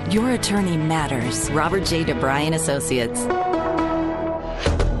 Now, your attorney matters. Robert J. DeBryan Associates.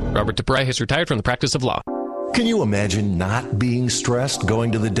 Robert DeBry has retired from the practice of law. Can you imagine not being stressed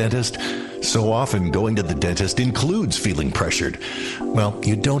going to the dentist? So often going to the dentist includes feeling pressured. Well,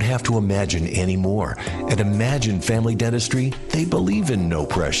 you don't have to imagine anymore. At Imagine Family Dentistry, they believe in no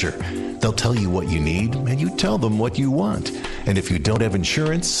pressure. They'll tell you what you need, and you tell them what you want. And if you don't have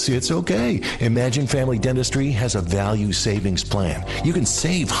insurance, it's okay. Imagine Family Dentistry has a value savings plan. You can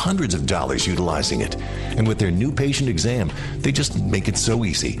save hundreds of dollars utilizing it. And with their new patient exam, they just make it so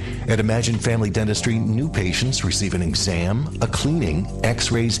easy. At Imagine Family Dentistry, new patients receive an exam, a cleaning,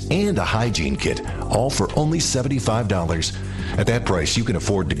 x-rays, and a hygiene kit, all for only $75. At that price, you can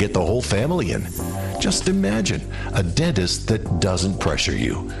afford to get the whole family in. Just imagine a dentist that doesn't pressure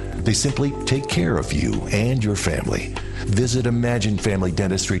you. They simply take care of you and your family. Visit Imagine Family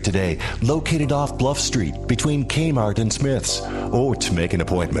Dentistry today, located off Bluff Street between Kmart and Smith's. Or to make an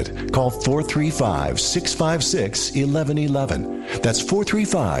appointment, call 435-656-1111. That's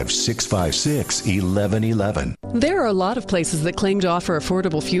 435-656-1111. There are a lot of places that claim to offer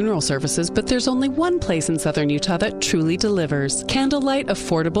affordable funeral services, but there's only one place in southern Utah that truly delivers. Candlelight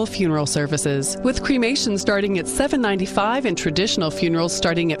Affordable Funeral Services. With cremation starting at $795 and traditional funerals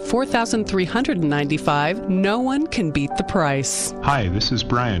starting at $4,395, no one can beat the price. Hi, this is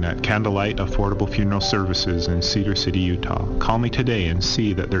Brian at Candlelight Affordable Funeral Services in Cedar City, Utah. Call me today and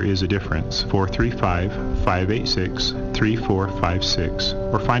see that there is a difference. 435-586-3456.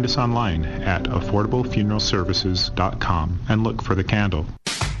 Or find us online at affordablefuneralservices.com and look for the candle.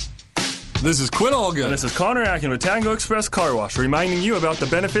 This is Quinn Olga. And this is Connor Akin with Tango Express Car Wash, reminding you about the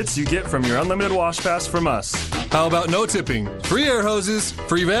benefits you get from your unlimited wash pass from us. How about no tipping? Free air hoses,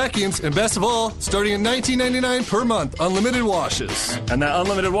 free vacuums, and best of all, starting at $19.99 per month, unlimited washes. And that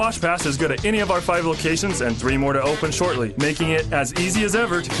unlimited wash pass is good at any of our 5 locations and 3 more to open shortly, making it as easy as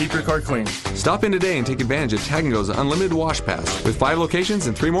ever to keep your car clean. Stop in today and take advantage of Tag & Go's unlimited wash pass with 5 locations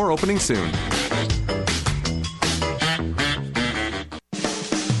and 3 more opening soon.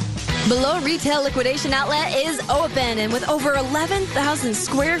 Below Retail Liquidation Outlet is open, and with over 11,000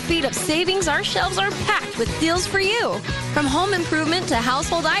 square feet of savings, our shelves are packed with deals for you. From home improvement to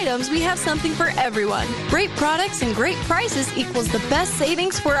household items, we have something for everyone. Great products and great prices equals the best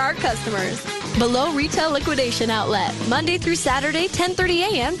savings for our customers. Below Retail Liquidation Outlet, Monday through Saturday,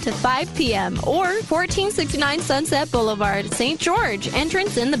 10:30 a.m. to 5 p.m. or 1469 Sunset Boulevard, St. George,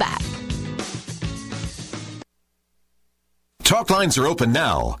 entrance in the back. Talk lines are open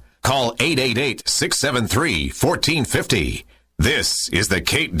now. Call 888-673-1450. This is the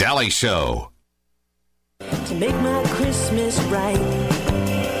Kate Daly Show. To make my Christmas right,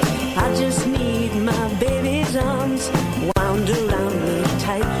 I just need my baby's arms wound around me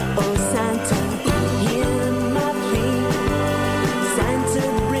tight. Oh, Santa, hear my plea. Santa,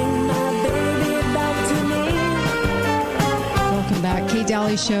 bring my baby back to me. Welcome back, Kate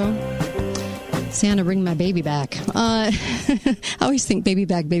Daly Show. Santa, bring my baby back. I always think baby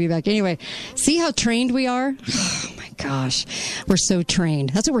back. Anyway, see how trained we are? Oh, my gosh. We're so trained.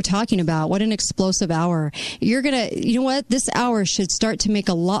 That's what we're talking about. What an explosive hour. You know what? This hour should start to make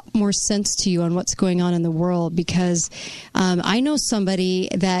a lot more sense to you on what's going on in the world, because I know somebody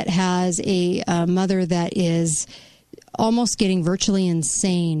that has a mother that is almost getting virtually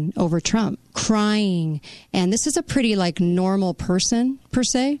insane over Trump, crying. And this is a pretty normal person, per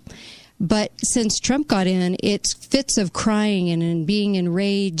se. But since Trump got in, it's fits of crying and being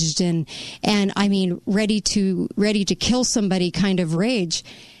enraged and I mean ready to kill somebody kind of rage.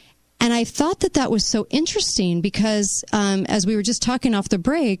 And I thought that was so interesting because as we were just talking off the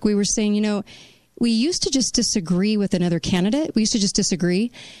break, we were saying, we used to just disagree with another candidate. We used to just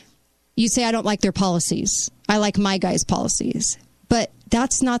disagree. You say, I don't like their policies. I like my guy's policies. But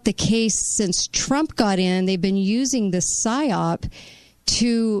that's not the case since Trump got in. They've been using this PSYOP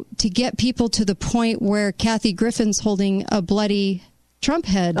to get people to the point where Kathy Griffin's holding a bloody Trump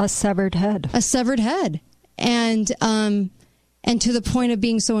head. A severed head. And to the point of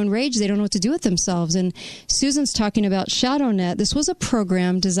being so enraged, they don't know what to do with themselves. And Susan's talking about ShadowNet. This was a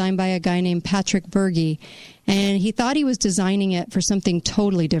program designed by a guy named Patrick Berge, and he thought he was designing it for something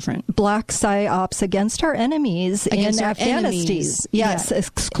totally different. Black psyops against our enemies in Afghanistan. Yes,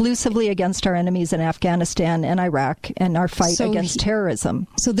 exclusively against our enemies in Afghanistan and Iraq and our fight against terrorism.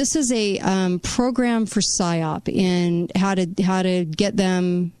 So this is a program for psyop in how to get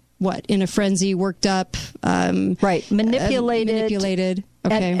them in a frenzy, worked up, manipulated.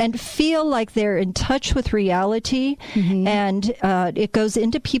 Okay. And feel like they're in touch with reality, and it goes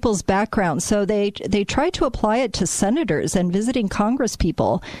into people's background. So they try to apply it to senators and visiting Congress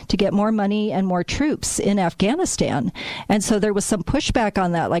people to get more money and more troops in Afghanistan. And so there was some pushback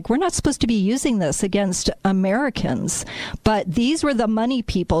on that. We're not supposed to be using this against Americans, but these were the money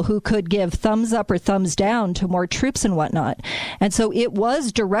people who could give thumbs up or thumbs down to more troops and whatnot. And so it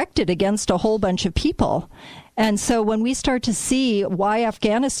was directed against a whole bunch of people. And so when we start to see why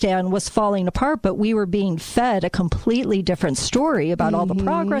Afghanistan was falling apart, but we were being fed a completely different story about all the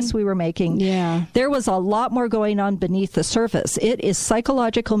progress we were making, there was a lot more going on beneath the surface. It is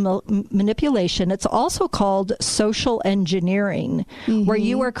psychological manipulation. It's also called social engineering, where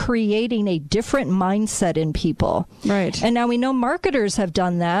you are creating a different mindset in people. Right. And now we know marketers have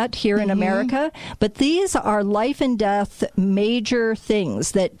done that here in America, but these are life and death major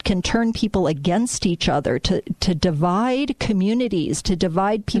things that can turn people against each other to to divide communities, to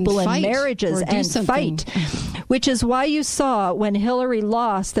divide people in marriages and fight, which is why you saw when Hillary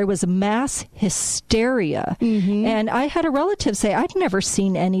lost, there was mass hysteria. And I had a relative say, I'd never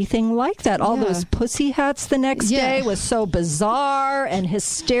seen anything like that. All those pussy hats the next day was so bizarre, and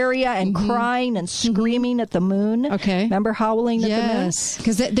hysteria and crying and screaming at the moon. Okay. Remember howling at the moon? Yes,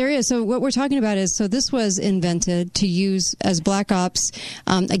 because there is. So what we're talking about is, so this was invented to use as black ops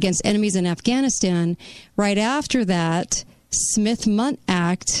against enemies in Afghanistan. Right after that, Smith-Mundt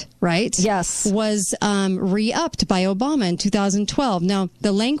Act, right? Yes. Was re-upped by Obama in 2012. Now,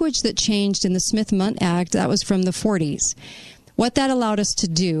 the language that changed in the Smith-Mundt Act, that was from the 40s. What that allowed us to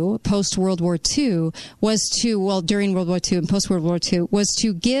do post-World War II was to, well, during World War II and post-World War II, was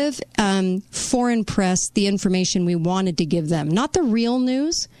to give foreign press the information we wanted to give them. Not the real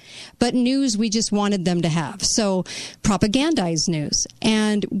news, but news we just wanted them to have. So propagandized news.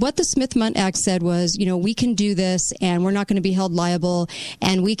 And what the Smith-Mundt Act said was, you know, we can do this and we're not going to be held liable,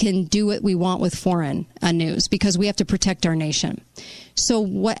 and we can do what we want with foreign news because we have to protect our nation. So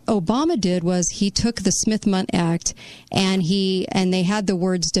what Obama did was he took the Smith-Mundt Act and they had the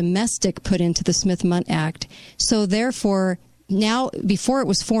words domestic put into the Smith-Mundt Act. So therefore, now, before it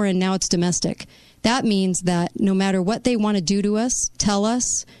was foreign, now it's domestic. That means that no matter what they want to do to us, tell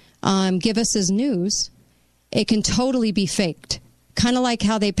us, give us as news, it can totally be faked. Kind of like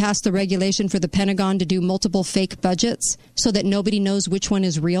how they passed the regulation for the Pentagon to do multiple fake budgets so that nobody knows which one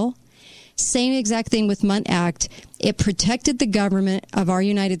is real. Same exact thing with Mundt Act. It protected the government of our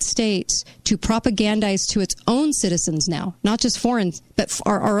United States to propagandize to its own citizens now, not just foreign, but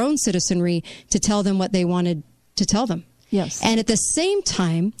our own citizenry, to tell them what they wanted to tell them. Yes. And at the same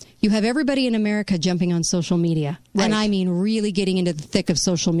time, you have everybody in America jumping on social media. Right. And I mean really getting into the thick of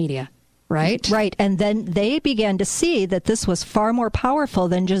social media. Right? Right. And then they began to see that this was far more powerful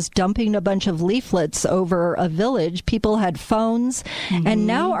than just dumping a bunch of leaflets over a village. People had phones. And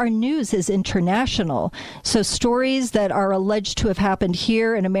now our news is international. So stories that are alleged to have happened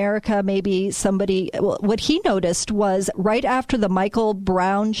here in America, maybe somebody, well, what he noticed was right after the Michael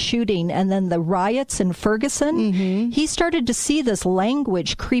Brown shooting and then the riots in Ferguson, he started to see this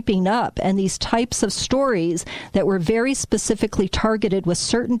language creeping up and these types of stories that were very specifically targeted with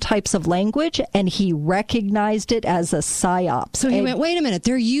certain types of language, and he recognized it as a psyop. So he went, wait a minute,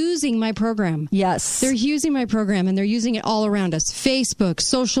 they're using my program. Yes. They're using my program, and they're using it all around us. Facebook,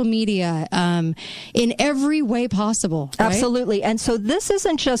 social media, in every way possible. Right? Absolutely. And so this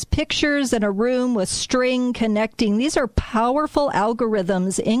isn't just pictures in a room with string connecting. These are powerful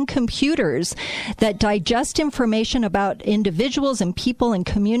algorithms in computers that digest information about individuals and people and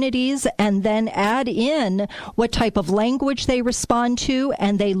communities, and then add in what type of language they respond to,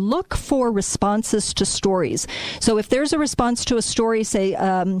 and they look for responses to stories. So if there's a response to a story, say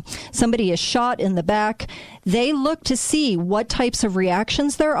somebody is shot in the back, they look to see what types of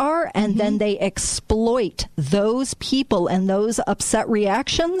reactions there are, and then they exploit those people and those upset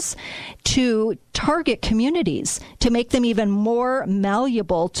reactions to target communities, to make them even more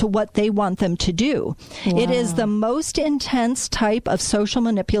malleable to what they want them to do. Wow. It is the most intense type of social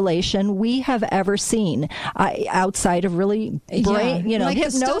manipulation we have ever seen, outside of really brain, like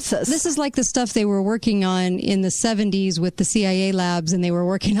hypnosis. This is like the stuff they were working on in the 70s with the CIA labs, and they were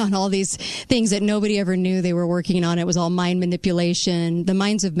working on all these things that nobody ever knew they were working on. It was all mind manipulation. The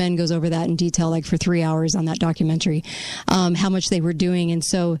Minds of Men goes over that in detail, like for 3 hours on that documentary, how much they were doing. And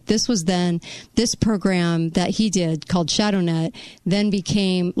so this program that he did called ShadowNet then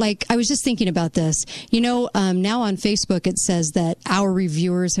became, like, I was just thinking about this. Now on Facebook it says that our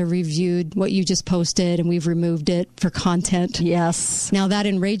reviewers have reviewed what you just posted and we've removed it for content. Yes. Now that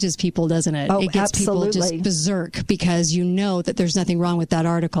enrages people, doesn't it? Oh, it gets absolutely. people just berserk because you know that there's nothing wrong with that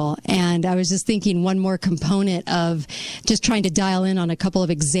article. And I was just thinking one more component of just trying to dial in on a couple of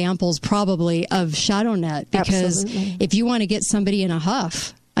examples probably of ShadowNet, because if you want to get somebody in a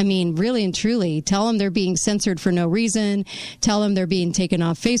huff, I mean, really and truly, tell them they're being censored for no reason. Tell them they're being taken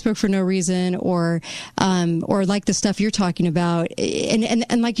off Facebook for no reason, or like the stuff you're talking about.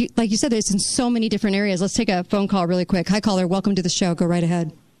 And like you said, it's in so many different areas. Let's take a phone call really quick. Hi, caller. Welcome to the show. Go right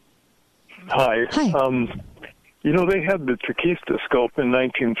ahead. Hi. Hi. They had the Takista-scope in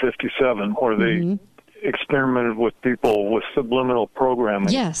 1957, where they experimented with people with subliminal programming.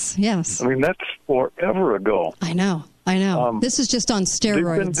 Yes, yes. I mean, that's forever ago. I know. This is just on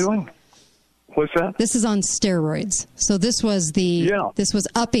steroids. They've been doing. What's that? This is on steroids. So this was this was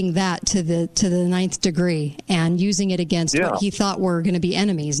upping that to the ninth degree and using it against what he thought were going to be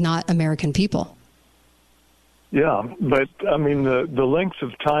enemies, not American people. Yeah, but I mean the length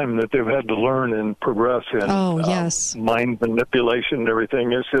of time that they've had to learn and progress in mind manipulation and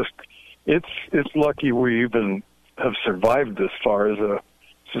everything is just it's lucky we even have survived this far as a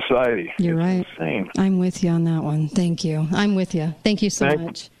society. You're right. Insane. I'm with you on that one. Thank you. I'm with you. Thank you so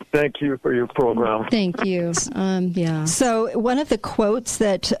much. Thank you for your program. Thank you. Yeah. So one of the quotes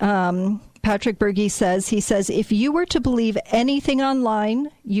that Patrick Berge says, he says, if you were to believe anything online,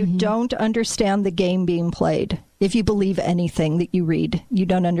 you don't understand the game being played. If you believe anything that you read, you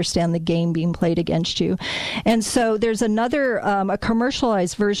don't understand the game being played against you. And so there's another, a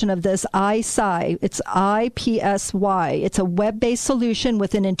commercialized version of this, iPsy. It's IPSY. It's a web-based solution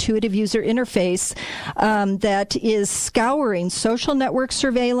with an intuitive user interface that is scouring social network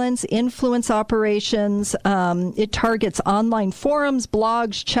surveillance, influence operations. It targets online forums,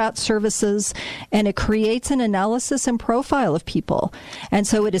 blogs, chat services, and it creates an analysis and profile of people. And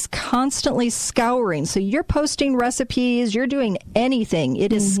so it is constantly scouring. So you're posting recipes, you're doing anything,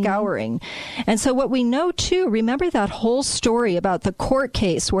 it is scouring. And so what we know too, remember that whole story about the court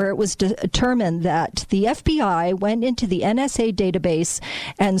case where it was determined that the FBI went into the NSA database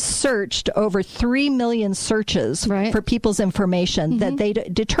and searched over 3 million searches for people's information that they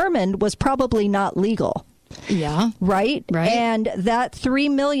determined was probably not legal. Yeah. Right? And that 3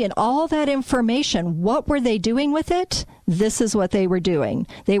 million, all that information, what were they doing with it? This is what they were doing.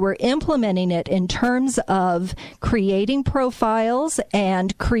 They were implementing it in terms of creating profiles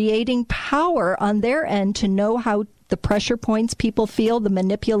and creating power on their end to know how the pressure points people feel, the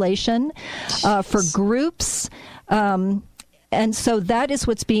manipulation for groups. And so that is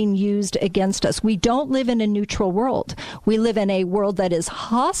what's being used against us. We don't live in a neutral world. We live in a world that is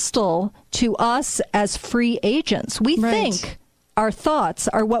hostile to us as free agents. We think our thoughts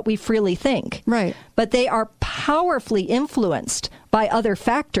are what we freely think. Right. But they are powerfully influenced by other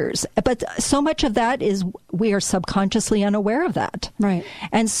factors. But so much of that is we are subconsciously unaware of that. Right.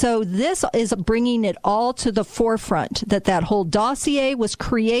 And so this is bringing it all to the forefront, that whole dossier was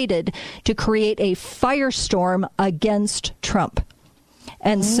created to create a firestorm against Trump.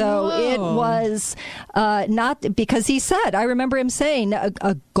 And so it was not because he said, I remember him saying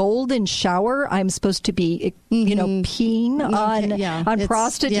a golden shower. I'm supposed to be, peeing on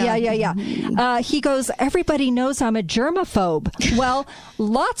prostitutes. He goes, everybody knows I'm a germaphobe. Well,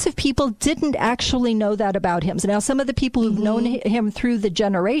 lots of people didn't actually know that about him. So now some of the people who've known him through the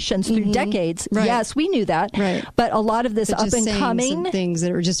generations, through decades, yes, we knew that. Right. But a lot of this but up and coming things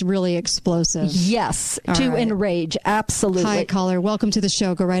that are just really explosive. Yes, to enrage. Absolutely. Hi, caller. Welcome to the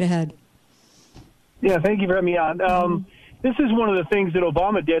show. Go right ahead. Yeah, thank you for having me on. This is one of the things that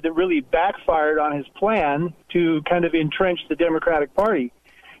Obama did that really backfired on his plan to kind of entrench the Democratic Party,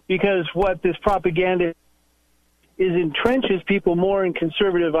 because what this propaganda is entrenches people more in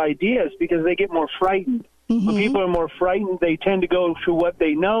conservative ideas because they get more frightened. When people are more frightened, they tend to go to what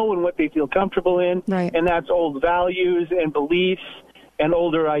they know and what they feel comfortable in, and that's old values and beliefs and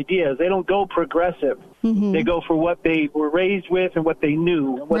older ideas. They don't go progressive. They go for what they were raised with and what they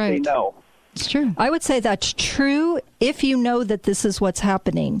knew and what they know. It's true. I would say that's true if you know that this is what's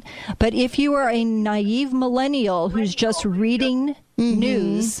happening. But if you are a naive millennial who's just reading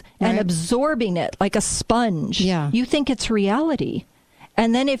news and absorbing it like a sponge, you think it's reality.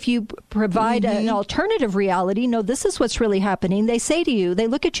 And then if you provide an alternative reality, no, this is what's really happening. They say to you, they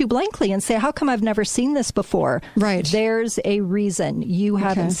look at you blankly and say, how come I've never seen this before? Right. There's a reason you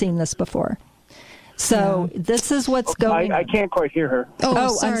haven't seen this before. So this is what's going on. I can't quite hear her.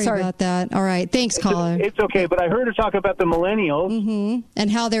 Oh, I'm sorry about that. All right. Thanks, caller. It's okay, but I heard her talk about the millennials. And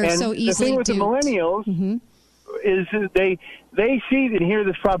how they're so easily the thing with the millennials is they see and hear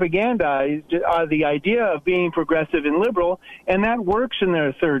this propaganda, the idea of being progressive and liberal, and that works in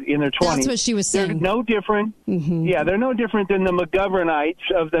their 20s. That's what she was saying. They're no different. Yeah, they're no different than the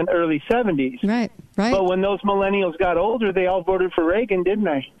McGovernites of the early 70s. Right. But when those millennials got older, they all voted for Reagan, didn't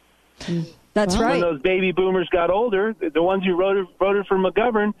they? That's right. When those baby boomers got older, the ones who voted for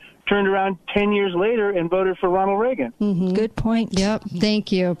McGovern turned around 10 years later and voted for Ronald Reagan. Good point. Yep.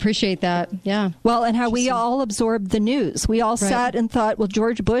 Thank you. Appreciate that. Yeah. Well, and how we all absorbed the news. We all sat and thought, well,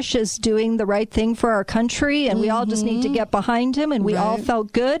 George Bush is doing the right thing for our country, and we all just need to get behind him, and we all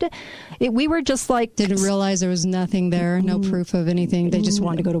felt good. We were just like... Didn't realize there was nothing there, no proof of anything. They just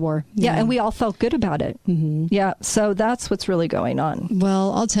wanted to go to war. Yeah, and we all felt good about it. Yeah, so that's what's really going on.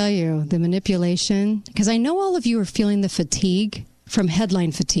 Well, I'll tell you, the manipulation, because I know all of you are feeling the fatigue from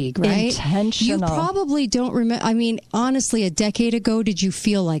headline fatigue, right? Intentional. You probably don't remember. I mean, honestly, a decade ago, did you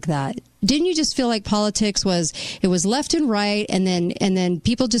feel like that? Didn't you just feel like politics was left and right, and then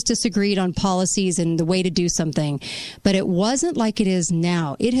people just disagreed on policies and the way to do something? But it wasn't like it is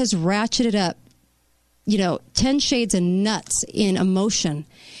now. It has ratcheted up, 10 shades of nuts in emotion.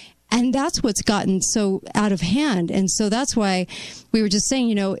 And that's what's gotten so out of hand. And so that's why we were just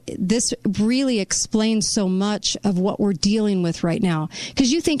saying, this really explains so much of what we're dealing with right now.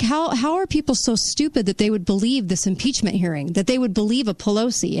 Because you think, how are people so stupid that they would believe this impeachment hearing, that they would believe a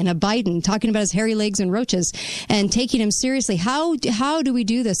Pelosi and a Biden talking about his hairy legs and roaches and taking him seriously? How do we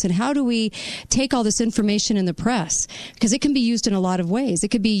do this? And how do we take all this information in the press? Because it can be used in a lot of ways. It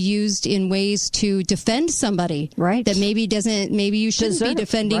could be used in ways to defend somebody, right? That maybe you shouldn't be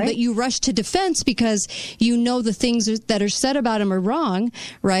defending, right? But you rush to defense because the things that are said about him are wrong,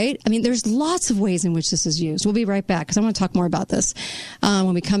 right? I mean, there's lots of ways in which this is used. We'll be right back because I want to talk more about this.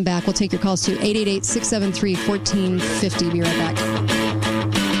 When we come back, we'll take your calls to 888-673-1450. Be right back.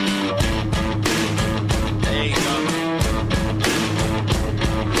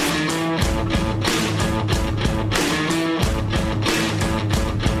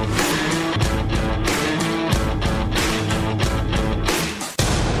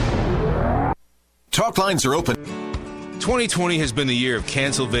 Talk lines are open. 2020 has been the year of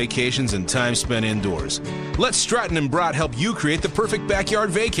canceled vacations and time spent indoors. Let Stratton & Brott help you create the perfect backyard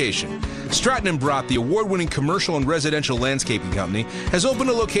vacation. Stratton & Brott, the award-winning commercial and residential landscaping company, has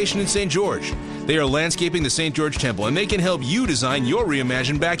opened a location in St. George. They are landscaping the St. George Temple, and they can help you design your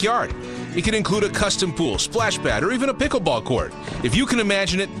reimagined backyard. It can include a custom pool, splash pad, or even a pickleball court. If you can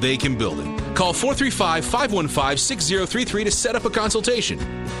imagine it, they can build it. Call 435-515-6033 to set up a consultation.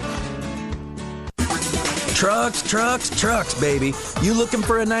 Trucks, baby. You looking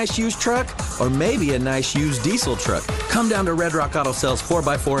for a nice used truck? Or maybe a nice used diesel truck? Come down to Red Rock Auto Sales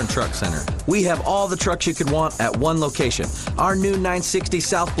 4x4 and Truck Center. We have all the trucks you could want at one location. Our new 960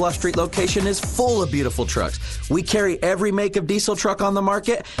 South Bluff Street location is full of beautiful trucks. We carry every make of diesel truck on the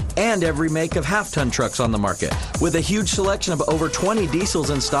market and every make of half-ton trucks on the market. With a huge selection of over 20 diesels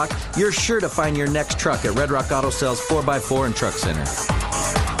in stock, you're sure to find your next truck at Red Rock Auto Sales 4x4 and Truck Center.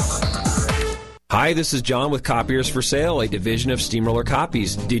 Hi, this is John with Copiers for Sale, a division of Steamroller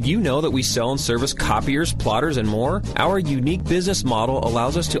Copies. Did you know that we sell and service copiers, plotters, and more? Our unique business model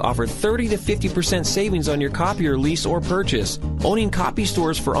allows us to offer 30 to 50% savings on your copier lease or purchase. Owning copy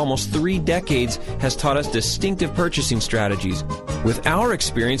stores for almost 3 decades has taught us distinctive purchasing strategies. With our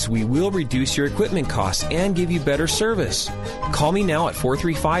experience, we will reduce your equipment costs and give you better service. Call me now at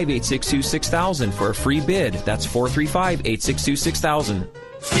 435-862-6000 for a free bid. That's 435-862-6000.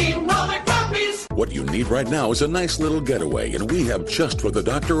 Steamroller Copies! What you need right now is a nice little getaway, and we have just what the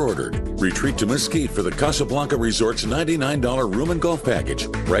doctor ordered. Retreat to Mesquite for the Casablanca Resort's $99 room and golf package.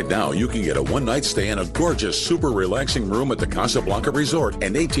 Right now, you can get a one-night stay in a gorgeous, super relaxing room at the Casablanca Resort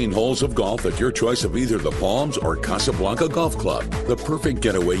and 18 holes of golf at your choice of either the Palms or Casablanca Golf Club. The perfect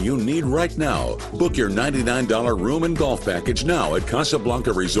getaway you need right now. Book your $99 room and golf package now at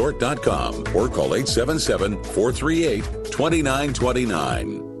CasablancaResort.com or call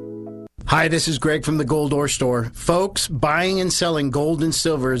 877-438-2929. Hi, this is Greg from the Gold Ore Store. Folks, buying and selling gold and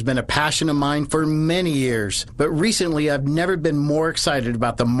silver has been a passion of mine for many years. But recently, I've never been more excited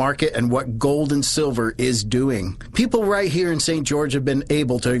about the market and what gold and silver is doing. People right here in St. George have been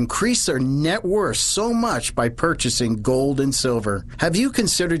able to increase their net worth so much by purchasing gold and silver. Have you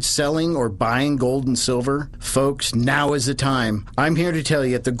considered selling or buying gold and silver? Folks, now is the time. I'm here to tell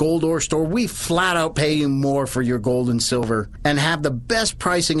you at the Gold Ore Store, we flat out pay you more for your gold and silver and have the best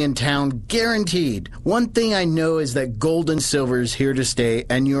pricing in town, guaranteed. One thing I know is that gold and silver is here to stay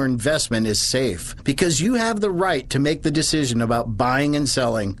and your investment is safe because you have the right to make the decision about buying and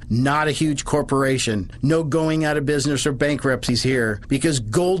selling, not a huge corporation. No going out of business or bankruptcies here because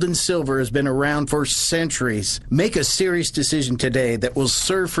gold and silver has been around for centuries. Make a serious decision today that will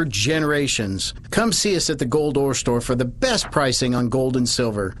serve for generations. Come see us at the Gold Ore Store for the best pricing on gold and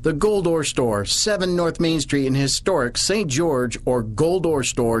silver. The Gold Ore Store, 7 North Main Street in historic St. George or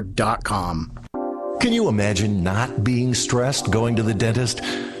goldorestore.com. Can you imagine not being stressed going to the dentist?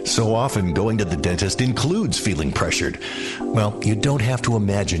 So often going to the dentist includes feeling pressured. Well, you don't have to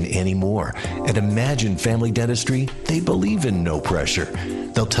imagine anymore. At Imagine Family Dentistry, they believe in no pressure.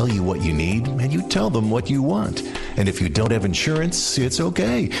 They'll tell you what you need, and you tell them what you want. And if you don't have insurance, it's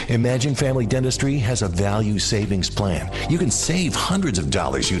okay. Imagine Family Dentistry has a value savings plan. You can save hundreds of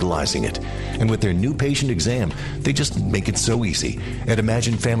dollars utilizing it. And with their new patient exam, they just make it so easy. At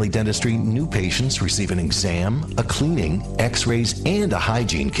Imagine Family Dentistry, new patients receive an exam, a cleaning, x-rays, and a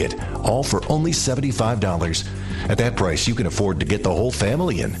hygiene kit, all for only $75. At that price, you can afford to get the whole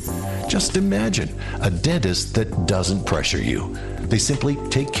family in. Just imagine a dentist that doesn't pressure you. They simply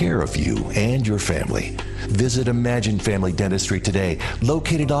take care of you and your family. Visit Imagine Family Dentistry today,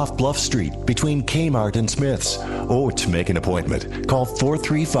 located off Bluff Street between Kmart and Smith's. Or to make an appointment, call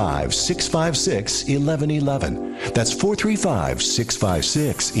 435-656-1111. That's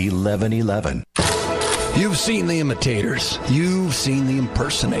 435-656-1111. You've seen the imitators. You've seen the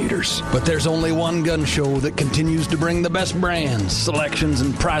impersonators. But there's only one gun show that continues to bring the best brands, selections,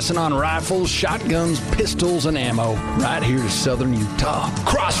 and pricing on rifles, shotguns, pistols, and ammo right here to Southern Utah.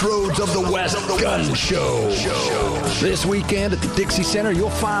 Crossroads of the West Gun Show. This weekend at the Dixie Center, you'll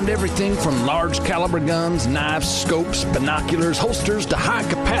find everything from large caliber guns, knives, scopes, binoculars, holsters, to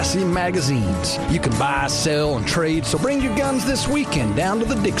high-capacity magazines. You can buy, sell, and trade, so bring your guns this weekend down to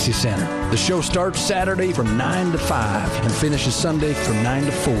the Dixie Center. The show starts Saturday from 9 to 5 and finishes Sunday from 9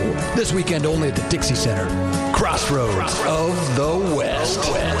 to 4. This weekend only at the Dixie Center. Crossroads of the West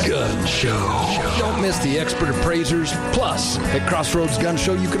Gun Show. Don't miss the expert appraisers. Plus, at Crossroads Gun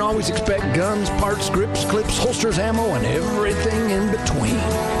Show, you can always expect guns, parts, grips, clips, holsters, ammo, and everything in between.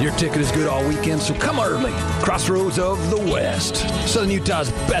 Your ticket is good all weekend, so come early. Crossroads of the West. Southern Utah's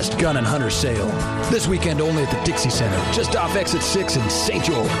best gun and hunter sale. This weekend only at the Dixie Center, just off Exit 6 in St.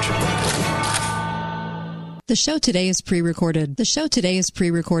 George. The show today is pre-recorded. This is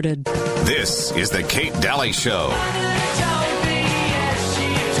the Kate Daly Show.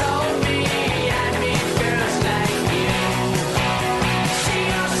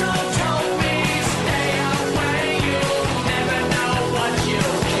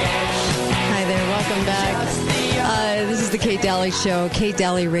 This is the Kate Daly Show,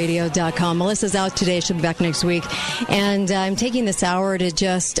 KateDalyRadio.com. Melissa's out today. She'll be back next week. And I'm taking this hour to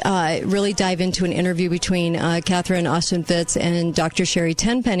just really dive into an interview between Catherine Austin Fitts and Dr. Sherry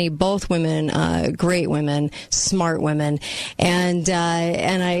Tenpenny, both women, great women, smart women. And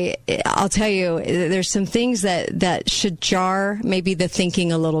I'll tell you, there's some things that should jar maybe the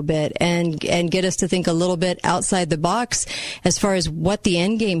thinking a little bit and get us to think a little bit outside the box as far as what the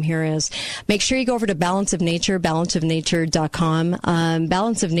end game here is. Make sure you go over to Balance of Nature, balanceofnature.com.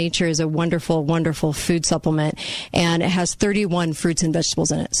 Balance of Nature is a wonderful, wonderful food supplement, and it has 31 fruits and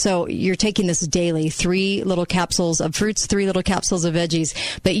vegetables in it. So you're taking this daily, 3 little capsules of fruits, 3 little capsules of veggies,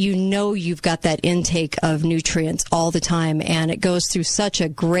 but you know you've got that intake of nutrients all the time, and it goes through such a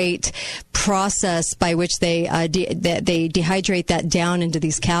great process by which they dehydrate that down into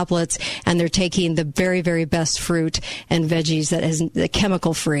these caplets, and they're taking the very, very best fruit and veggies that is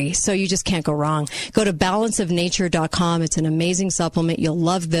chemical free. So you just can't go wrong. Go to balanceofnature.com. It's an amazing supplement. You'll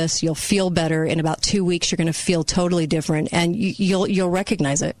love this. You'll feel better. In about 2 weeks, you're going to feel totally different, and you'll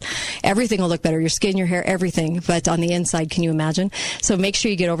recognize it. Everything will look better. Your skin, your hair, everything. But on the inside, can you imagine? So make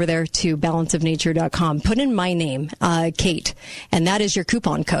sure you get over there to balanceofnature.com. Put in my name, Kate, and that is your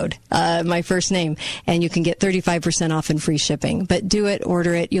coupon code, my first name, and you can get 35% off and free shipping. But do it,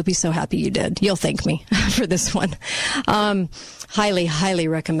 order it. You'll be so happy you did. You'll thank me for this one. Highly, highly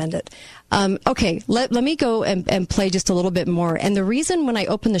recommend it. Okay, let me go and play just a little bit more. And the reason when I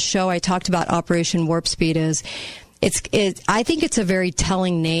opened the show I talked about Operation Warp Speed is I think it's a very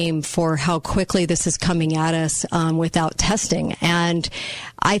telling name for how quickly this is coming at us without testing. And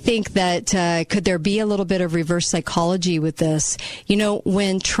I think that could there be a little bit of reverse psychology with this? You know,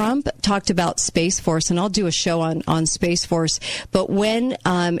 when Trump talked about Space Force, and I'll do a show on Space Force, but when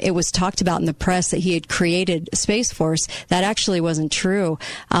it was talked about in the press that he had created Space Force, that actually wasn't true.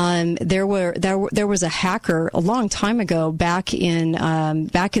 There was a hacker a long time ago, back in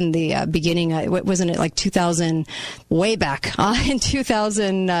the beginning. Wasn't it like 2000? Way back in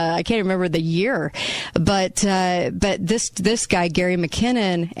 2000, I can't remember the year, but this guy Gary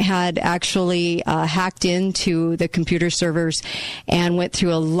McKinnon had actually hacked into the computer servers and went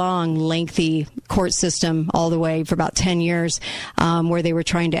through a long, lengthy court system all the way for about 10 years, where they were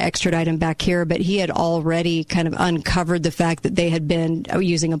trying to extradite him back here. But he had already kind of uncovered the fact that they had been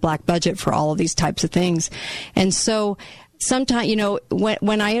using a black budget for all of these types of things, and so. Sometimes, you know,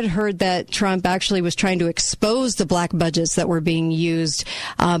 when I had heard that Trump actually was trying to expose the black budgets that were being used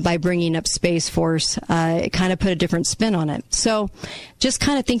by bringing up Space Force, it kind of put a different spin on it. So just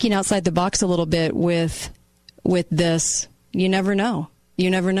kind of thinking outside the box a little bit with this, you never know.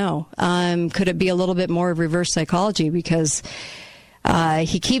 You never know. Could it be a little bit more of reverse psychology? Because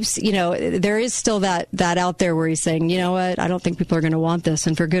he keeps, you know, there is still that out there where he's saying, you know what, I don't think people are going to want this,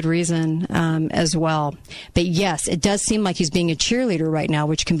 and for good reason as well. But yes, it does seem like he's being a cheerleader right now,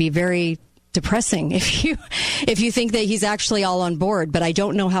 which can be very depressing if you think that he's actually all on board. But I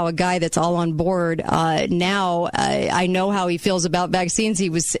don't know how a guy that's all on board now. I know how he feels about vaccines. He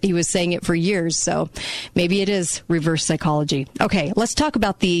was saying it for years. So maybe it is reverse psychology. Okay, let's talk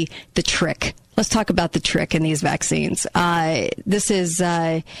about the trick. Let's talk about the trick in these vaccines. This is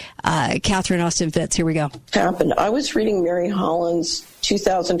Catherine Austin Fitts. Here we go. Happened. I was reading Mary Holland's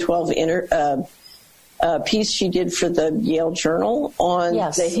 2012 piece she did for the Yale Journal on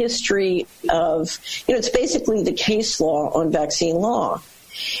the history of, it's basically the case law on vaccine law.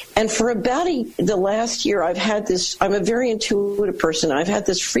 And for about the last year, I've had this, I'm a very intuitive person. I've had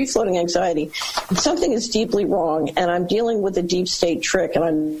this free-floating anxiety. Something is deeply wrong, and I'm dealing with a deep state trick, and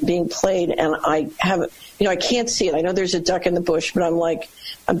I'm being played, and I have, I can't see it. I know there's a duck in the bush, but I'm like,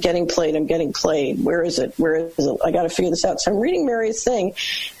 I'm getting played. Where is it? I got to figure this out. So I'm reading Mary's thing.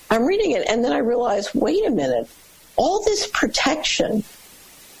 I'm reading it, and then I realize, wait a minute. All this protection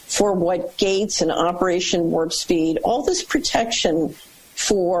for what Gates and Operation Warp Speed, all this protection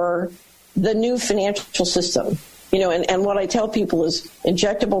for the new financial system, and what I tell people is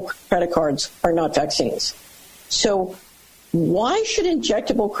injectable credit cards are not vaccines. So why should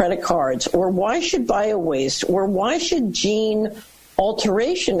injectable credit cards, or why should bio-waste, or why should gene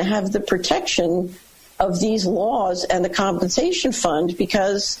alteration have the protection of these laws and the compensation fund?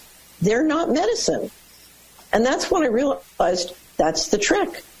 Because they're not medicine. And that's when I realized that's the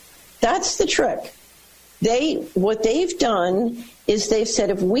trick. That's the trick. What they've done is they've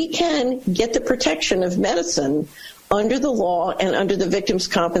said, if we can get the protection of medicine under the law and under the Victims'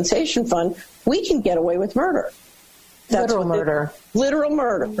 Compensation Fund, we can get away with murder. Literal murder.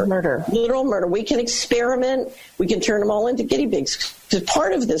 We can experiment. We can turn them all into guinea pigs. Because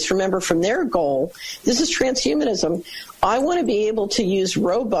part of this, remember, from their goal, this is transhumanism. I want to be able to use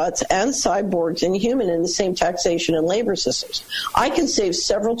robots and cyborgs and human in the same taxation and labor systems. I can save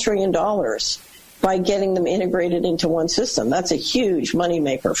several $1 trillion by getting them integrated into one system. That's a huge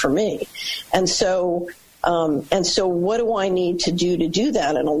moneymaker for me. And so what do I need to do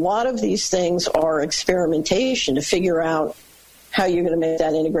that? And a lot of these things are experimentation to figure out how you're going to make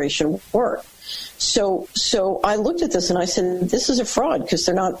that integration work. So I looked at this and I said, this is a fraud because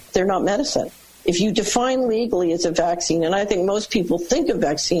they're not medicine. If you define legally as a vaccine, and I think most people think of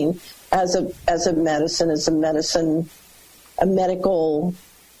vaccine as a medical.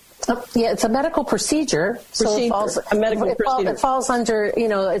 Yeah, it's a medical procedure. So it falls under,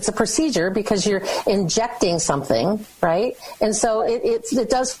 it's a procedure because you're injecting something, right? And so it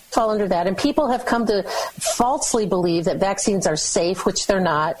does fall under that. And people have come to falsely believe that vaccines are safe, which they're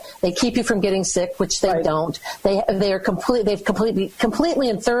not. They keep you from getting sick, which they don't. They've completely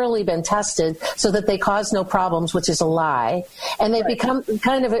and thoroughly been tested so that they cause no problems, which is a lie. And they've become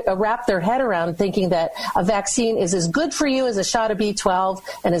kind of wrapped their head around thinking that a vaccine is as good for you as a shot of B12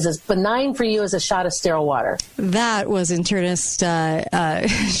 and is as benign for you as a shot of sterile water. That was internist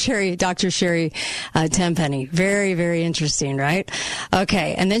Dr. Sherry Tenpenny. Very, very interesting, right?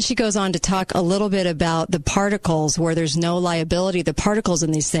 Okay, and then she goes on to talk a little bit about the particles where there's no liability, the particles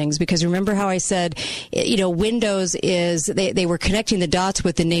in these things, because remember how I said, Windows is, they were connecting the dots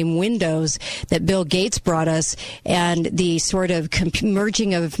with the name Windows that Bill Gates brought us and the sort of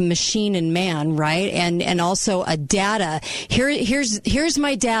merging of machine and man, right? And also a data. Here's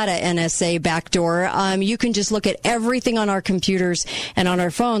my data, NSA backdoor. You can just look at everything on our computers and on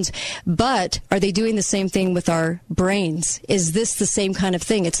our phones. But are they doing the same thing with our brains? Is this the same kind of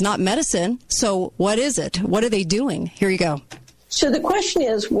thing? It's not medicine. So what is it? What are they doing? Here you go. So the question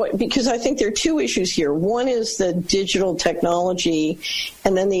is, because I think there are two issues here. One is the digital technology,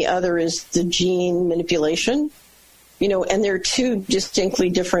 and then the other is the gene manipulation. And they're two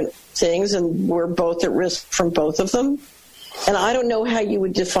distinctly different things, and we're both at risk from both of them. And I don't know how you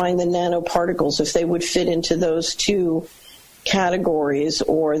would define the nanoparticles, if they would fit into those two categories,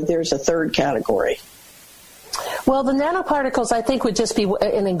 or there's a third category. Well, the nanoparticles, I think, would just be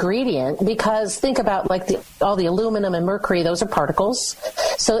an ingredient, because think about all the aluminum and mercury; those are particles.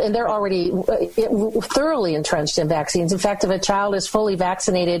 And they're already thoroughly entrenched in vaccines. In fact, if a child is fully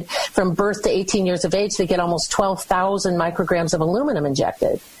vaccinated from birth to 18 years of age, they get almost 12,000 micrograms of aluminum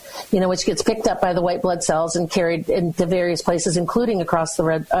injected. Which gets picked up by the white blood cells and carried into various places, including across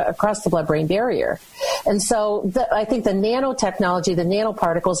the blood-brain barrier. And so I think the nanotechnology, the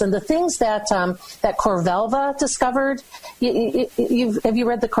nanoparticles, and the things that Corvelva discovered. Have you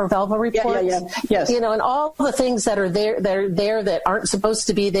read the Corvelva reports? Yeah. Yes. And all the things that are there that aren't supposed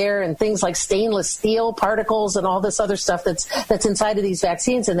to be there, and things like stainless steel particles and all this other stuff that's inside of these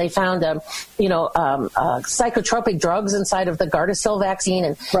vaccines. And they found psychotropic drugs inside of the Gardasil vaccine,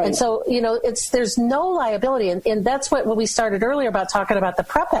 and Right. And so, there's no liability. And that's what when we started earlier about talking about the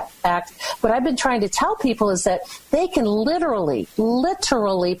PrEP Act, what I've been trying to tell people is that they can literally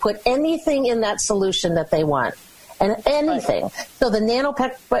put anything in that solution that they want. And anything. Right. So the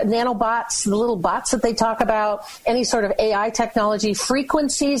nanobots, the little bots that they talk about, any sort of AI technology,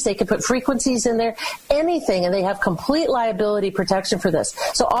 frequencies, they could put frequencies in there, anything, and they have complete liability protection for this.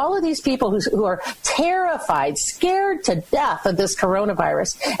 So all of these people who are terrified, scared to death of this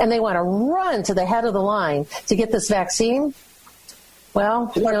coronavirus, and they want to run to the head of the line to get this vaccine,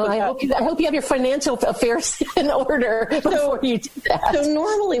 well, I hope you have your financial affairs in order before you do that. So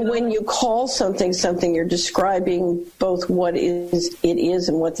normally when you call something, you're describing both what it is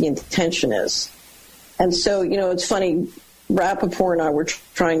and what the intention is. And so, it's funny, Rappaport and I were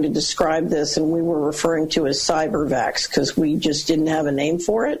trying to describe this, and we were referring to as cybervax because we just didn't have a name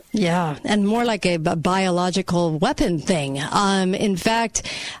for it. Yeah, and more like a biological weapon thing. In fact,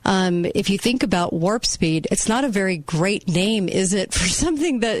 if you think about warp speed, it's not a very great name, is it, for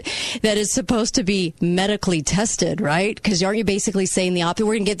something that is supposed to be medically tested, right? Because aren't you basically saying the opposite?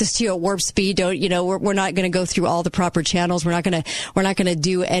 We're going to get this to you at warp speed. We're not going to go through all the proper channels. We're not going to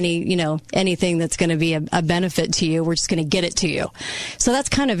do anything that's going to be a benefit to you. We're just going to get it to you. So that's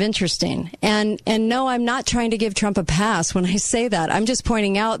kind of interesting. And no, I'm not trying to give Trump a pass when I say that. I'm just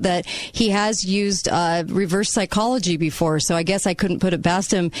pointing out that he has used reverse psychology before. So I guess I couldn't put it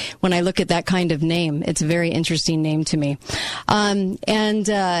past him when I look at that kind of name. It's a very interesting name to me. But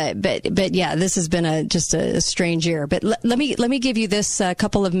yeah, this has been just a strange year. But let me give you this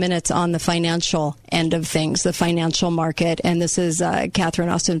couple of minutes on the financial end of things, the financial market. And this is Catherine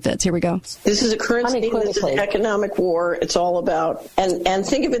Austin Fitts. Here we go. This is a currency. This is an economic war. It's all about, and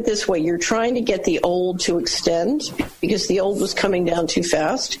think of it this way, you're trying to get the old to extend because the old was coming down too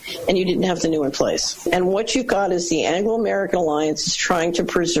fast and you didn't have the new in place. And what you've got is the Anglo-American Alliance is trying to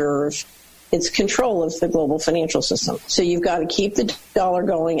preserve its control of the global financial system. So you've got to keep the dollar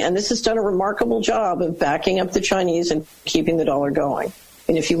going, and this has done a remarkable job of backing up the Chinese and keeping the dollar going.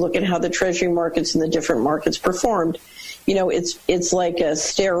 And if you look at how the treasury markets and the different markets performed, it's like a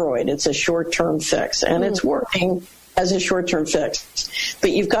steroid. It's a short-term fix, and it's working as a short-term fix.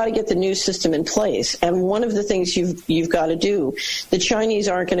 But you've got to get the new system in place. And one of the things you've got to do, the Chinese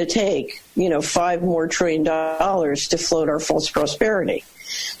aren't going to take, $5 more trillion to float our false prosperity.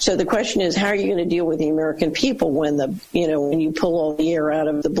 So the question is, how are you going to deal with the American people when you pull all the air out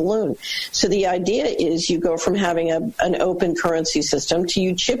of the balloon? So the idea is you go from having an open currency system to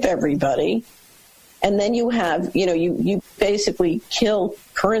you chip everybody. And then you have, you basically kill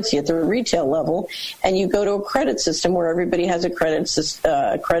currency at the retail level, and you go to a credit system where everybody has a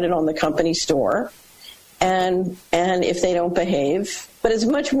credit on the company store. And if they don't behave, but it's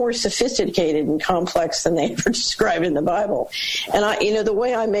much more sophisticated and complex than they ever describe in the Bible. And the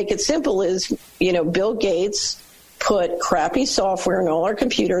way I make it simple is, Bill Gates put crappy software in all our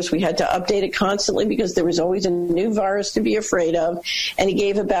computers. We had to update it constantly because there was always a new virus to be afraid of. And he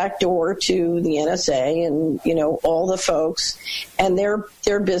gave a backdoor to the NSA and, all the folks. And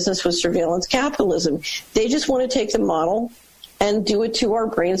their business was surveillance capitalism. They just want to take the model and do it to our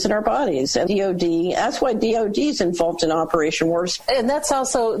brains and our bodies. And DOD, that's why DOD is involved in Operation Warp Speed. And that's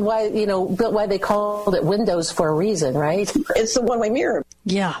also why, why they called it Windows for a reason, right? It's the one-way mirror.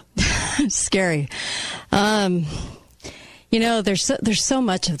 Yeah. Scary. There's so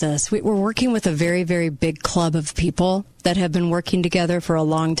much of this. We're working with a very, very big club of people that have been working together for a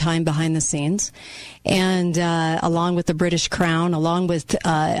long time behind the scenes. And along with the British Crown, along with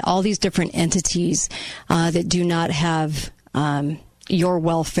all these different entities that do not have your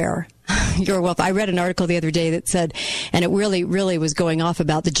welfare. I read an article the other day that said, and it really, really was going off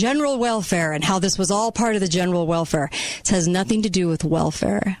about the general welfare and how this was all part of the general welfare. It has nothing to do with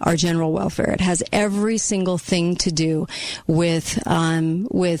welfare, our general welfare. It has every single thing to do with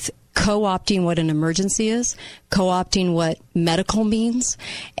co-opting what an emergency is, co-opting what medical means,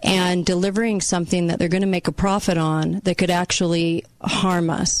 and delivering something that they're going to make a profit on that could actually harm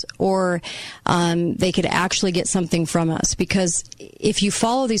us, or they could actually get something from us. Because if you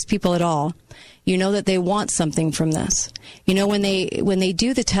follow these people at all, you know that they want something from this. When they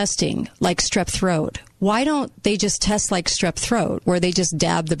do the testing, like strep throat, why don't they just test like strep throat, where they just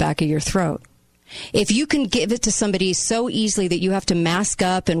dab the back of your throat? If you can give it to somebody so easily that you have to mask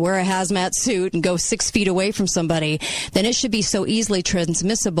up and wear a hazmat suit and go 6 feet away from somebody, then it should be so easily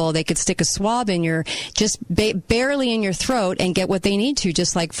transmissible they could stick a swab in your, just barely in your throat and get what they need to,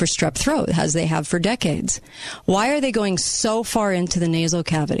 just like for strep throat, as they have for decades. Why are they going so far into the nasal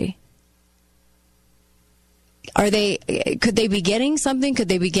cavity? Could they be getting something? Could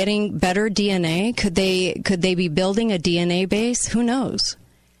they be getting better DNA? Could they be building a DNA base? Who knows?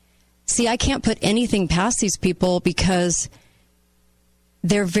 See, I can't put anything past these people because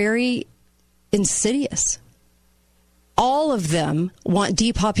they're very insidious. All of them want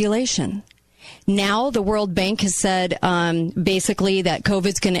depopulation. Now the World Bank has said basically that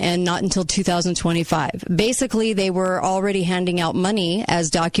COVID's going to end not until 2025. Basically, they were already handing out money, as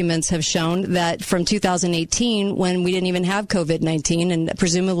documents have shown, that from 2018, when we didn't even have COVID-19, and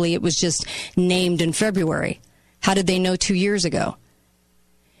presumably it was just named in February. How did they know 2 years ago?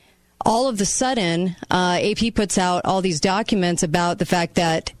 All of a sudden, AP puts out all these documents about the fact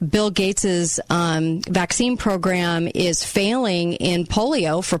that Bill Gates's vaccine program is failing in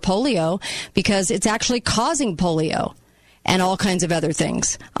polio because it's actually causing polio and all kinds of other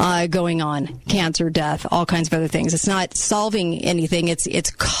things going on, cancer, death, all kinds of other things. It's not solving anything; it's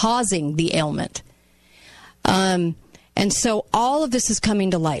causing the ailment. And so all of this is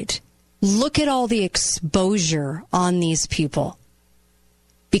coming to light. Look at all the exposure on these people.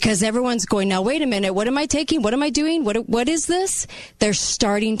 Because everyone's going, now, wait a minute, what am I taking? What am I doing? What is this? They're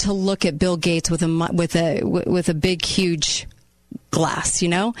starting to look at Bill Gates with a big, huge glass, you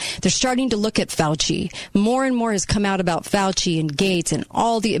know? They're starting to look at Fauci. More and more has come out about Fauci and Gates and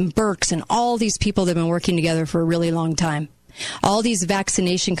and Birx and all these people that have been working together for a really long time. All these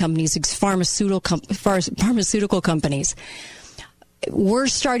vaccination companies, pharmaceutical companies. We're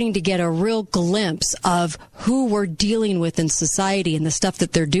starting to get a real glimpse of who we're dealing with in society and the stuff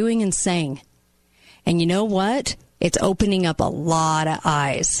that they're doing and saying. And you know what? It's opening up a lot of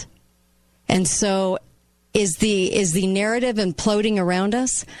eyes. And so is the narrative imploding around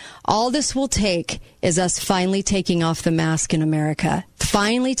us? All this will take is us finally taking off the mask in America.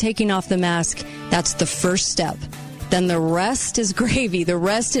 Finally taking off the mask, that's the first step. Then the rest is gravy. The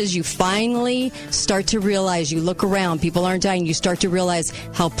rest is you finally start to realize, you look around, people aren't dying, you start to realize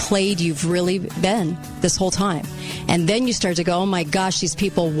how played you've really been this whole time. And then you start to go, oh my gosh, these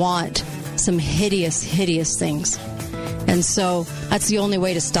people want some hideous, hideous things. And so that's the only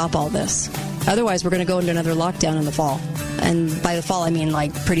way to stop all this. Otherwise, we're going to go into another lockdown in the fall. And by the fall, I mean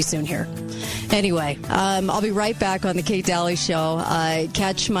like pretty soon here. Anyway, I'll be right back on the Kate Daly Show.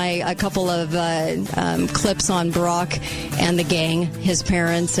 Catch a couple of clips on Barack and the gang, his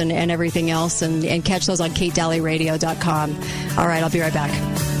parents, and everything else, and catch those on KateDalyRadio.com. All right, I'll be right back.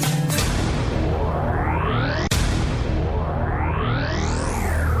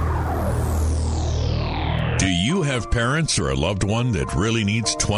 Do you have parents or a loved one that really needs